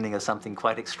like the beginning of something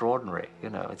quite extraordinary.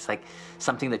 You know, it's like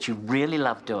something that you really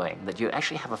love doing, that you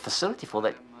actually have a facility for,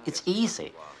 that it's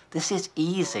easy. This is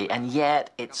easy, and yet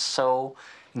it's so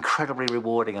incredibly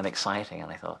rewarding and exciting.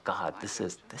 And I thought, God, this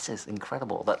is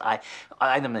incredible. But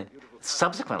I mean,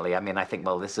 subsequently, I mean, I think,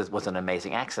 well, was an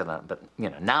amazing accident. But, you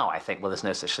know, now I think, well, there's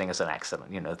no such thing as an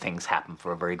accident. You know, things happen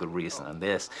for a very good reason. And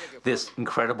this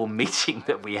incredible meeting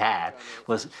that we had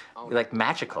was, like,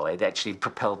 magical. It actually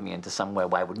propelled me into somewhere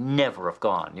where I would never have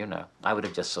gone, you know. I would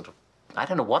have just sort of, I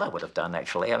don't know what I would have done,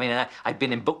 actually. I mean, I'd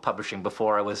been in book publishing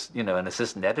before I was, you know, an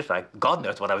assistant editor. God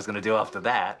knows what I was going to do after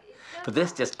that. But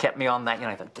this just kept me on that, you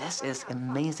know, I thought, this is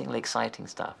amazingly exciting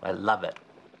stuff. I love it.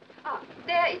 Ah,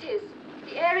 there it is.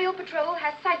 The aerial patrol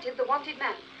has sighted the wanted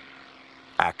man.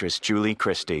 Actress Julie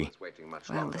Christie.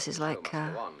 Well, this is like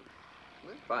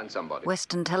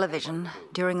Western television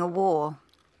during a war.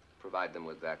 Provide them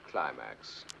with their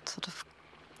climax. Sort of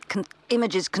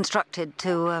images constructed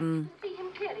to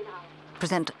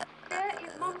present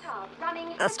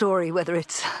a story, whether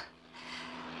it's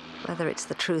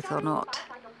the truth or not.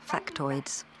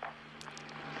 Factoids.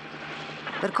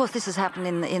 But of course, this has happened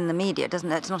in the media, doesn't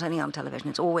it? It's not only on television.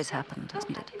 It's always happened,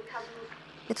 hasn't it?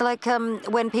 It's like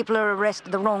when people are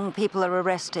arrested, the wrong people are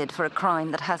arrested for a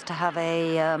crime that has to have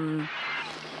a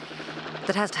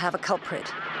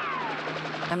culprit.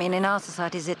 I mean, in our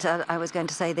societies, I was going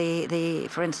to say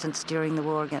for instance, during the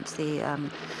war against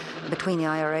between the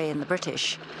IRA and the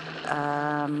British,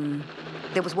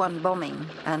 there was one bombing,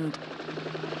 and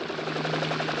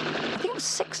I think it was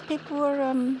 6 people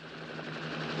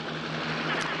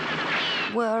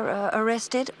were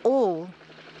arrested, all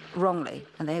wrongly,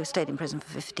 and they stayed in prison for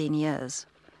 15 years.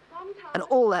 And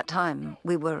all that time,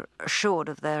 we were assured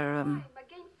of their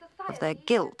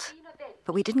guilt,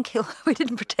 but we didn't kill. We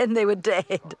didn't pretend they were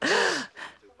dead. The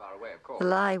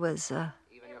lie was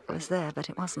there, but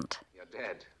it wasn't. You're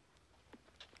dead.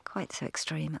 Quite so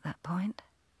extreme at that point.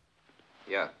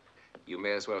 Yeah. You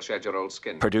may as well shed your old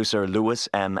skin. Producer Lewis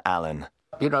M. Allen.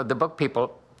 You know, the book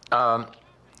people,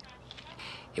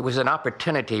 it was an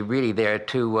opportunity really there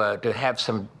to have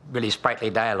some really sprightly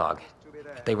dialogue.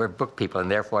 They were book people, and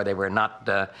therefore they were not,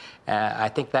 I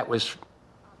think that was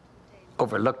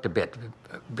overlooked a bit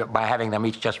by having them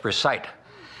each just recite.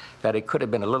 That it could have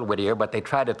been a little wittier, but they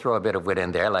tried to throw a bit of wit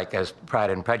in there, like as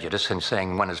Pride and Prejudice, and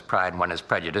saying one is Pride, one is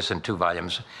Prejudice in 2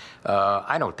 volumes.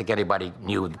 I don't think anybody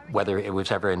knew whether it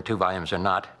was ever in 2 volumes or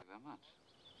not.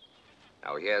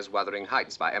 Now here's Wuthering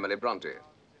Heights by Emily Bronte.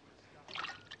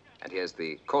 And here's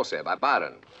The Corsair by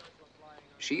Byron.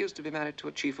 She used to be married to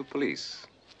a chief of police.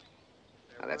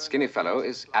 Now that skinny fellow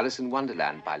is Alice in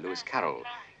Wonderland by Lewis Carroll.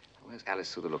 Where's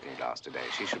Alice through the looking glass today?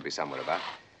 She should be somewhere about.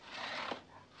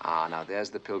 Ah, now there's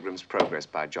The Pilgrim's Progress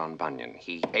by John Bunyan.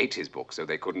 He ate his book so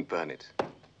they couldn't burn it.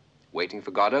 Waiting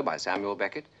for Godot by Samuel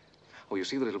Beckett. Oh, you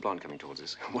see the little blonde coming towards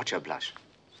us. Watch her blush.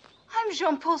 I'm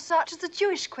Jean-Paul Sartre's The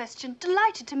Jewish Question.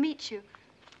 Delighted to meet you.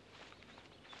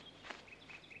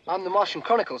 I'm The Martian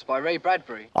Chronicles by Ray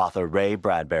Bradbury. Author Ray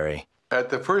Bradbury. At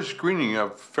the first screening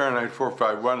of Fahrenheit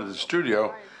 451 at the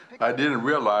studio, I didn't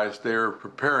realize they were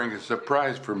preparing a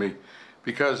surprise for me,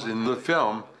 because in the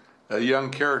film, a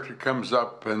young character comes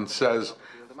up and says,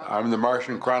 I'm The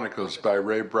Martian Chronicles by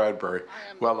Ray Bradbury.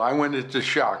 Well, I went into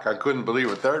shock. I couldn't believe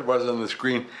it. There it was on the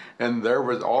screen, and there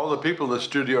was all the people in the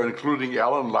studio, including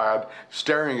Ellen Ladd,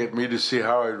 staring at me to see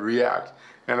how I'd react.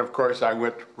 And of course, I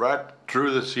went right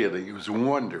through the ceiling. It was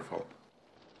wonderful.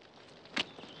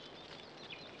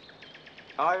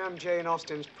 I am Jane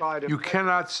Austen's Pride and You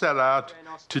cannot set out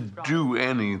to do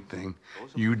anything.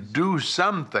 You do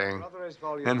something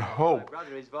and hope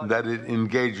that it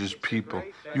engages people.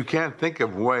 You can't think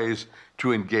of ways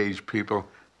to engage people.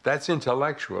 That's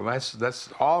intellectual. That's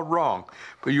all wrong.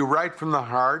 But you write from the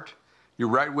heart. You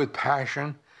write with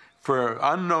passion for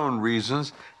unknown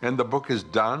reasons, and the book is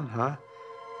done, huh?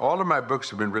 All of my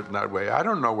books have been written that way. I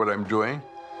don't know what I'm doing.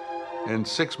 And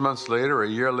 6 months later, a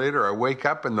year later, I wake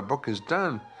up and the book is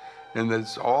done. And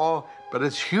it's all, but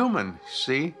it's human,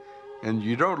 see? And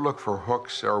you don't look for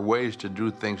hooks or ways to do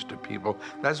things to people.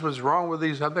 That's what's wrong with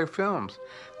these other films.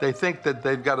 They think that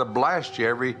they've got to blast you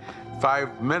every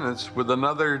 5 minutes with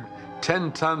another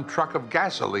 10-ton truck of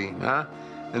gasoline, huh?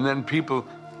 And then people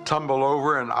tumble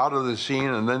over and out of the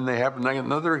scene, and then they have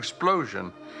another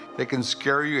explosion. They can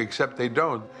scare you, except they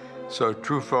don't. So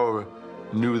Truffaut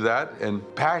knew that and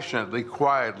passionately,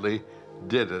 quietly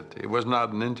did it. It was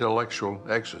not an intellectual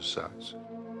exercise.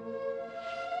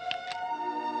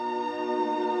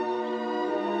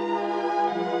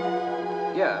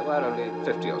 Yeah, we're only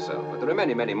 50 or so, but there are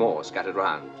many, many more scattered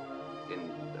around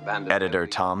in abandoned... Editor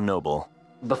Tom Noble.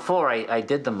 Before I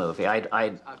did the movie,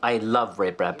 I loved Ray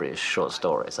Bradbury's short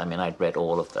stories. I mean, I'd read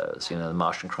all of those, you know, The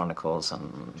Martian Chronicles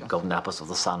and Golden Apples of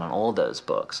the Sun and all those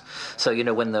books. So, you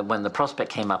know, when the prospect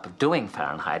came up of doing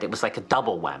Fahrenheit, it was like a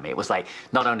double whammy. It was like,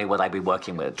 not only would I be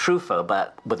working with Truffaut,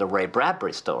 but with a Ray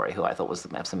Bradbury story, who I thought was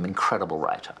an incredible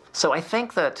writer. So I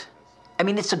think that, I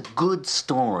mean, it's a good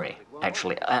story,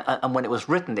 actually. And when it was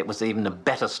written, it was even a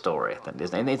better story than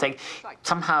Disney. And it's like,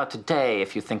 somehow today,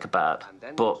 if you think about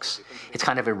books, it's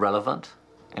kind of irrelevant,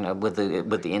 you know, with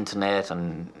the internet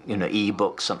and, you know,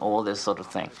 e-books and all this sort of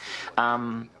thing.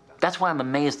 That's why I'm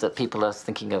amazed that people are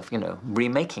thinking of, you know,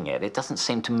 remaking it. It doesn't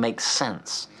seem to make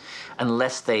sense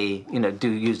unless they, you know,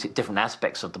 do use different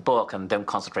aspects of the book and don't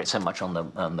concentrate so much on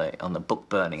the book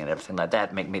burning and everything like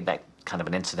that, make that kind of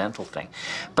an incidental thing.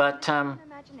 But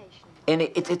and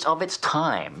it's of its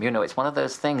time, you know. It's one of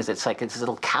those things. It's like it's a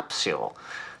little capsule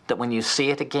that when you see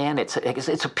it again, it's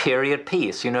a period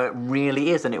piece. You know, it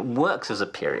really is, and it works as a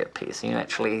period piece. You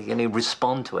actually, you know,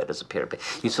 respond to it as a period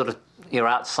piece. You're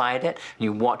outside it, and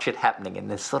you watch it happening in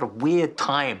this sort of weird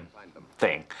time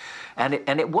thing, and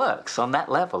it works on that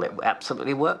level. It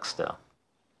absolutely works still.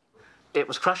 It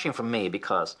was crushing for me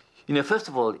because, you know, first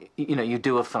of all, you know, you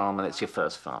do a film and it's your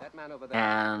first film,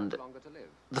 and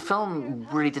the film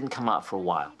really didn't come out for a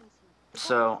while.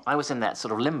 So I was in that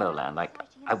sort of limbo land. Like,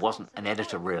 I wasn't an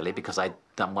editor really because I'd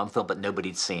done one film but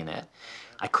nobody'd seen it.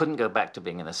 I couldn't go back to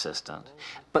being an assistant.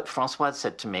 But Francois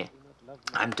said to me,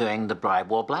 I'm doing The Bride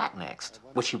Wore Black next,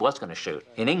 which he was going to shoot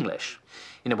in English.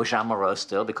 You know, with Jean Moreau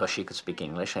still, because she could speak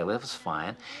English, it was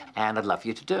fine, and I'd love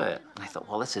you to do it. And I thought,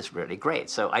 well, this is really great.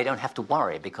 So I don't have to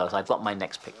worry because I've got my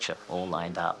next picture all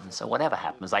lined up. And so whatever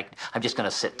happens, I'm just going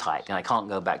to sit tight, and I can't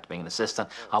go back to being an assistant.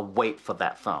 I'll wait for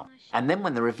that film. And then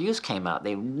when the reviews came out,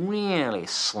 they really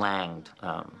slanged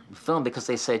the film because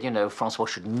they said, you know, Francois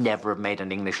should never have made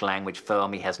an English language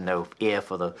film. He has no ear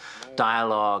for the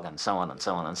dialogue, and so on and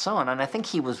so on and so on. And I think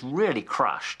he was really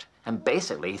crushed. And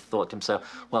basically he thought to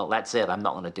himself, well, that's it. I'm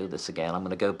not going to do this again. I'm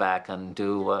going to go back and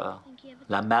do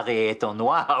La Mariée est en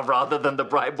Noir rather than The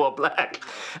Bride Wore Black.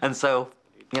 And so,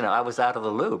 you know, I was out of the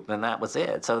loop, and that was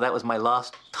it. So that was my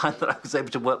last time that I was able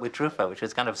to work with Truffaut, which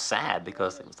was kind of sad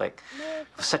because it was like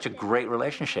such a great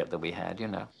relationship that we had, you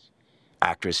know.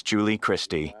 Actress Julie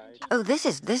Christie. Oh, this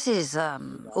is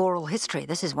oral history.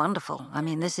 This is wonderful. I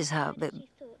mean, this is how,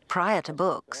 prior to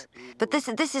books. But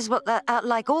this is what,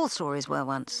 like all stories were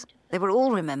once. They were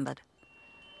all remembered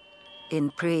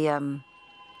in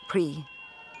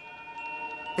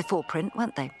before print,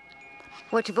 weren't they?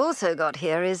 What you've also got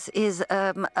here is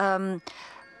a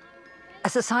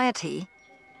society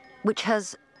which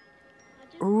has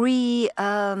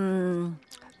rekindled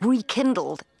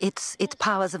its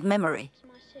powers of memory.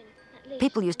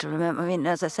 People used to remember, I mean,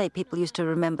 as I say, people used to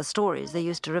remember stories. They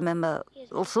used to remember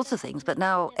all sorts of things. But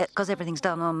now, because everything's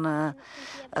done on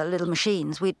little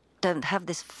machines, we don't have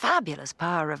this fabulous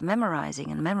power of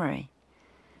memorizing and memory,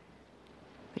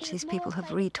 which these people have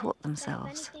retaught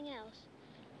themselves.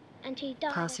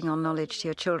 Passing on knowledge to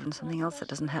your children, something else that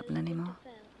doesn't happen anymore.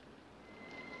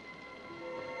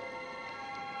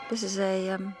 This is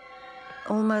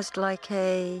almost like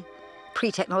a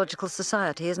pre-technological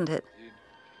society, isn't it?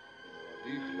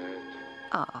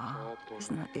 Ah,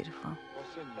 isn't that beautiful?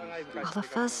 Well, the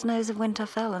first snows of winter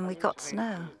fell and we got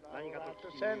snow.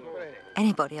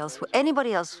 Anybody else,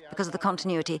 because of the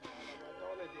continuity,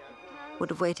 would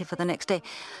have waited for the next day.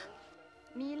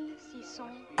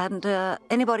 And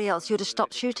anybody else, you'd have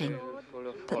stopped shooting,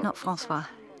 but not Francois.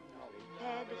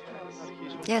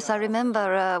 Yes, I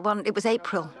remember it was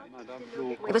April.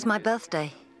 It was my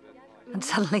birthday, and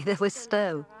suddenly there was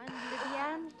snow.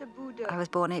 I was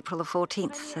born April the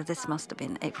 14th, so this must have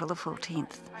been April the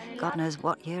 14th. God knows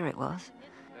what year it was.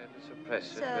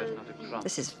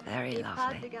 This is very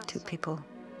lovely. Two people.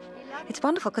 It's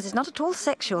wonderful because it's not at all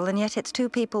sexual, and yet it's two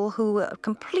people who are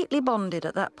completely bonded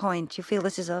at that point. You feel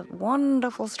this is a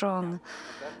wonderful, strong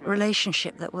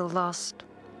relationship that will last,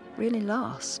 really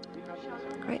last.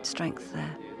 Great strength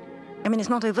there. I mean, it's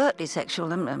not overtly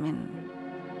sexual. I mean,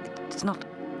 it's not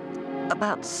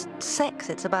about sex.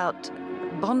 It's about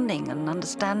bonding and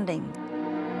understanding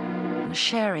and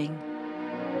sharing.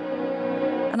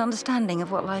 An understanding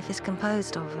of what life is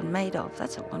composed of and made of.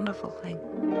 That's a wonderful thing.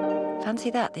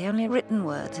 Fancy that. The only written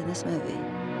words in this movie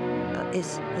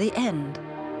is the end.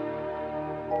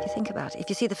 If you think about it, if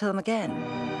you see the film again,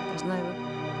 there's no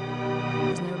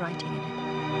writing in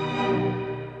it.